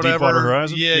ocean or The whatever. Deepwater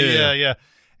Horizon? Yeah.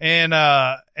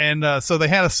 And so they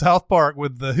had a South Park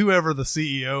with whoever the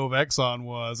CEO of Exxon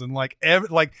was, and like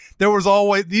there was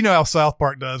always, you know how South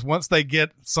Park does. Once they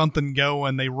get something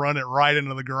going, they run it right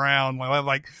into the ground. Like, they have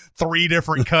like 3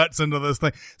 different cuts into this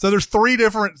thing. So there's 3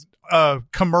 different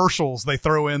commercials they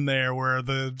throw in there where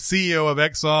the CEO of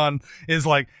Exxon is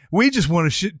like, "We just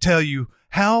want to tell you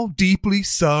how deeply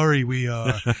sorry we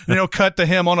are." And cut to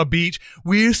him on a beach.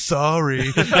 "We're sorry."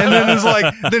 And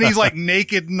then he's like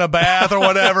naked in a bath or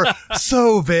whatever.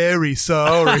 "So very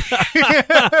sorry."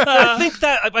 I think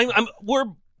that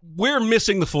we're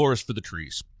missing the forest for the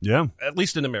trees. Yeah. At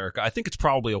least in America. I think it's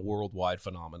probably a worldwide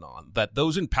phenomenon that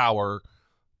those in power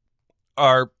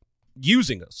are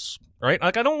using us, right?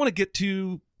 Like, I don't want to get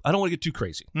too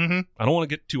crazy. Mm-hmm. I don't want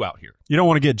to get too out here. You don't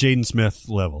want to get Jaden Smith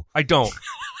level. I don't.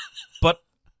 But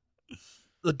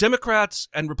the Democrats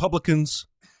and Republicans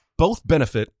both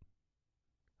benefit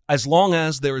as long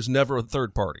as there is never a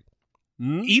third party.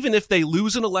 Even if they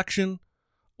lose an election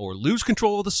or lose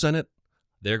control of the Senate,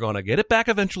 they're going to get it back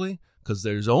eventually because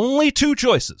there's only 2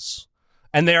 choices.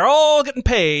 And they're all getting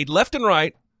paid left and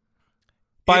right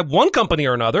by one company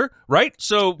or another, right?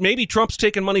 So maybe Trump's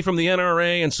taking money from the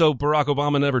NRA, and so Barack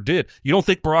Obama never did. You don't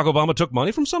think Barack Obama took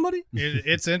money from somebody?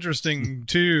 It's interesting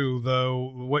too,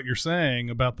 though, what you're saying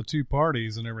about the two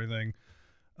parties and everything.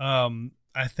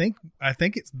 I think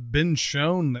it's been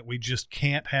shown that we just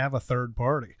can't have a third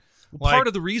party. Part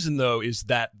of the reason, though, is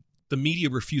that the media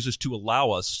refuses to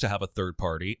allow us to have a third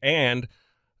party, and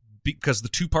because the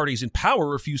two parties in power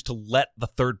refuse to let the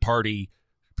third party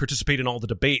participate in all the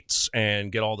debates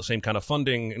and get all the same kind of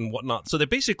funding and whatnot. So they're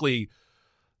basically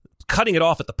cutting it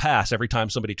off at the pass every time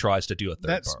somebody tries to do a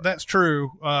third party. That's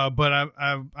true, but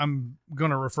I'm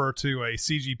going to refer to a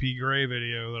CGP Grey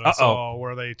video that I saw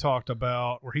where he talked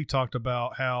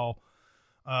about how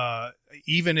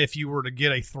even if you were to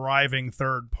get a thriving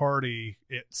third party,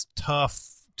 it's tough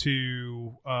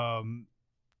to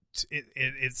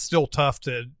it's still tough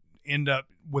to end up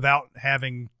without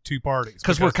having two parties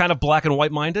because we're kind of black and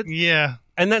white minded. Yeah,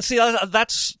 and that's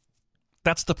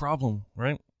the problem,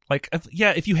 right? Like,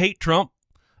 if you hate Trump,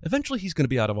 eventually he's going to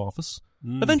be out of office.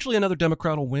 Eventually another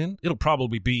Democrat will win. It'll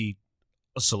probably be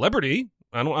a celebrity.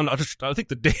 I think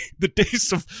the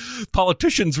days of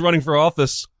politicians running for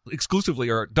office exclusively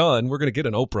are done. We're going to get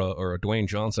an Oprah or a Dwayne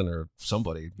Johnson or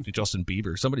somebody, Justin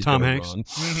Bieber, somebody's Tom going to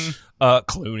Hanks. run.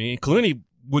 Mm-hmm. Clooney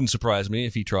wouldn't surprise me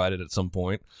if he tried it at some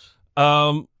point.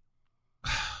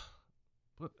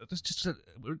 It's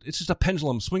just a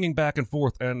pendulum swinging back and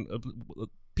forth, and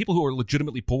people who are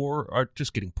legitimately poor are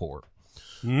just getting poor.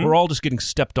 We're all just getting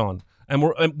stepped on, and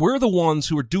we're the ones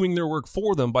who are doing their work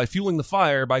for them by fueling the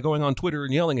fire by going on Twitter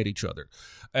and yelling at each other.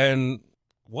 And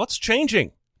what's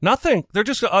changing? Nothing. They're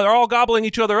all gobbling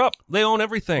each other up. They own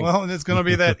everything. Well, and it's going to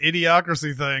be that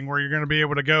idiocracy thing where you're going to be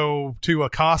able to go to a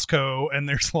Costco and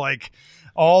there's like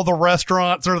all the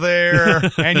restaurants are there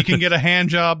and you can get a hand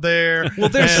job there. Well,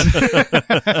 there's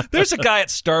a guy at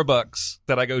Starbucks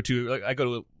that I go to. I go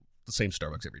to the same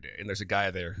Starbucks every day, and there's a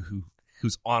guy there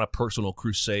who's on a personal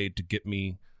crusade to get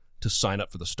me to sign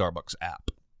up for the Starbucks app.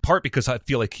 Part because I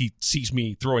feel like he sees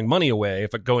me throwing money away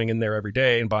if I'm going in there every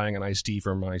day and buying an iced tea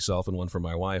for myself and one for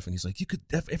my wife. And he's like, you could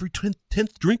have every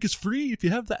 10th drink is free if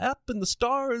you have the app and the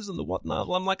stars and the whatnot.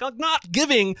 Well, I'm like, I'm not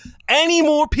giving any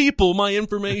more people my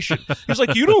information. He's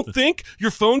like, you don't think your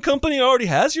phone company already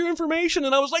has your information?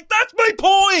 And I was like, that's my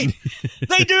point.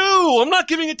 They do. I'm not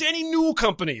giving it to any new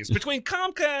companies. Between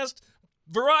Comcast,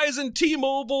 Verizon,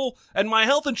 T-Mobile, and my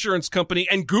health insurance company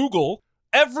and Google,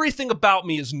 everything about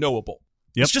me is knowable.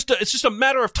 Yep. It's just a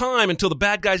matter of time until the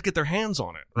bad guys get their hands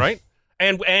on it, right?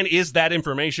 And is that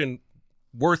information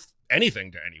worth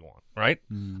anything to anyone, right?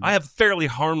 I have fairly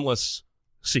harmless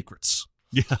secrets.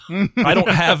 Yeah. I don't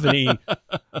have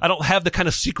the kind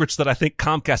of secrets that I think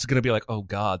Comcast is going to be like, oh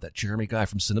God, that Jeremy guy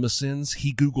from CinemaSins,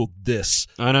 he Googled this.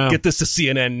 I know. Get this to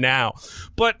CNN now.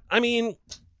 But I mean,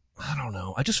 I don't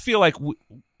know. I just feel like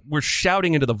we're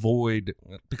shouting into the void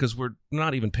because we're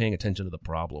not even paying attention to the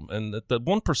problem. And the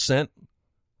 1%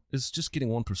 is just getting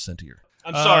 1%ier.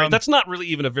 I'm sorry, that's not really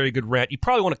even a very good rant. You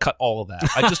probably want to cut all of that.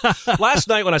 I just last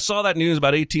night when I saw that news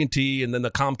about AT&T and then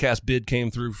the Comcast bid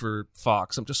came through for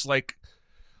Fox, I'm just like,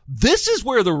 this is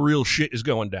where the real shit is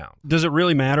going down. Does it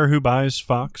really matter who buys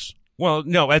Fox? Well,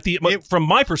 no. From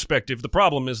my perspective, the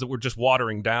problem is that we're just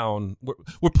watering down.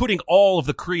 We're putting all of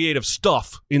the creative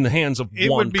stuff in the hands of one company.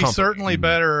 It would be certainly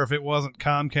better if it wasn't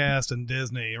Comcast and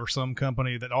Disney or some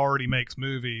company that already makes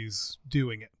movies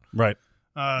doing it. Right.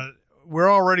 We're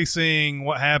already seeing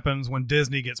what happens when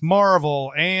Disney gets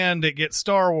Marvel and it gets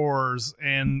Star Wars,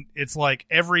 and it's like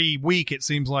every week it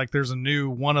seems like there's a new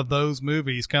one of those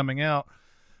movies coming out.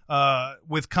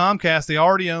 With Comcast, they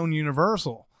already own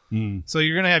Universal. So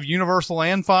you're going to have Universal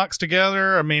and Fox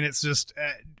together. I mean, it's just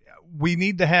we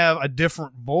need to have a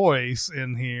different voice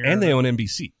in here. And they own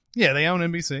NBC. Yeah, they own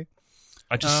NBC.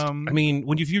 I mean,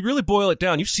 if you really boil it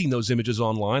down, you've seen those images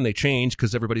online. They change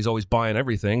because everybody's always buying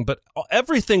everything, but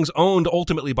everything's owned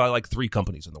ultimately by like 3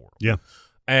 companies in the world. Yeah.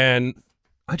 And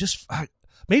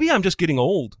maybe I'm just getting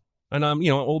old, and I'm,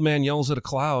 old man yells at a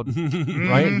cloud,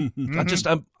 right?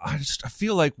 I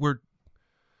feel like we're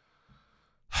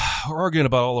arguing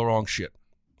about all the wrong shit,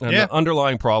 and the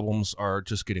underlying problems are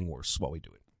just getting worse while we do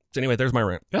it. So anyway, there's my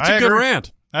rant. That's a good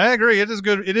rant. I agree. It is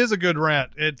good. It is a good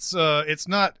rant. It's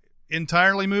not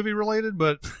entirely movie related,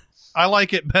 but I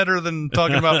like it better than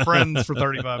talking about Friends for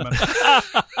 35 minutes.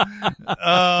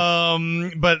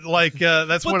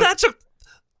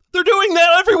 They're doing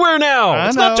that everywhere now.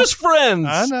 It's not just Friends.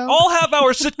 I know. All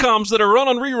half-hour sitcoms that are run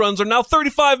on reruns are now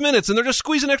 35 minutes, and they're just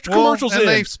squeezing extra commercials in. And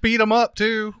they speed them up,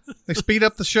 too. They speed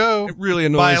up the show. It really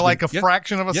annoys by me. like a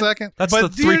fraction of a second. That's the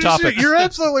 3 topics. You're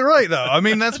absolutely right, though. I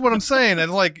mean, that's what I'm saying.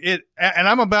 And and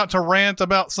I'm about to rant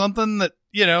about something that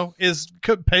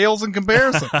pales in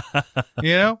comparison.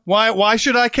 Why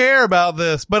should I care about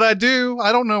this? But I do.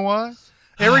 I don't know why.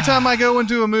 Every time I go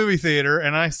into a movie theater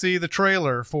and I see the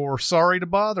trailer for Sorry to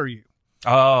Bother You,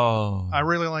 I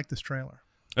really like this trailer.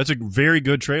 That's a very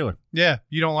good trailer. Yeah.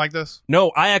 You don't like this? No,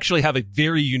 I actually have a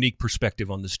very unique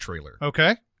perspective on this trailer.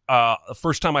 Okay. The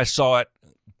first time I saw it,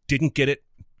 didn't get it,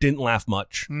 didn't laugh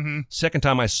much. Mm-hmm. Second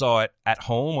time I saw it at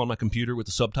home on my computer with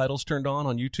the subtitles turned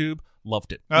on YouTube,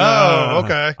 loved it. Oh,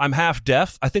 okay. I'm half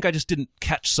deaf. I think I just didn't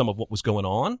catch some of what was going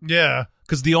on. Yeah.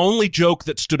 Because the only joke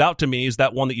that stood out to me is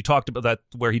that one that you talked about, that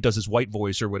where he does his white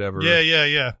voice or whatever.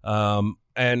 Yeah.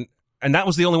 And that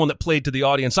was the only one that played to the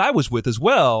audience I was with as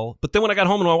well. But then when I got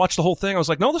home and I watched the whole thing, I was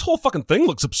like, no, this whole fucking thing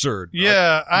looks absurd.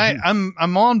 Yeah,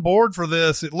 I'm on board for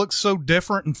this. It looks so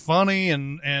different and funny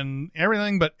and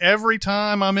everything. But every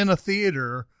time I'm in a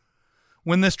theater,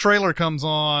 when this trailer comes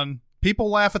on,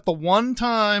 people laugh at the one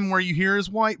time where you hear his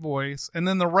white voice, and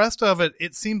then the rest of it,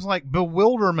 it seems like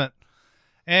bewilderment.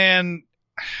 And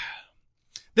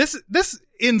this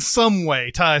in some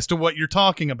way ties to what you're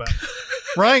talking about,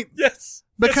 right? Yes.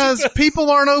 Because people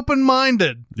aren't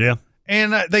open-minded. Yeah.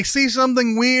 And they see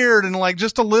something weird and like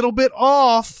just a little bit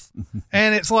off,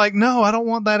 and it's like, no, I don't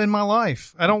want that in my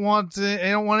life. I don't want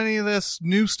any of this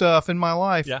new stuff in my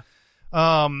life. Yeah.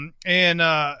 And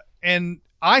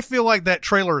I feel like that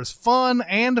trailer is fun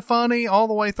and funny all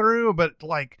the way through, but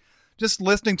like just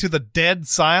listening to the dead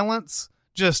silence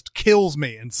just kills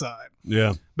me inside.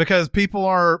 Yeah. Because people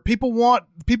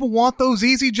want those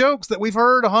easy jokes that we've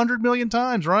heard 100 million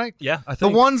times, right? Yeah, I The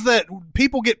think. ones that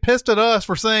people get pissed at us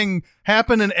for saying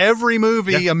happen in every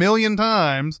movie a million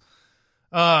times.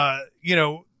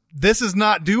 This is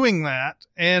not doing that.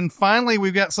 And finally,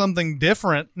 we've got something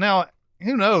different. Now,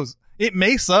 who knows? It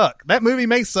may suck. That movie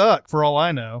may suck for all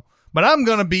I know, but I'm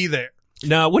going to be there.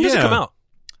 Now, when does it Yeah. come out?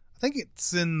 I think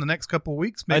it's in the next couple of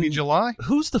weeks, maybe And July.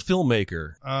 Who's the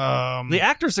filmmaker? The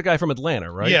actor's the guy from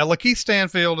Atlanta, right? Yeah, Lakeith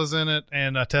Stanfield is in it,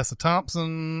 and Tessa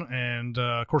Thompson, and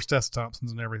of course Tessa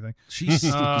Thompson's in everything. She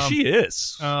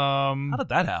is. How did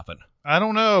that happen? I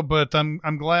don't know, but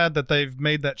I'm glad that they've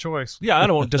made that choice. Yeah, I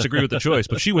don't disagree with the choice,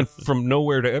 but she went from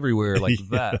nowhere to everywhere like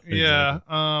that. Yeah.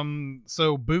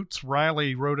 So Boots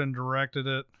Riley wrote and directed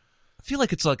it. I feel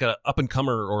like it's like a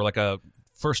up-and-comer or like a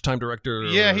first-time director.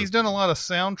 Yeah, or he's done a lot of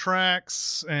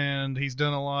soundtracks, and he's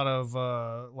done a lot of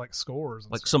like scores.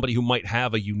 And like stuff. somebody who might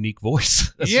have a unique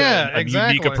voice. Yeah, a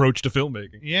exactly. unique approach to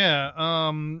filmmaking. Yeah.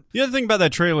 The other thing about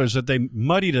that trailer is that they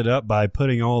muddied it up by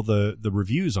putting all the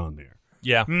reviews on there.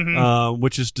 Yeah.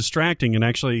 Which is distracting. And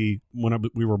actually, when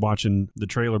we were watching the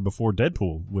trailer before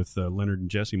Deadpool with Leonard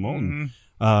and Jesse Moulton,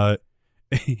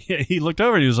 he looked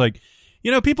over and he was like,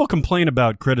 people complain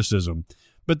about criticism,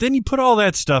 but then you put all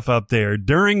that stuff up there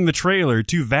during the trailer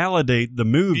to validate the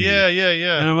movie. Yeah.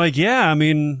 And I'm like, I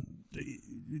mean,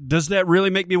 does that really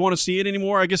make me want to see it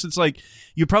anymore? I guess it's like,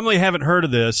 you probably haven't heard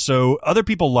of this, so other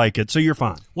people like it, so you're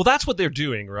fine. Well, that's what they're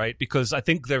doing, right? Because I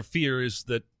think their fear is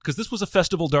that, because this was a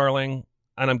festival darling,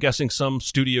 and I'm guessing some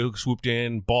studio swooped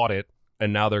in, bought it,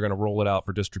 and now they're going to roll it out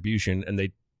for distribution, and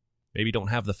they maybe don't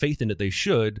have the faith in it they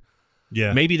should.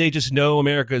 Yeah. Maybe they just know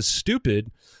America is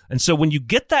stupid. And so when you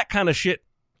get that kind of shit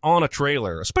on a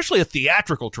trailer, especially a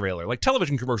theatrical trailer, like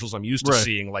television commercials I'm used to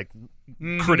seeing, like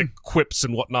critic quips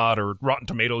and whatnot, or Rotten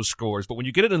Tomatoes scores. But when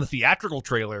you get it in a theatrical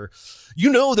trailer,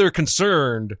 they're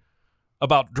concerned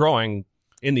about drawing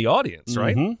in the audience,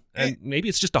 right? And maybe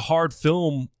it's just a hard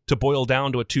film to boil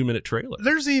down to a 2-minute trailer.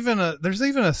 There's even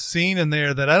a scene in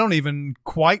there that I don't even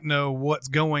quite know what's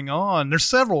going on. There's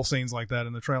several scenes like that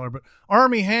in the trailer, but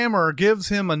Armie Hammer gives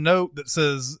him a note that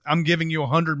says, "I'm giving you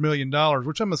 $100 million,"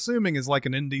 which I'm assuming is like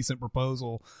an indecent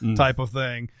proposal type of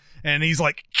thing. And he's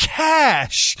like,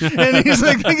 "Cash!" And he's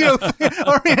like,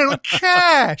 Armie Hammer,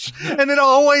 "Cash!" And it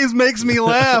always makes me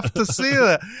laugh to see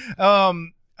that.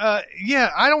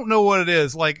 I don't know what it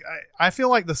is. Like, I feel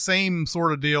like the same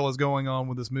sort of deal is going on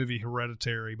with this movie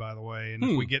Hereditary, by the way. And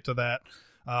if we get to that,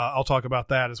 I'll talk about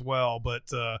that as well.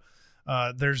 But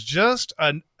there's just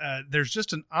an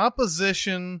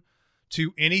opposition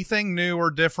to anything new or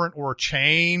different or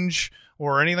change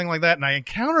or anything like that. And I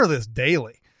encounter this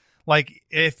daily. Like,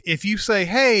 if you say,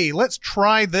 "Hey, let's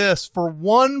try this for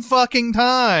one fucking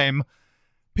time,"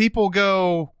 people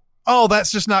go, "Oh,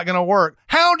 that's just not going to work."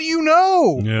 How do you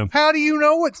know? Yeah. How do you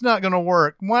know it's not going to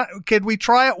work? What, could we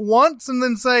try it once and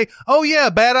then say, "Oh yeah,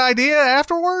 bad idea"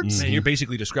 afterwards? Man, you're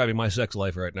basically describing my sex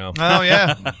life right now. Oh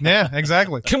yeah, yeah,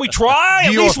 exactly. Can we try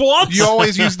at You- least once? You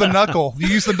always use the knuckle. You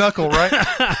use the knuckle, right?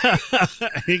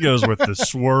 He goes with the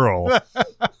swirl.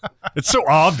 It's so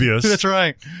obvious. That's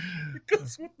right.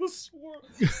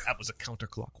 That was a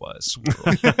counterclockwise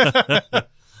swirl.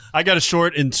 I got a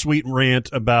short and sweet rant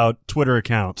about Twitter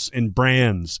accounts and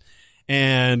brands.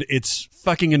 And it's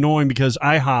fucking annoying because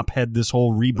IHOP had this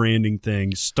whole rebranding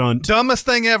thing stunt. Dumbest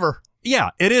thing ever.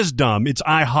 Yeah, it is dumb. It's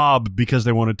IHOB because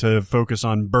they wanted to focus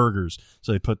on burgers.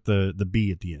 So they put the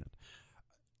B at the end.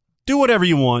 Do whatever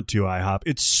you want to, IHOP.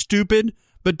 It's stupid,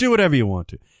 but do whatever you want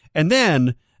to. And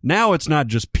then now it's not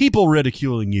just people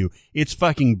ridiculing you. It's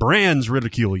fucking brands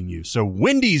ridiculing you. So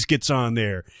Wendy's gets on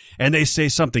there and they say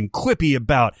something quippy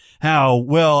about how,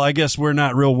 well, I guess we're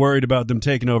not real worried about them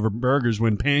taking over burgers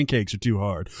when pancakes are too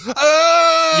hard.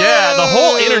 Oh! Yeah, the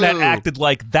whole internet acted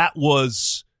like that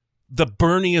was the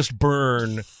burniest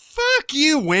burn. Fuck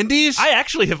you, Wendy's. I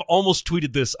actually have almost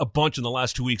tweeted this a bunch in the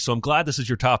last 2 weeks, so I'm glad this is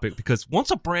your topic, because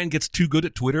once a brand gets too good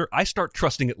at Twitter, I start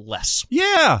trusting it less.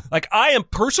 Yeah. Like, I am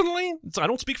personally, I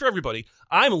don't speak for everybody,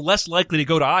 I'm less likely to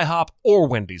go to IHOP or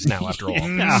Wendy's now after all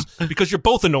this, because you're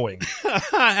both annoying.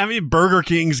 I mean, Burger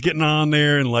King's getting on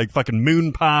there and like fucking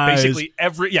moon pies. Basically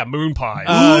moon pies.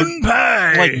 Moon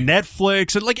pie. Like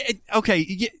Netflix and like,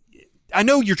 okay, I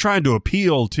know you're trying to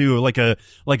appeal to like a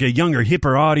younger,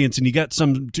 hipper audience, and you got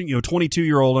some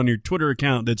 22-year-old on your Twitter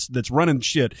account that's running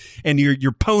shit, and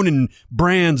you're poning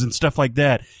brands and stuff like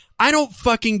that. I don't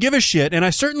fucking give a shit, and I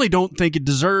certainly don't think it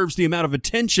deserves the amount of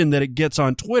attention that it gets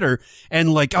on Twitter.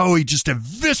 And like, oh,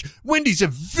 Wendy's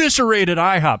eviscerated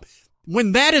IHOP.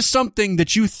 When that is something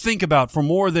that you think about for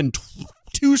more than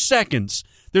 2 seconds,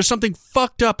 there's something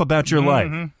fucked up about your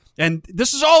life. And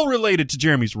this is all related to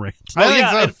Jeremy's rant.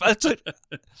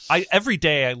 Every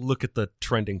day I look at the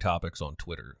trending topics on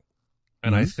Twitter,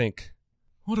 and I think,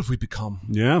 what have we become?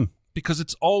 Yeah. Because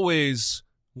it's always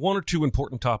one or two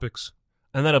important topics,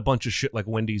 and then a bunch of shit like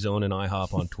Wendy's Own and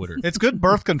IHOP on Twitter. It's good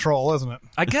birth control, isn't it?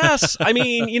 I guess. I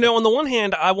mean, on the one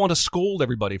hand, I want to scold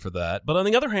everybody for that, but on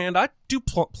the other hand, I do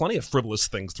plenty of frivolous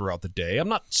things throughout the day. I'm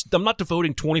not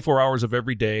devoting 24 hours of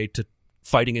every day to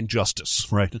fighting injustice.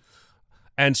 Right.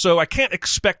 And so I can't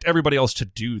expect everybody else to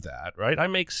do that, right? I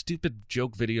make stupid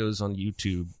joke videos on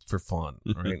YouTube for fun,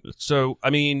 right? So, I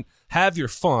mean, have your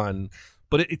fun,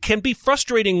 but it can be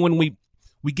frustrating when we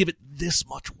give it this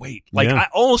much weight. Like, I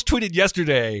almost tweeted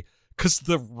yesterday because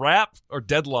the Wrap or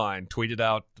Deadline tweeted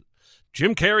out,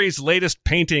 Jim Carrey's latest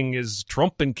painting is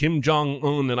Trump and Kim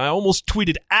Jong-un, and I almost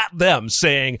tweeted at them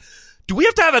saying, do we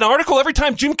have to have an article every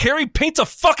time Jim Carrey paints a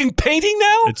fucking painting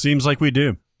now? It seems like we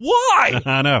do. Why?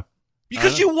 I know.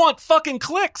 Because you want fucking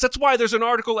clicks. That's why there's an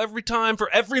article every time for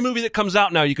every movie that comes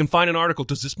out now. You can find an article.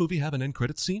 Does this movie have an end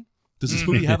credit scene? Does this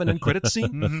movie have an end credit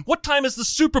scene? What time is the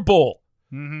Super Bowl?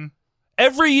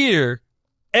 Every year,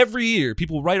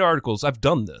 people write articles. I've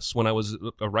done this when I was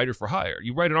a writer for hire.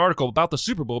 You write an article about the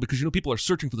Super Bowl because people are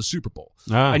searching for the Super Bowl.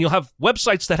 And you'll have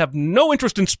websites that have no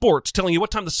interest in sports telling you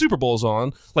what time the Super Bowl is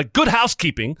on, like Good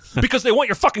Housekeeping, because they want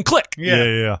your fucking click.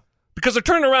 Yeah. Because they're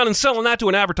turning around and selling that to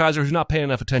an advertiser who's not paying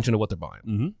enough attention to what they're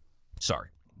buying. Sorry.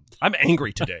 I'm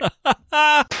angry today.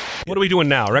 What are we doing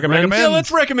now? Recommend? Yeah,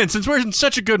 let's recommend. Since we're in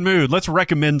such a good mood, let's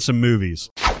recommend some movies.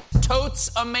 Totes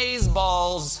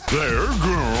Amazeballs. They're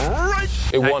great.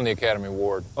 It won the Academy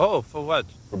Award. Oh, for what?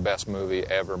 For best movie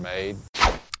ever made.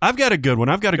 I've got a good one.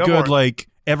 I've got a good, like,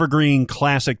 evergreen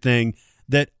classic thing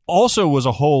that also was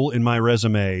a hole in my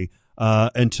resume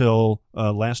until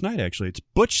last night, actually. It's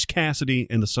Butch Cassidy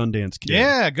and the Sundance Kid.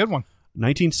 Yeah, good one.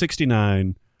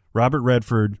 1969, Robert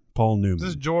Redford, Paul Newman. This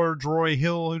is George Roy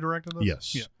Hill who directed this?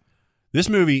 Yes. Yeah. This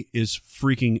movie is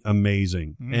freaking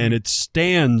amazing, and it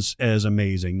stands as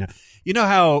amazing. Now, you know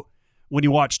how when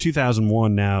you watch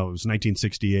 2001 now, it was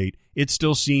 1968, it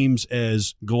still seems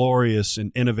as glorious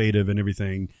and innovative and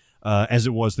everything as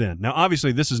it was then. Now,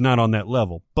 obviously, this is not on that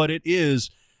level, but it is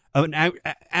an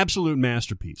absolute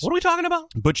masterpiece. What are we talking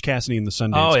about? Butch Cassidy and the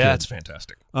Sundance Kid. Oh, yeah, it's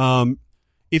fantastic.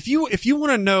 If you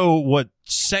want to know what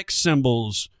sex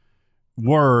symbols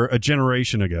were a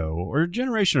generation ago, or a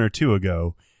generation or two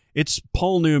ago, it's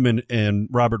Paul Newman and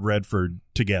Robert Redford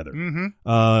together.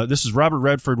 This is Robert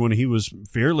Redford when he was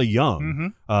fairly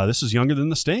young. This is younger than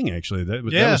The Sting, actually. That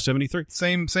was 73.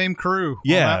 Same crew.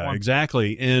 Yeah, on that one.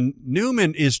 exactly. And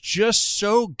Newman is just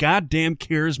so goddamn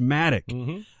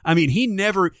charismatic. I mean,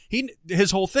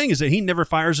 his whole thing is that he never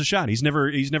fires a shot. He's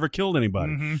never killed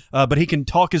anybody. But he can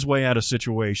talk his way out of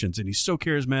situations, and he's so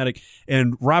charismatic.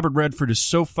 And Robert Redford is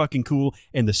so fucking cool.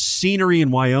 And the scenery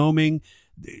in Wyoming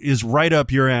is right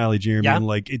up your alley, Jeremy. Yeah. And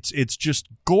like it's just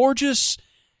gorgeous,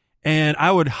 and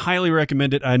I would highly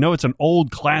recommend it. I know it's an old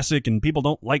classic, and people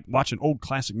don't like watching old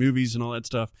classic movies and all that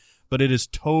stuff, but it is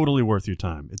totally worth your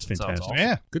time. It's fantastic. Sounds awesome.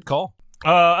 Yeah. Good call.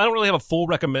 I don't really have a full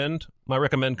recommend. My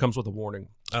recommend comes with a warning.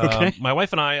 Okay. My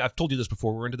wife and I've told you this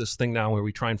before, we're into this thing now where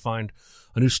we try and find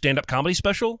a new stand-up comedy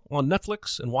special on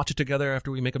Netflix and watch it together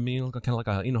after we make a meal, kind of like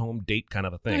a in-home date kind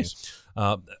of a thing. Nice.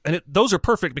 Those are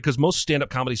perfect because most stand-up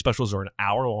comedy specials are an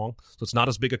hour long, so it's not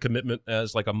as big a commitment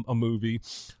as like a movie.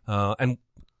 And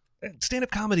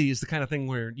stand-up comedy is the kind of thing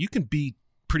where you can be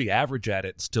pretty average at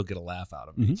it and still get a laugh out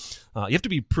of it. Mm-hmm. You have to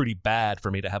be pretty bad for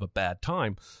me to have a bad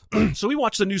time. So we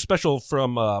watched the new special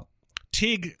from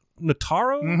Tig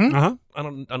Notaro. Mhm. Uh-huh. I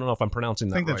don't know if I'm pronouncing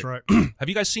that I think right. that's right. Have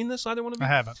you guys seen this, either one of you? I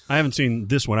haven't. I haven't seen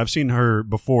this one. I've seen her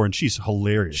before, and she's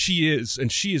hilarious. She is,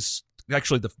 and she is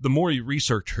actually the more you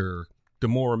research her, the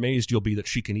more amazed you'll be that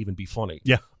she can even be funny.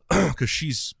 Yeah. Because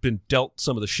she's been dealt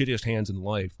some of the shittiest hands in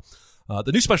life.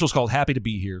 The new special is called Happy to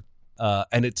Be Here.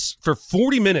 And it's for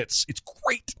 40 minutes. It's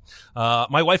great.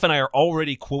 My wife and I are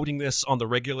already quoting this on the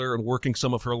regular and working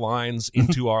some of her lines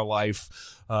into our life.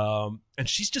 And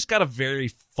she's just got a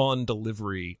very fun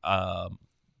delivery.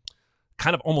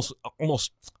 Kind of almost,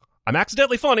 I'm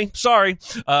accidentally funny. Sorry.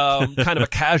 Kind of a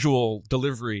casual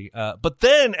delivery. But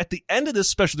then at the end of this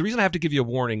special, the reason I have to give you a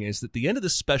warning is that at the end of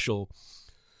this special,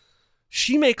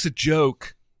 she makes a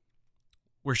joke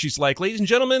where she's like, ladies and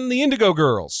gentlemen, the Indigo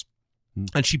Girls.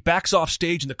 And she backs off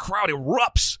stage and the crowd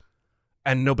erupts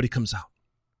and nobody comes out.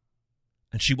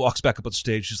 And she walks back up on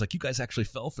stage. She's like, you guys actually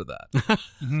fell for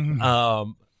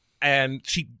that. And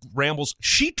she rambles.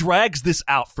 She drags this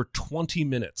out for 20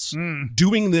 minutes,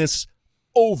 doing this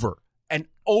over and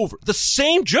over. The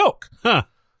same joke. Huh.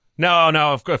 No,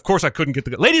 of course I couldn't get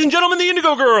the... Ladies and gentlemen, the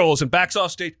Indigo Girls. And backs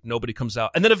off stage. Nobody comes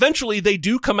out. And then eventually they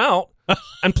do come out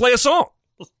and play a song.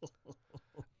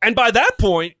 And by that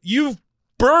point, you've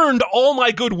burned all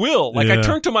my goodwill. Like, Yeah. I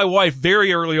turned to my wife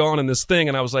very early on in this thing,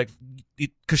 and I was like,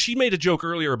 because she made a joke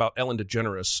earlier about Ellen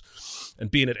DeGeneres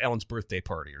and being at Ellen's birthday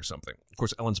party or something. Of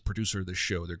course, Ellen's a producer of this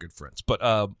show. They're good friends. But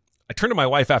I turned to my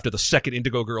wife after the second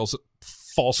Indigo Girls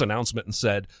false announcement and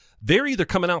said, they're either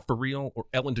coming out for real or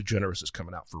Ellen DeGeneres is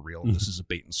coming out for real, and this is a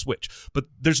bait and switch. But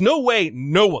there's no way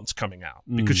no one's coming out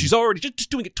because she's already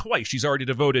just doing it twice. She's already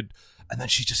devoted, and then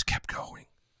she just kept going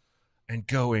and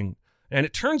going. And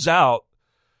it turns out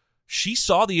she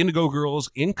saw the Indigo Girls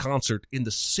in concert in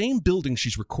the same building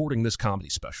she's recording this comedy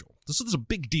special. This is a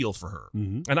big deal for her,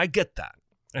 and I get that.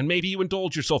 And maybe you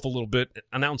indulge yourself a little bit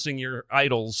announcing your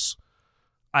idols.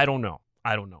 I don't know.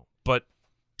 But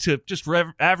to just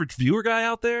average viewer guy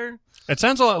out there, It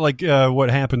sounds a lot like what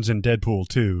happens in Deadpool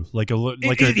 2, like a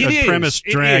premise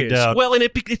dragged out. Well, and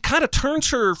it kind of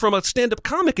turns her from a stand-up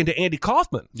comic into Andy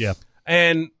Kaufman. Yeah.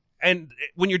 And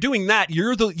when you're doing that,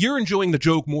 you're enjoying the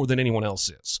joke more than anyone else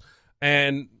is.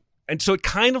 And so it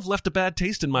kind of left a bad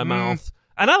taste in my mouth.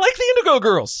 And I like the Indigo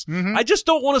Girls. I just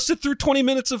don't want to sit through 20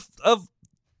 minutes of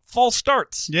false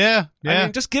starts. Yeah. I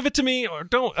mean, just give it to me or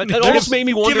don't. It almost made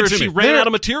me wonder if she ran out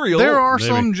of material. There are Maybe.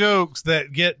 some jokes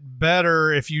that get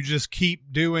better if you just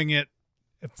keep doing it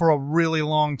for a really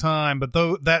long time, but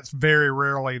that's very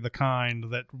rarely the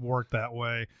kind that work that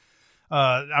way.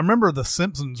 I remember the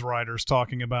Simpsons writers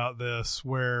talking about this,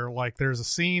 where like there's a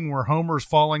scene where Homer's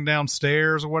falling down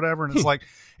stairs or whatever, and it's like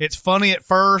it's funny at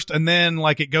first, and then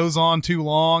like it goes on too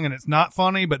long and it's not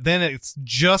funny, but then it's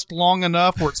just long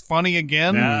enough where it's funny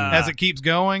again as it keeps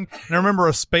going. And I remember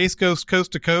a Space Ghost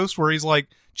Coast to Coast where he's like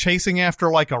chasing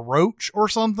after like a roach or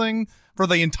something for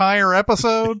the entire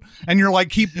episode, and you're like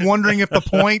keep wondering if the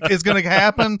point is going to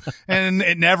happen, and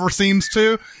it never seems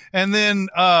to. And then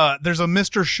there's a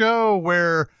Mr. Show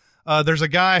where there's a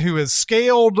guy who has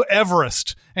scaled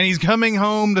Everest, and he's coming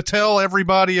home to tell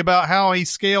everybody about how he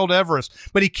scaled Everest.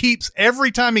 But he keeps,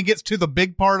 every time he gets to the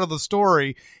big part of the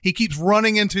story, he keeps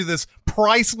running into this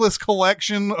priceless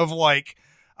collection of like,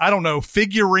 I don't know,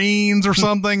 figurines or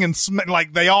something, and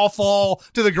like they all fall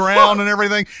to the ground and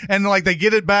everything, and like they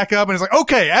get it back up, and it's like,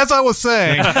 okay, as I was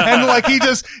saying, and like he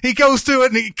goes to it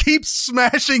and he keeps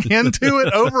smashing into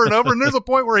it over and over, and there's a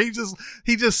point where he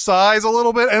just sighs a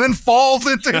little bit and then falls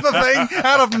into the thing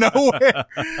out of nowhere.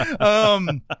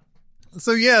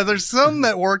 So yeah, there's some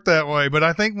that work that way, but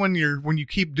I think when you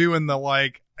keep doing the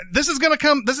like, this is gonna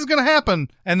happen,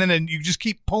 and then you just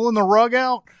keep pulling the rug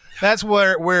out. That's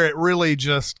where it really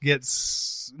just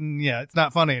gets, it's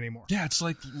not funny anymore. Yeah, it's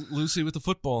like Lucy with the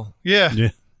football. Yeah.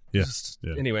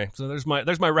 Anyway, so there's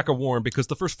my Wreck of Warren, because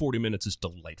the first 40 minutes is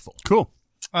delightful. Cool.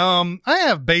 I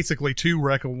have basically two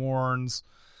Wreck of Warrens.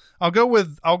 I'll go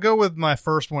with my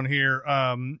first one here.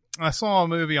 I saw a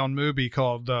movie on Mubi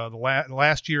called The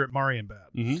Last Year at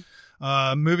Marienbad.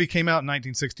 Movie came out in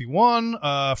 1961.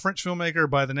 French filmmaker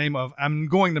by the name of, I'm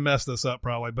going to mess this up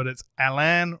probably, but it's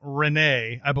Alain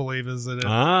Resnais, I believe is it.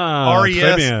 Ah,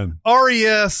 très bien.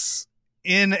 R-E-S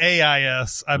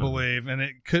N-A-I-S, I believe,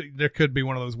 and there could be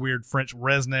one of those weird French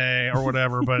Resnais or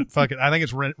whatever, but fuck it, I think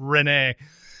it's Renee.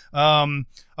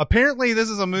 Apparently, this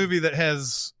is a movie that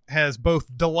has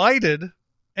both delighted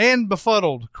and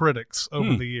befuddled critics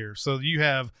over the years. So you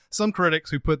have some critics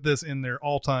who put this in their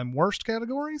all-time worst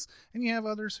categories, and you have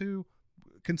others who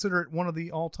consider it one of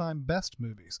the all-time best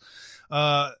movies.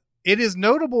 It is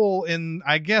notable in,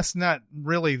 I guess, not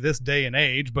really this day and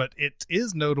age, but it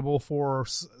is notable for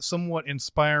somewhat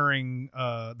inspiring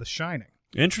The Shining.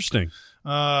 Interesting.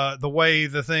 The way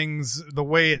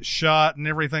it's shot and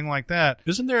everything like that.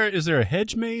 Is there a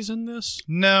hedge maze in this?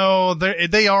 No,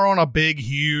 they are on a big,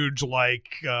 huge,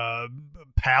 like,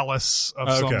 palace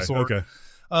of some sort. Okay.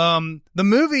 The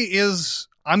movie is,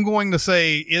 I'm going to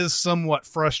say, is somewhat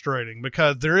frustrating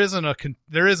because there isn't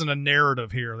a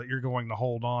narrative here that you're going to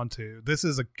hold on to. This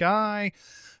is a guy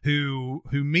who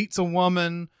meets a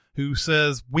woman who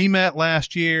says, "We met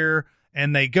last year,"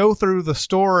 and they go through the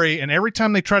story, and every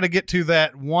time they try to get to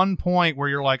that one point where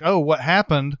you're like, "Oh, what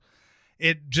happened?"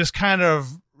 it just kind of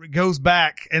goes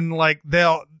back, and like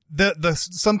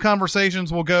some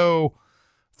conversations will go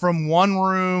from one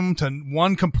room to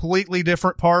one completely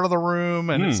different part of the room.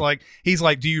 And it's like, he's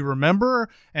like, "Do you remember?"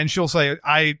 And she'll say,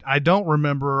 I don't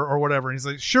remember," or whatever. And he's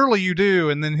like, "Surely you do."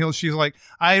 And then she's like,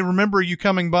 "I remember you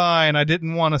coming by and I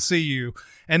didn't want to see you."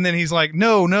 And then he's like,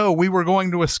 no, we were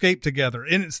going to escape together.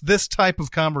 And it's this type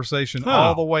of conversation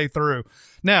all the way through.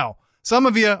 Now, some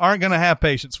of you aren't going to have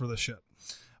patience for this shit,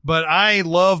 but I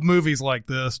love movies like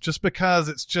this just because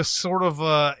it's just sort of,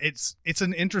 it's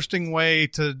an interesting way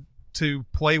to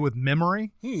play with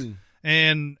memory.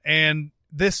 And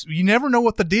this, you never know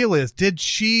what the deal is. Did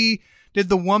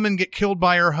the woman get killed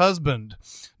by her husband?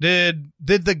 Did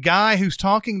the guy who's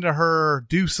talking to her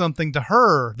do something to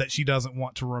her that she doesn't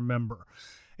want to remember?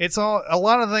 It's a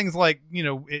lot of things like,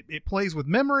 it plays with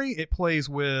memory. It plays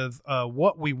with,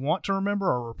 what we want to remember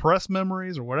or repressed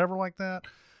memories or whatever like that.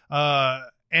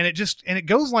 And it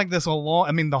goes like this along.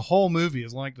 I mean, the whole movie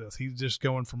is like this. He's just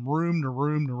going from room to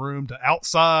room to room to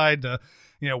outside to,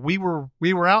 we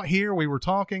were out here, we were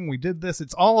talking, we did this.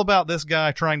 It's all about this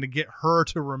guy trying to get her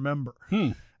to remember.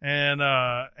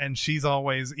 And she's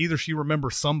always, either she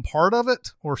remembers some part of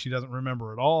it or she doesn't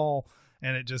remember at all.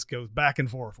 And it just goes back and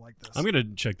forth like this. I'm going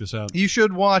to check this out. You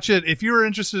should watch it. If you're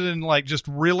interested in like just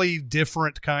really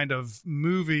different kind of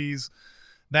movies,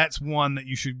 that's one that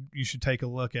you should take a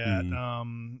look at.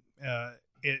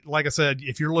 Like I said,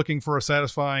 if you're looking for a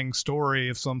satisfying story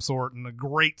of some sort and a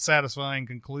great satisfying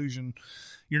conclusion,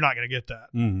 you're not going to get that.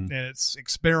 And it's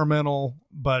experimental,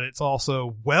 but it's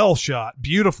also well shot,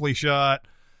 beautifully shot.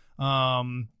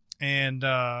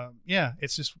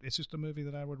 It's just a movie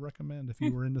that I would recommend if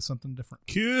you were into something different.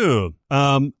 Cool.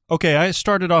 Okay, I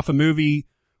started off a movie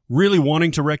really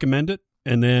wanting to recommend it,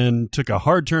 and then took a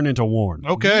hard turn into Warren.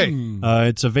 Okay.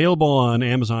 It's available on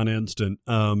Amazon Instant.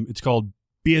 It's called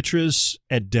Beatrice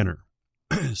at Dinner.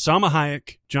 Salma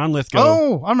Hayek, John Lithgow.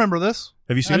 Oh, I remember this.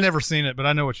 Have you seen it? I've never seen it, but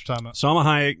I know what you're talking about. Salma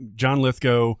Hayek, John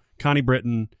Lithgow, Connie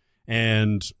Britton,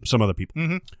 and some other people.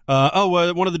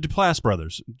 One of the Duplass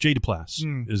brothers, Jay Duplass,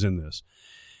 is in this.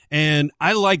 And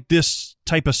I like this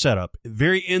type of setup.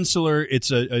 Very insular.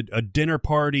 It's a dinner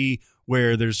party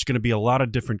where there's going to be a lot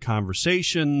of different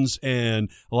conversations and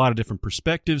a lot of different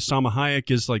perspectives. Salma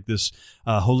Hayek is like this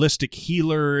holistic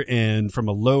healer and from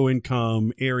a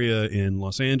low-income area in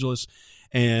Los Angeles.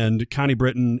 And Connie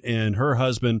Britton and her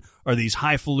husband are these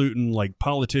highfalutin, like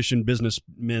politician,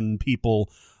 businessmen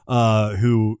people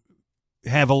who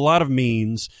have a lot of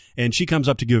means. And she comes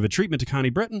up to give a treatment to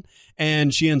Connie Britton,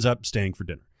 and she ends up staying for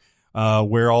dinner,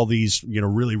 where all these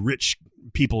really rich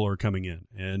people are coming in.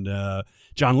 And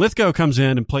John Lithgow comes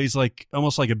in and plays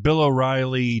almost like a Bill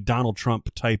O'Reilly, Donald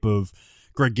Trump type of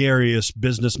gregarious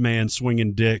businessman,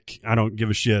 swinging dick. I don't give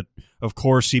a shit. Of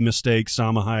course, he mistakes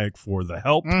Salma Hayek for the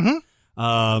help.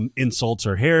 Insults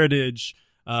her heritage.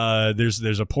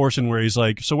 There's a portion where he's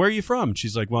like, "So where are you from?"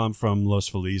 She's like, "Well, I'm from Los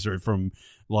Feliz or from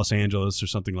Los Angeles or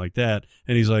something like that."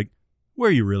 And he's like, "Where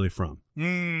are you really from?"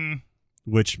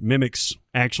 Which mimics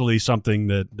actually something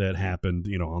that happened,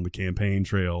 on the campaign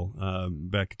trail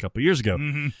back a couple of years ago.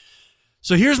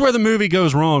 So here's where the movie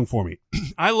goes wrong for me.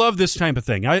 I love this type of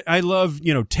thing. I love,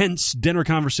 tense dinner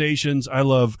conversations. I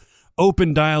love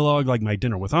open dialogue like My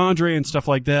Dinner with Andre and stuff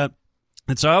like that.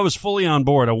 And so I was fully on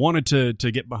board. I wanted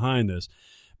to get behind this.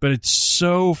 But it's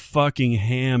so fucking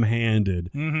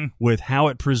ham-handed with how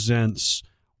it presents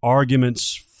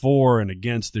arguments for and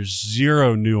against. There's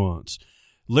zero nuance.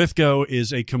 Lithgow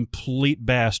is a complete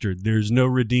bastard. There's no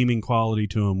redeeming quality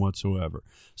to him whatsoever.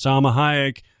 Salma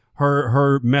Hayek,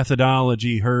 her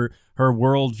methodology, her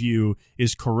worldview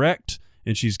is correct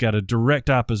and she's got a direct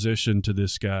opposition to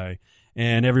this guy,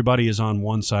 and everybody is on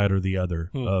one side or the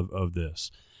other of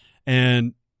this.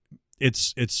 And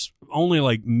it's only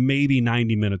like maybe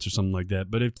 90 minutes or something like that,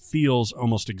 but it feels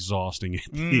almost exhausting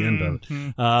at the end of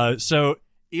it. So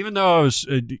even though I was,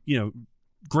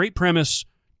 great premise,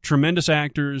 tremendous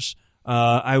actors,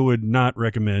 I would not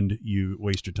recommend you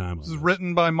waste your time on this. This is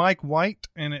written by Mike White,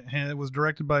 and it was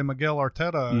directed by Miguel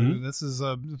Arteta. Mm-hmm. This is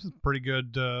a pretty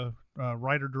good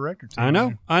writer-director team.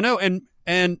 I know.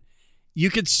 And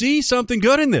you could see something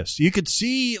good in this. You could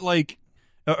see like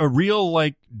a real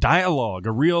like dialogue,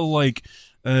 a real like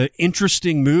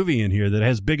interesting movie in here that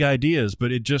has big ideas,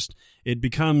 but it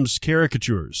becomes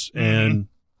caricatures, and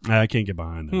I can't get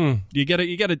behind that.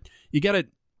 You gotta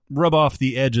rub off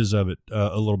the edges of it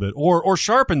a little bit, or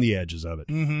sharpen the edges of it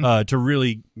to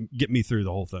really get me through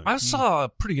the whole thing. I saw a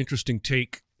pretty interesting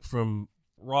take from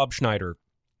Rob Schneider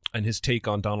and his take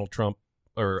on Donald Trump,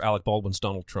 or Alec Baldwin's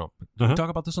Donald Trump. Did we talk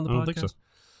about this on the podcast? I don't think so.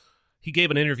 He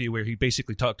gave an interview where he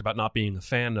basically talked about not being a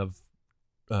fan of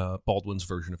Baldwin's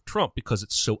version of Trump because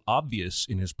it's so obvious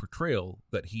in his portrayal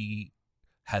that he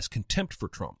has contempt for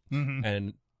Trump.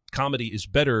 And comedy is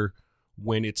better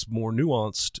when it's more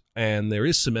nuanced and there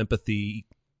is some empathy,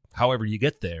 however you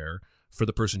get there, for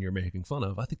the person you're making fun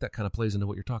of. I think that kind of plays into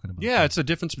what you're talking about. Yeah, it's a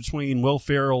difference between Will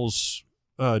Ferrell's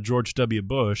George W.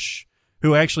 Bush,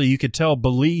 who actually you could tell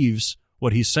believes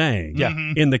what he's saying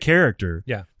in the character,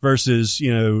 versus,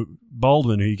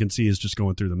 Baldwin, who you can see is just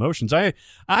going through the motions.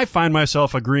 I find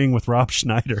myself agreeing with Rob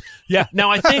Schneider. Yeah.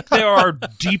 Now, I think there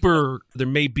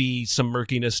may be some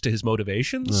murkiness to his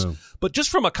motivations, but just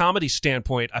from a comedy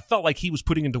standpoint, I felt like he was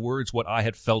putting into words what I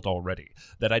had felt already,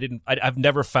 that I've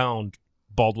never found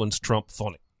Baldwin's Trump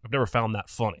funny. I've never found that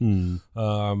funny.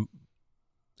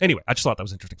 Anyway, I just thought that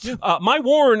was interesting. My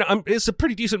Warren is a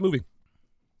pretty decent movie.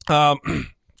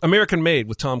 American Made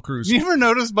with Tom Cruise. You ever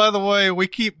notice, by the way, we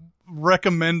keep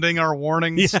recommending our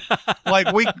warnings?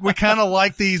 Like we kind of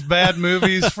like these bad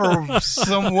movies for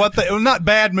somewhat not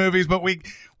bad movies, but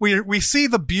we see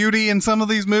the beauty in some of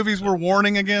these movies we're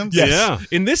warning against. Yes. Yeah.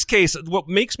 In this case, what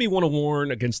makes me want to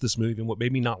warn against this movie and what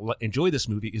made me not enjoy this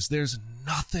movie is there's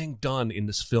nothing done in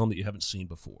this film that you haven't seen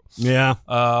before. Yeah.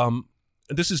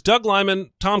 This is Doug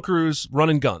Liman, Tom Cruise,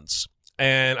 running guns.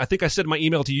 And I think I said in my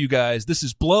email to you guys, this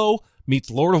is Blow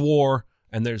meets Lord of War,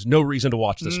 and there's no reason to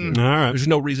watch this movie. All right. There's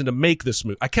no reason to make this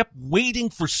movie. I kept waiting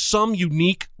for some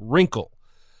unique wrinkle.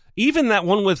 Even that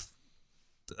one with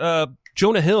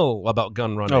Jonah Hill about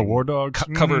gun running. Oh, War Dogs.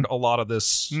 Covered a lot of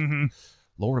this.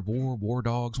 Lord of War, War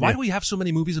Dogs. Why do we have so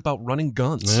many movies about running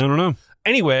guns? I don't know.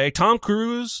 Anyway, Tom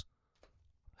Cruise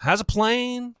has a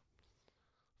plane,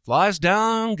 flies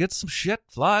down, gets some shit,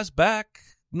 flies back.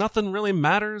 Nothing really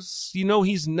matters.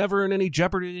 He's never in any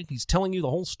jeopardy. He's telling you the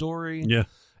whole story. Yeah.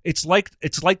 It's like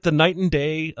the night and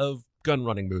day of gun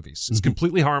running movies. It's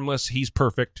completely harmless. He's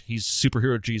perfect. He's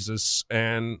superhero Jesus,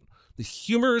 and the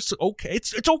humor is okay.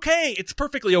 It's okay. It's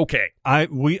perfectly okay.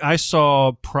 I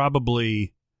saw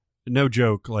probably, no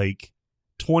joke, like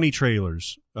 20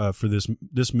 trailers for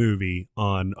this movie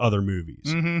on other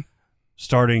movies.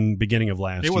 Starting beginning of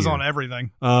last year. It was on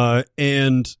everything.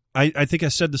 And I think I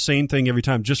said the same thing every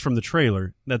time just from the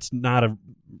trailer. That's not a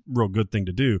real good thing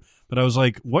to do. But I was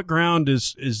like, what ground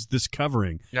is this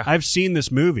covering? Yeah. I've seen this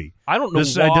movie. I don't know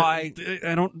why.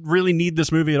 I don't really need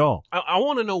this movie at all. I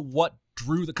want to know what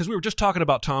drew because we were just talking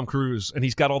about Tom Cruise and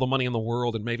he's got all the money in the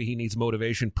world and maybe he needs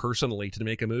motivation personally to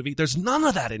make a movie. There's none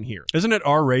of that in here. Isn't it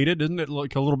R-rated? Isn't it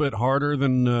like a little bit harder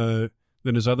than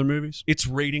his other movies? Its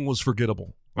rating was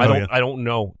forgettable. I don't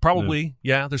know. Probably,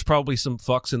 yeah. There's probably some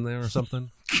fucks in there or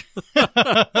something.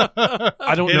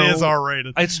 I don't know. It is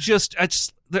R-rated.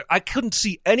 I couldn't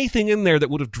see anything in there that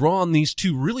would have drawn these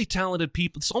two really talented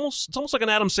people. It's almost like an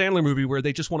Adam Sandler movie where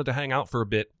they just wanted to hang out for a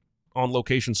bit on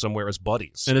location somewhere as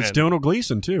buddies. And it's Donald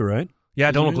Gleason too, right?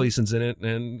 Yeah, Donald Gleason's in it,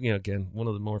 and again, one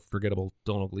of the more forgettable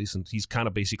Donald Gleasons. He's kind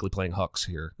of basically playing Hux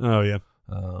here. Oh yeah.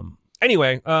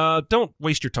 Anyway, don't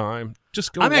waste your time.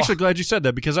 Just go. I'm actually glad you said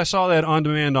that because I saw that on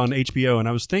demand on HBO, and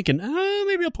I was thinking,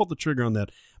 maybe I'll pull the trigger on that.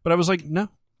 But I was like, no,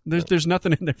 there's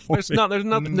nothing in there for me. There's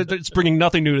nothing. It's bringing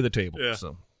nothing new to the table. Yeah.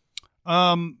 So.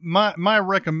 My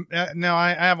now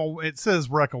I have it says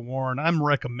Recca Warren. I'm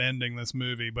recommending this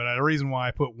movie, but the reason why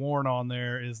I put Warren on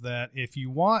there is that if you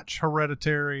watch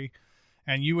Hereditary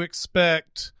and you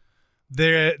expect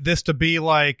this to be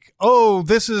like, oh,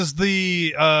 this is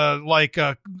the like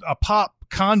a pop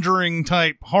Conjuring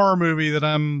type horror movie that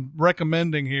I'm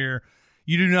recommending here,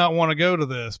 you do not want to go to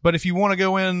this. But if you want to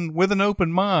go in with an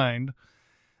open mind,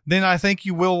 then I think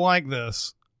you will like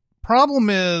this. Problem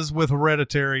is with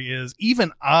Hereditary is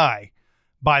even I,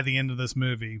 by the end of this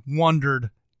movie, wondered,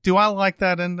 do I like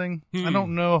that ending? I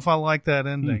don't know if I like that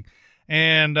ending.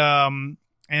 And I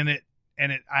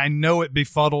know it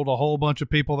befuddled a whole bunch of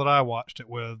people that I watched it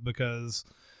with, because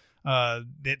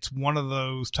it's one of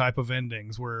those type of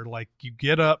endings where like you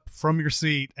get up from your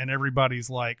seat and everybody's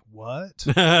like, what?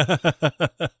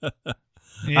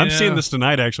 I'm seeing this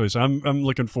tonight, actually, so I'm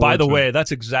looking forward to it. By the way,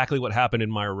 that's exactly what happened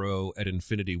in my row at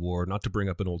Infinity War. Not to bring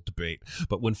up an old debate,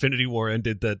 but when Infinity War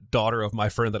ended, the daughter of my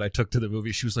friend that I took to the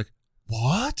movie, she was like,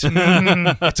 what?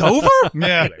 It's over?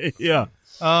 Yeah. Yeah.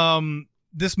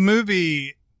 This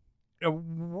movie,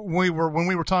 when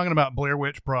we were talking about Blair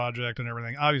Witch Project and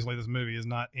everything, obviously this movie is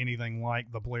not anything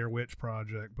like the Blair Witch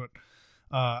Project, but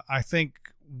I think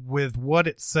with what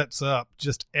it sets up,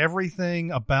 just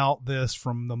everything about this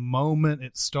from the moment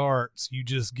it starts, you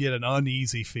just get an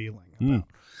uneasy feeling about.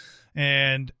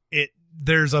 And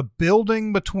there's a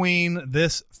building between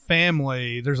this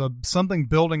family. There's something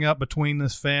building up between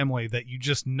this family that you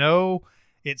just know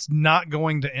it's not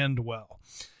going to end well.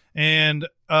 And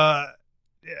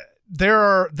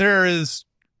there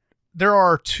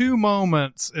are two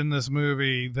moments in this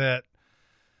movie that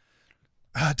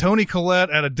Toni Collette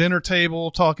at a dinner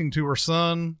table talking to her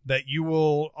son that you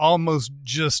will almost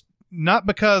just, not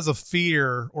because of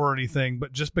fear or anything,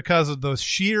 but just because of the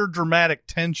sheer dramatic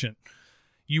tension,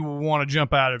 you will want to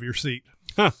jump out of your seat.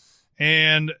 Huh.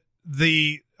 And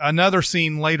another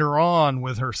scene later on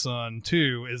with her son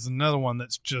too is another one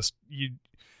that's just,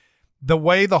 the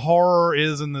way the horror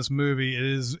is in this movie,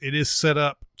 it is set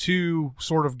up to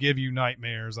sort of give you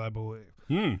nightmares, I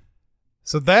believe.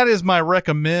 So that is my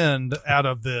recommend out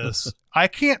of this. I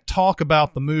can't talk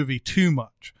about the movie too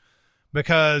much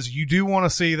because you do want to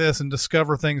see this and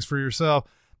discover things for yourself.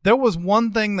 There was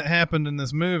one thing that happened in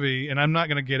this movie, and I'm not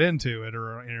going to get into it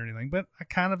or anything, but I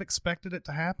kind of expected it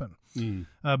to happen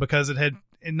because it had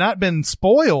not been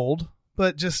spoiled,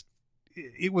 but just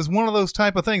it was one of those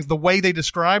type of things. The way they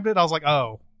described it, I was like,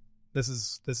 oh, this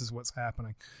is what's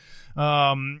happening.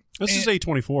 This is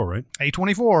A24, right?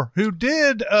 A24, who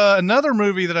did another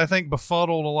movie that I think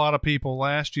befuddled a lot of people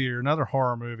last year. Another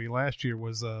horror movie last year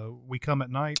was We Come at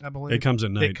Night, I believe. It Comes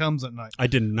at Night. It Comes at Night. I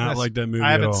did not like that movie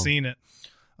I haven't at all. seen it.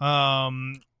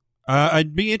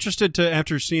 I'd be interested to,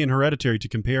 after seeing Hereditary, to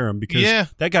compare them because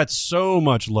that got so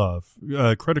much love,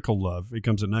 critical love. It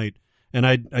Comes at Night. And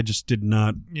I just did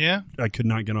not. Yeah, I could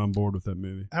not get on board with that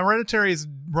movie. Hereditary is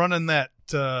running that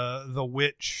the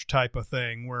witch type of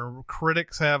thing where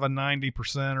critics have a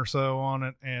 90% or so on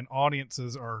it, and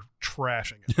audiences are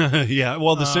trashing it. Yeah,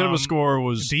 well, the cinema score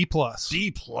was D+.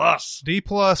 D+ for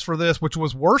this, which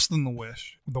was worse than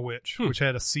The Witch, which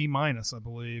had a C-, I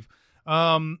believe.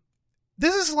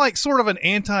 This is like sort of an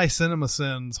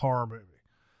anti-CinemaSins horror movie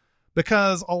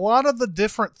because a lot of the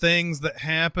different things that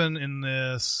happen in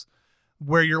this,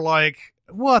 where you're like,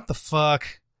 what the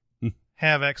fuck,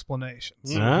 have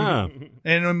explanations.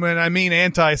 And when I mean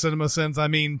anti-CinemaSins, I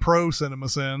mean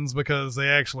pro-CinemaSins because they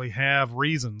actually have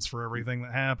reasons for everything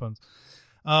that happens.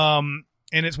 And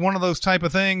it's one of those type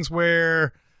of things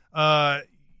where, oh,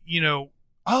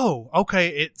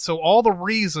 okay, so all the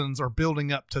reasons are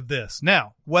building up to this.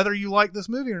 Now, whether you like this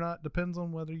movie or not depends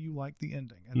on whether you like the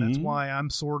ending. And that's why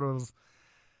I'm sort of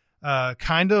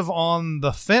kind of on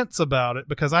the fence about it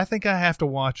because I think I have to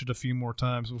watch it a few more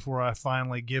times before I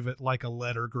finally give it like a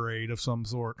letter grade of some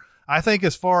sort. I think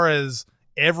as far as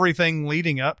everything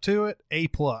leading up to it, A+.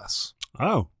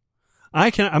 Oh,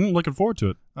 I'm looking forward to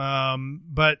it.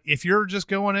 But if you're just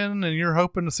going in and you're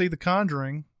hoping to see The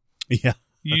Conjuring,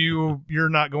 you're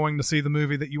not going to see the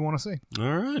movie that you want to see.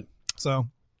 All right. So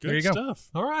there you Good go. stuff.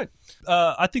 All right.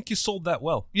 I think you sold that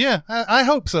well. Yeah, I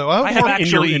hope so. I hope I have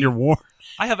actually, in your war.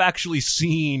 I have actually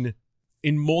seen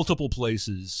in multiple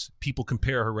places people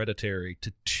compare Hereditary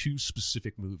to two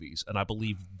specific movies, and I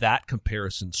believe that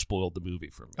comparison spoiled the movie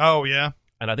for me. Oh, yeah.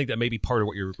 And I think that may be part of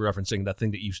what you're referencing, that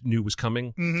thing that you knew was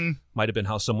coming. Might have been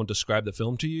how someone described the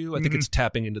film to you. I think it's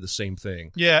tapping into the same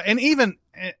thing. Yeah, and even,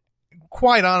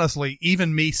 quite honestly,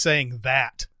 even me saying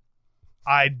that,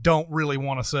 I don't really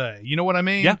want to say. You know what I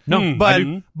mean? Yeah,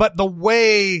 no, but the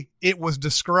way it was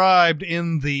described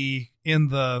in the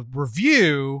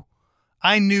review,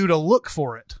 I knew to look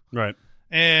for it. Right.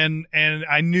 And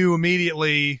I knew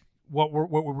immediately what we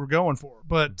were going for.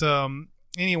 But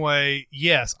anyway,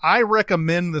 yes, I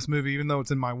recommend this movie even though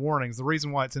it's in my warnings. The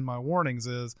reason why it's in my warnings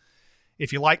is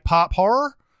if you like pop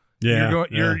horror,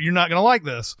 you're not going to like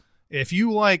this. If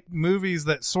you like movies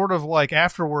that sort of like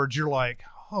afterwards you're like,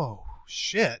 "Oh,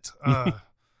 shit.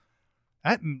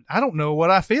 I don't know what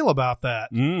I feel about that."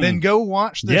 Then go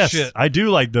watch this shit. I do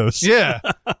like those. Yeah.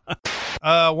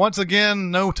 Once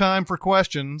again, no time for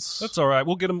questions. That's all right.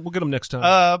 We'll get them next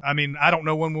time. I mean, I don't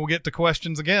know when we'll get to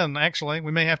questions again. Actually,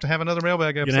 we may have to have another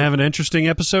mailbag episode. Gonna have an interesting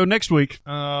episode next week.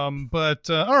 All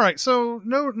right. So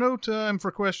no time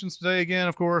for questions today again,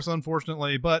 of course,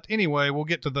 unfortunately. But anyway, we'll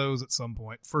get to those at some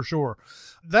point for sure.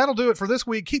 That'll do it for this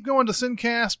week. Keep going to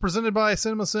Sincast, presented by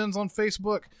Cinema Sins on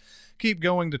Facebook. Keep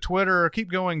going to Twitter. Keep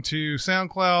going to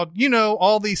SoundCloud. You know,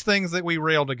 all these things that we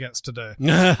railed against today.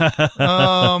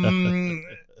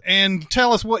 And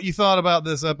tell us what you thought about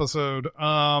this episode.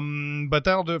 But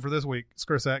that'll do it for this week. It's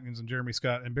Chris Atkins and Jeremy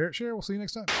Scott and Barrett Share. We'll see you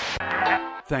next time.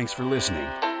 Thanks for listening.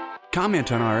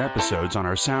 Comment on our episodes on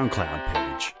our SoundCloud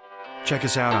page. Check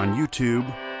us out on YouTube,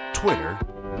 Twitter,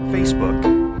 Facebook,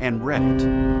 and Reddit.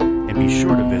 And be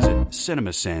sure to visit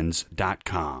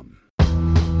cinemasins.com.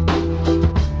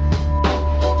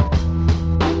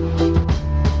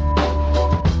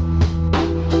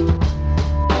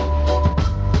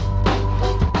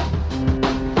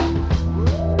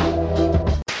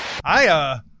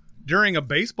 During a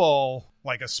baseball,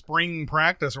 like a spring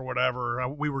practice or whatever,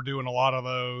 we were doing a lot of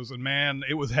those, and man,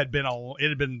 it had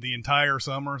been the entire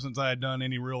summer since I had done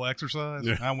any real exercise.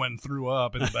 Yeah. I went and threw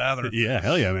up in the bathroom. Yeah,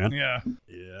 hell yeah, man. Yeah.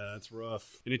 Yeah, that's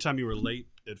rough. Anytime you were late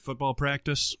at football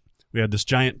practice, we had this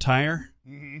giant tire.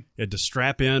 Mm-hmm. You had to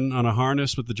strap in on a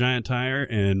harness with the giant tire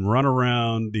and run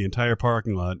around the entire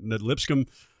parking lot. And at Lipscomb,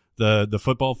 the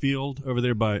football field over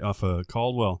there off of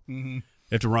Caldwell, Mm-hmm. you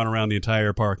have to run around the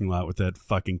entire parking lot with that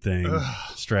fucking thing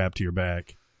strapped to your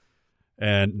back.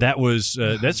 And that was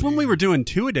that's when we were doing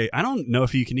 2-a-day. I don't know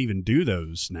if you can even do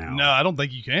those now. No, I don't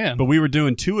think you can. But we were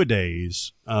doing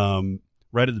 2-a-days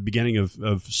right at the beginning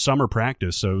of summer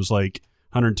practice. So it was like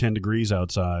 110 degrees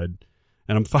outside.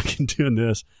 And I'm fucking doing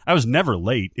this. I was never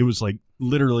late. It was like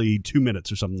literally 2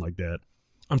 minutes or something like that.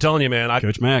 I'm telling you, man.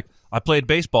 Coach Mack. I played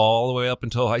baseball all the way up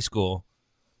until high school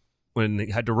when they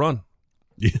had to run.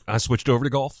 Yeah. I switched over to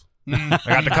golf. I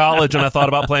got to college and I thought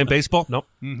about playing baseball. Nope.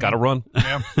 Got to run.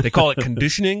 Yeah. They call it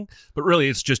conditioning, but really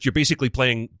it's just you're basically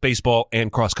playing baseball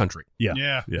and cross country. Yeah.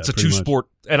 Yeah. It's a pretty much. two-sport,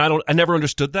 and I never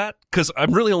understood that because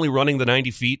I'm really only running the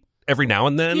 90 feet every now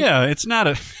and then. Yeah, it's not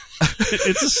a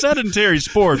it's a sedentary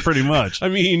sport pretty much. I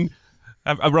mean,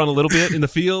 I run a little bit in the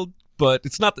field, but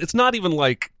it's not even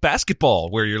like basketball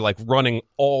where you're like running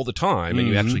all the time and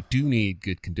you actually do need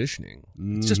good conditioning.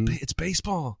 It's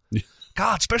baseball.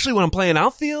 God, especially when I'm playing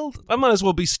outfield, I might as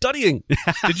well be studying.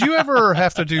 Did you ever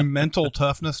have to do mental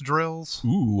toughness drills?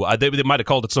 Ooh, they might have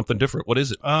called it something different. What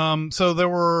is it? So there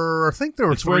were It's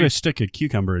where three. they stick a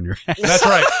cucumber in your head. That's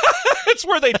right. It's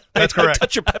where they correct.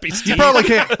 touch your peppy You Steve. probably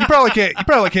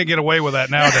can't get away with that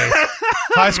nowadays.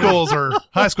 High schools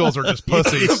are just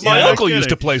pussies. My Yeah, uncle no used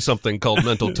to kidding. play something called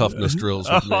mental toughness drills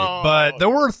with me. But there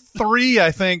were three,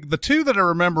 I think. The two that I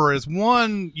remember is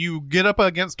one, you get up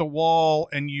against a wall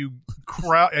and you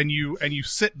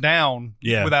sit down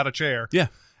Yeah. without a chair. Yeah.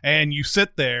 And you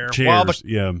sit there Chairs,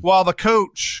 while the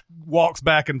coach walks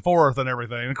back and forth and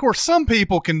everything. And of course, some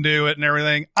people can do it and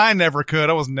everything. I never could.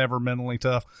 I was never mentally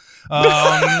tough.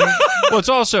 Well, it's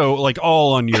also like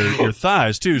all on your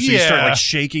thighs too, so you start Yeah. like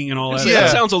shaking and all that. Yeah.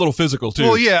 That sounds a little physical too.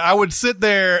 Well, yeah, I would sit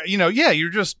there,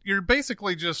 you're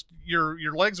basically just,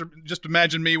 your legs are, just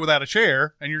imagine me without a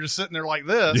chair, and you're just sitting there like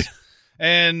this.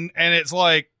 And it's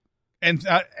like, and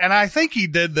I think he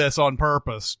did this on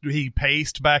purpose. He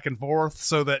paced back and forth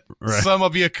so that some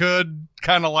of you could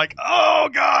kind of like, oh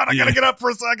God, I got to get up for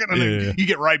a second. And then you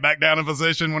get right back down in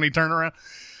position when he turned around.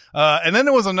 And then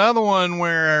there was another one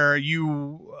where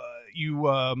you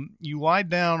lied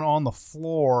down on the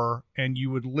floor and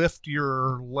you would lift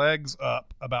your legs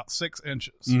up about 6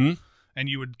 inches. Mm-hmm. And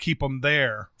you would keep them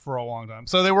there for a long time.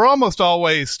 So they were almost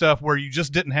always stuff where you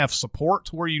just didn't have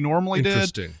support where you normally did.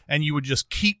 Interesting. And you would just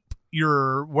keep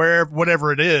your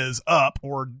whatever it is up,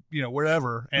 or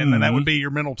wherever, and then that would be your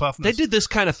mental toughness. They did this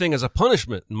kind of thing as a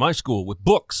punishment in my school with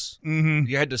books. Mm-hmm.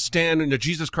 You had to stand in the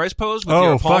Jesus Christ pose with Oh,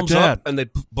 your fuck palms that. up, and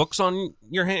they'd put books on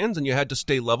your hands, and you had to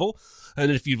stay level.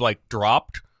 And if you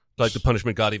dropped, the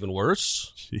punishment got even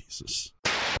worse. Jesus.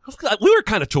 We were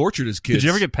kind of tortured as kids. Did you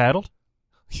ever get paddled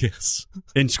Yes.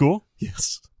 in school?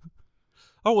 Yes.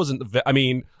 I wasn't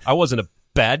a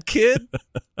bad kid.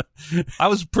 I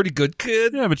was a pretty good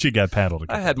kid. Yeah, but you got paddled.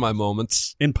 I had my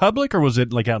moments. In public, or was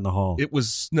it like out in the hall? It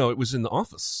was in the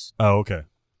office. Oh, okay.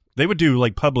 They would do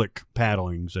like public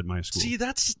paddlings at my school. See,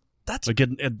 that's like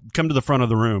come to the front of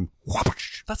the room.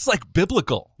 that's like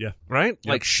biblical. Yeah. Right?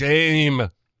 Yep. Like shame.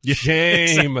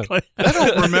 Shame. Exactly. I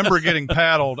don't remember getting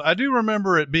paddled. I do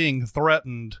remember it being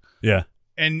threatened, Yeah.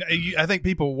 and I think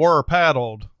people were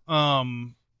paddled.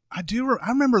 I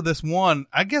remember this one.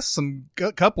 I guess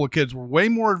a couple of kids were way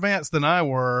more advanced than I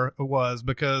was,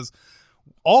 because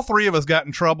all three of us got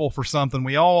in trouble for something.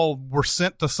 We all were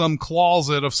sent to some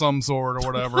closet of some sort or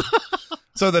whatever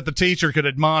so that the teacher could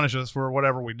admonish us for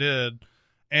whatever we did.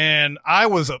 And I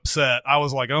was upset. I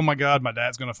was like, oh my God, my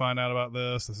dad's going to find out about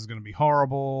this. This is going to be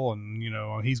horrible. And,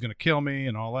 he's going to kill me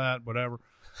and all that, whatever.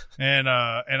 And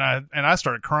I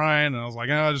started crying and I was like,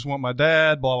 oh, I just want my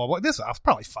dad, blah, blah, blah. I was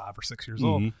probably 5 or 6 years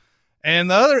old. And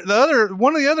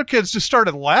one of the other kids just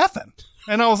started laughing.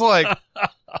 And I was like,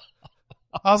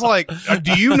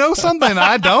 do you know something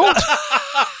I don't?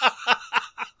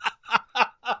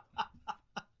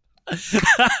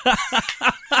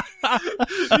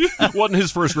 Wasn't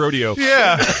his first rodeo.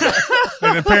 Yeah.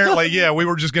 And apparently, we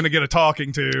were just going to get a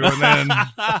talking to. And then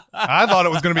I thought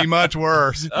it was going to be much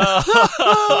worse.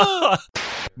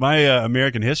 My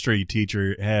American history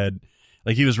teacher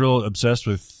he was real obsessed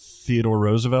with Theodore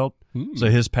Roosevelt. So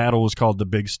his paddle was called the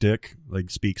Big Stick, like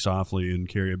speak softly and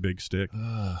carry a big stick.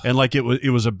 And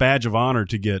it was a badge of honor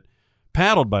to get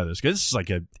paddled by this guy. This is like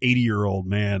a 80-year-old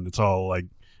man. It's all like,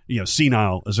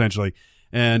 senile essentially.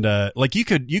 And you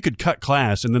could cut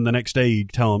class and then the next day you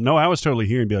tell him, no, I was totally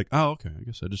here, and be like, oh, okay, I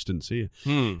guess I just didn't see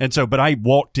you. And so, but I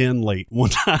walked in late one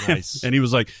time and he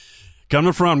was like, come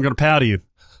to front, I'm going to paddle you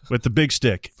with the big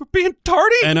stick. For being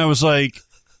tardy? And I was like,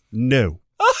 no.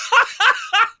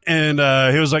 And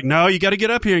he was like, no, you got to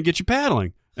get up here and get your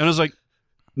paddling. And I was like,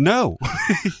 no,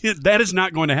 that is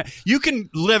not going to happen. You can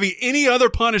levy any other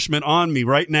punishment on me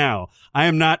right now. I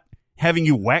am not having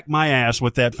you whack my ass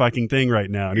with that fucking thing right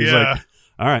now. And he's like,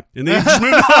 all right. And then he just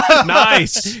moved on.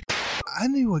 Nice. I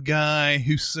knew a guy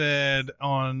who said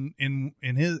in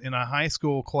a high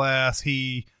school class,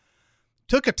 he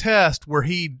took a test where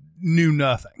he knew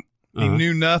nothing. He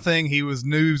knew nothing. He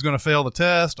knew he was going to fail the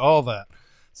test, all that.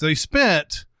 So he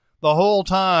spent the whole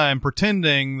time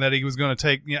pretending that he was going to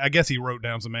take, I guess he wrote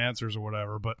down some answers or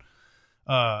whatever, but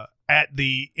at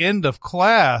the end of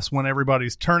class, when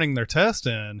everybody's turning their test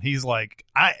in, he's like,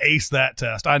 I aced that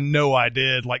test. I know I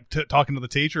did, like talking to the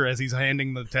teacher as he's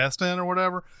handing the test in or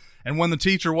whatever. And when the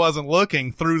teacher wasn't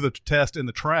looking, threw the test in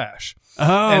the trash.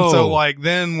 Oh. And so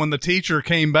then when the teacher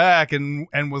came back and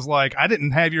was like, I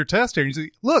didn't have your test here. He's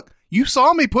like, look, you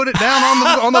saw me put it down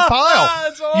on the pile.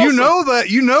 That's awesome.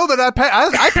 You know that I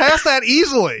passed that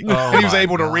easily. And he was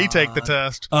able to retake the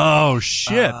test. Oh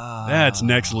shit. That's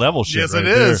next level shit. Yes, right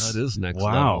it is. there. That is next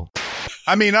Wow. level.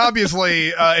 I mean,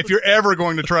 obviously, if you're ever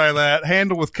going to try that,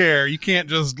 handle with care. You can't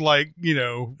just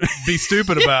be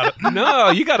stupid about it.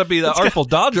 No, you got to be the artful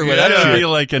dodger with That that should shit. be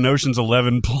like an Ocean's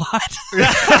 11 plot.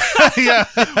 Yeah.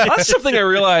 That's something I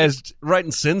realized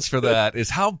writing sins for that is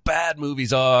how bad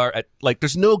movies are at,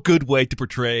 there's no good way to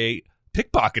portray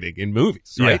pickpocketing in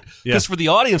movies, right? Yeah. Because for the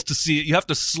audience to see it, you have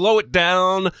to slow it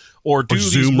down or do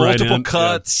these zoom right multiple in.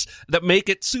 cuts that make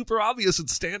it super obvious and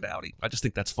stand outy. I just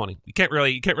think that's funny. You can't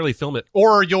really film it.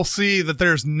 Or you'll see that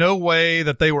there's no way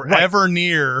that they were ever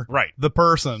near the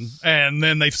person, and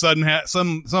then they've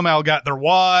somehow got their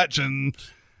watch and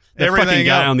That everything fucking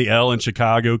guy else. on the L in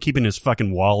Chicago keeping his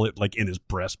fucking wallet in his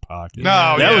breast pocket.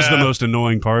 No, that was yeah. the most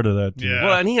annoying part of that. Too. Yeah.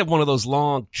 Well, and he had one of those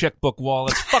long checkbook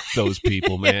wallets. Fuck those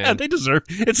people, man. Yeah, they deserve.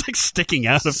 It's like sticking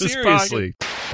out of his pocket. Seriously.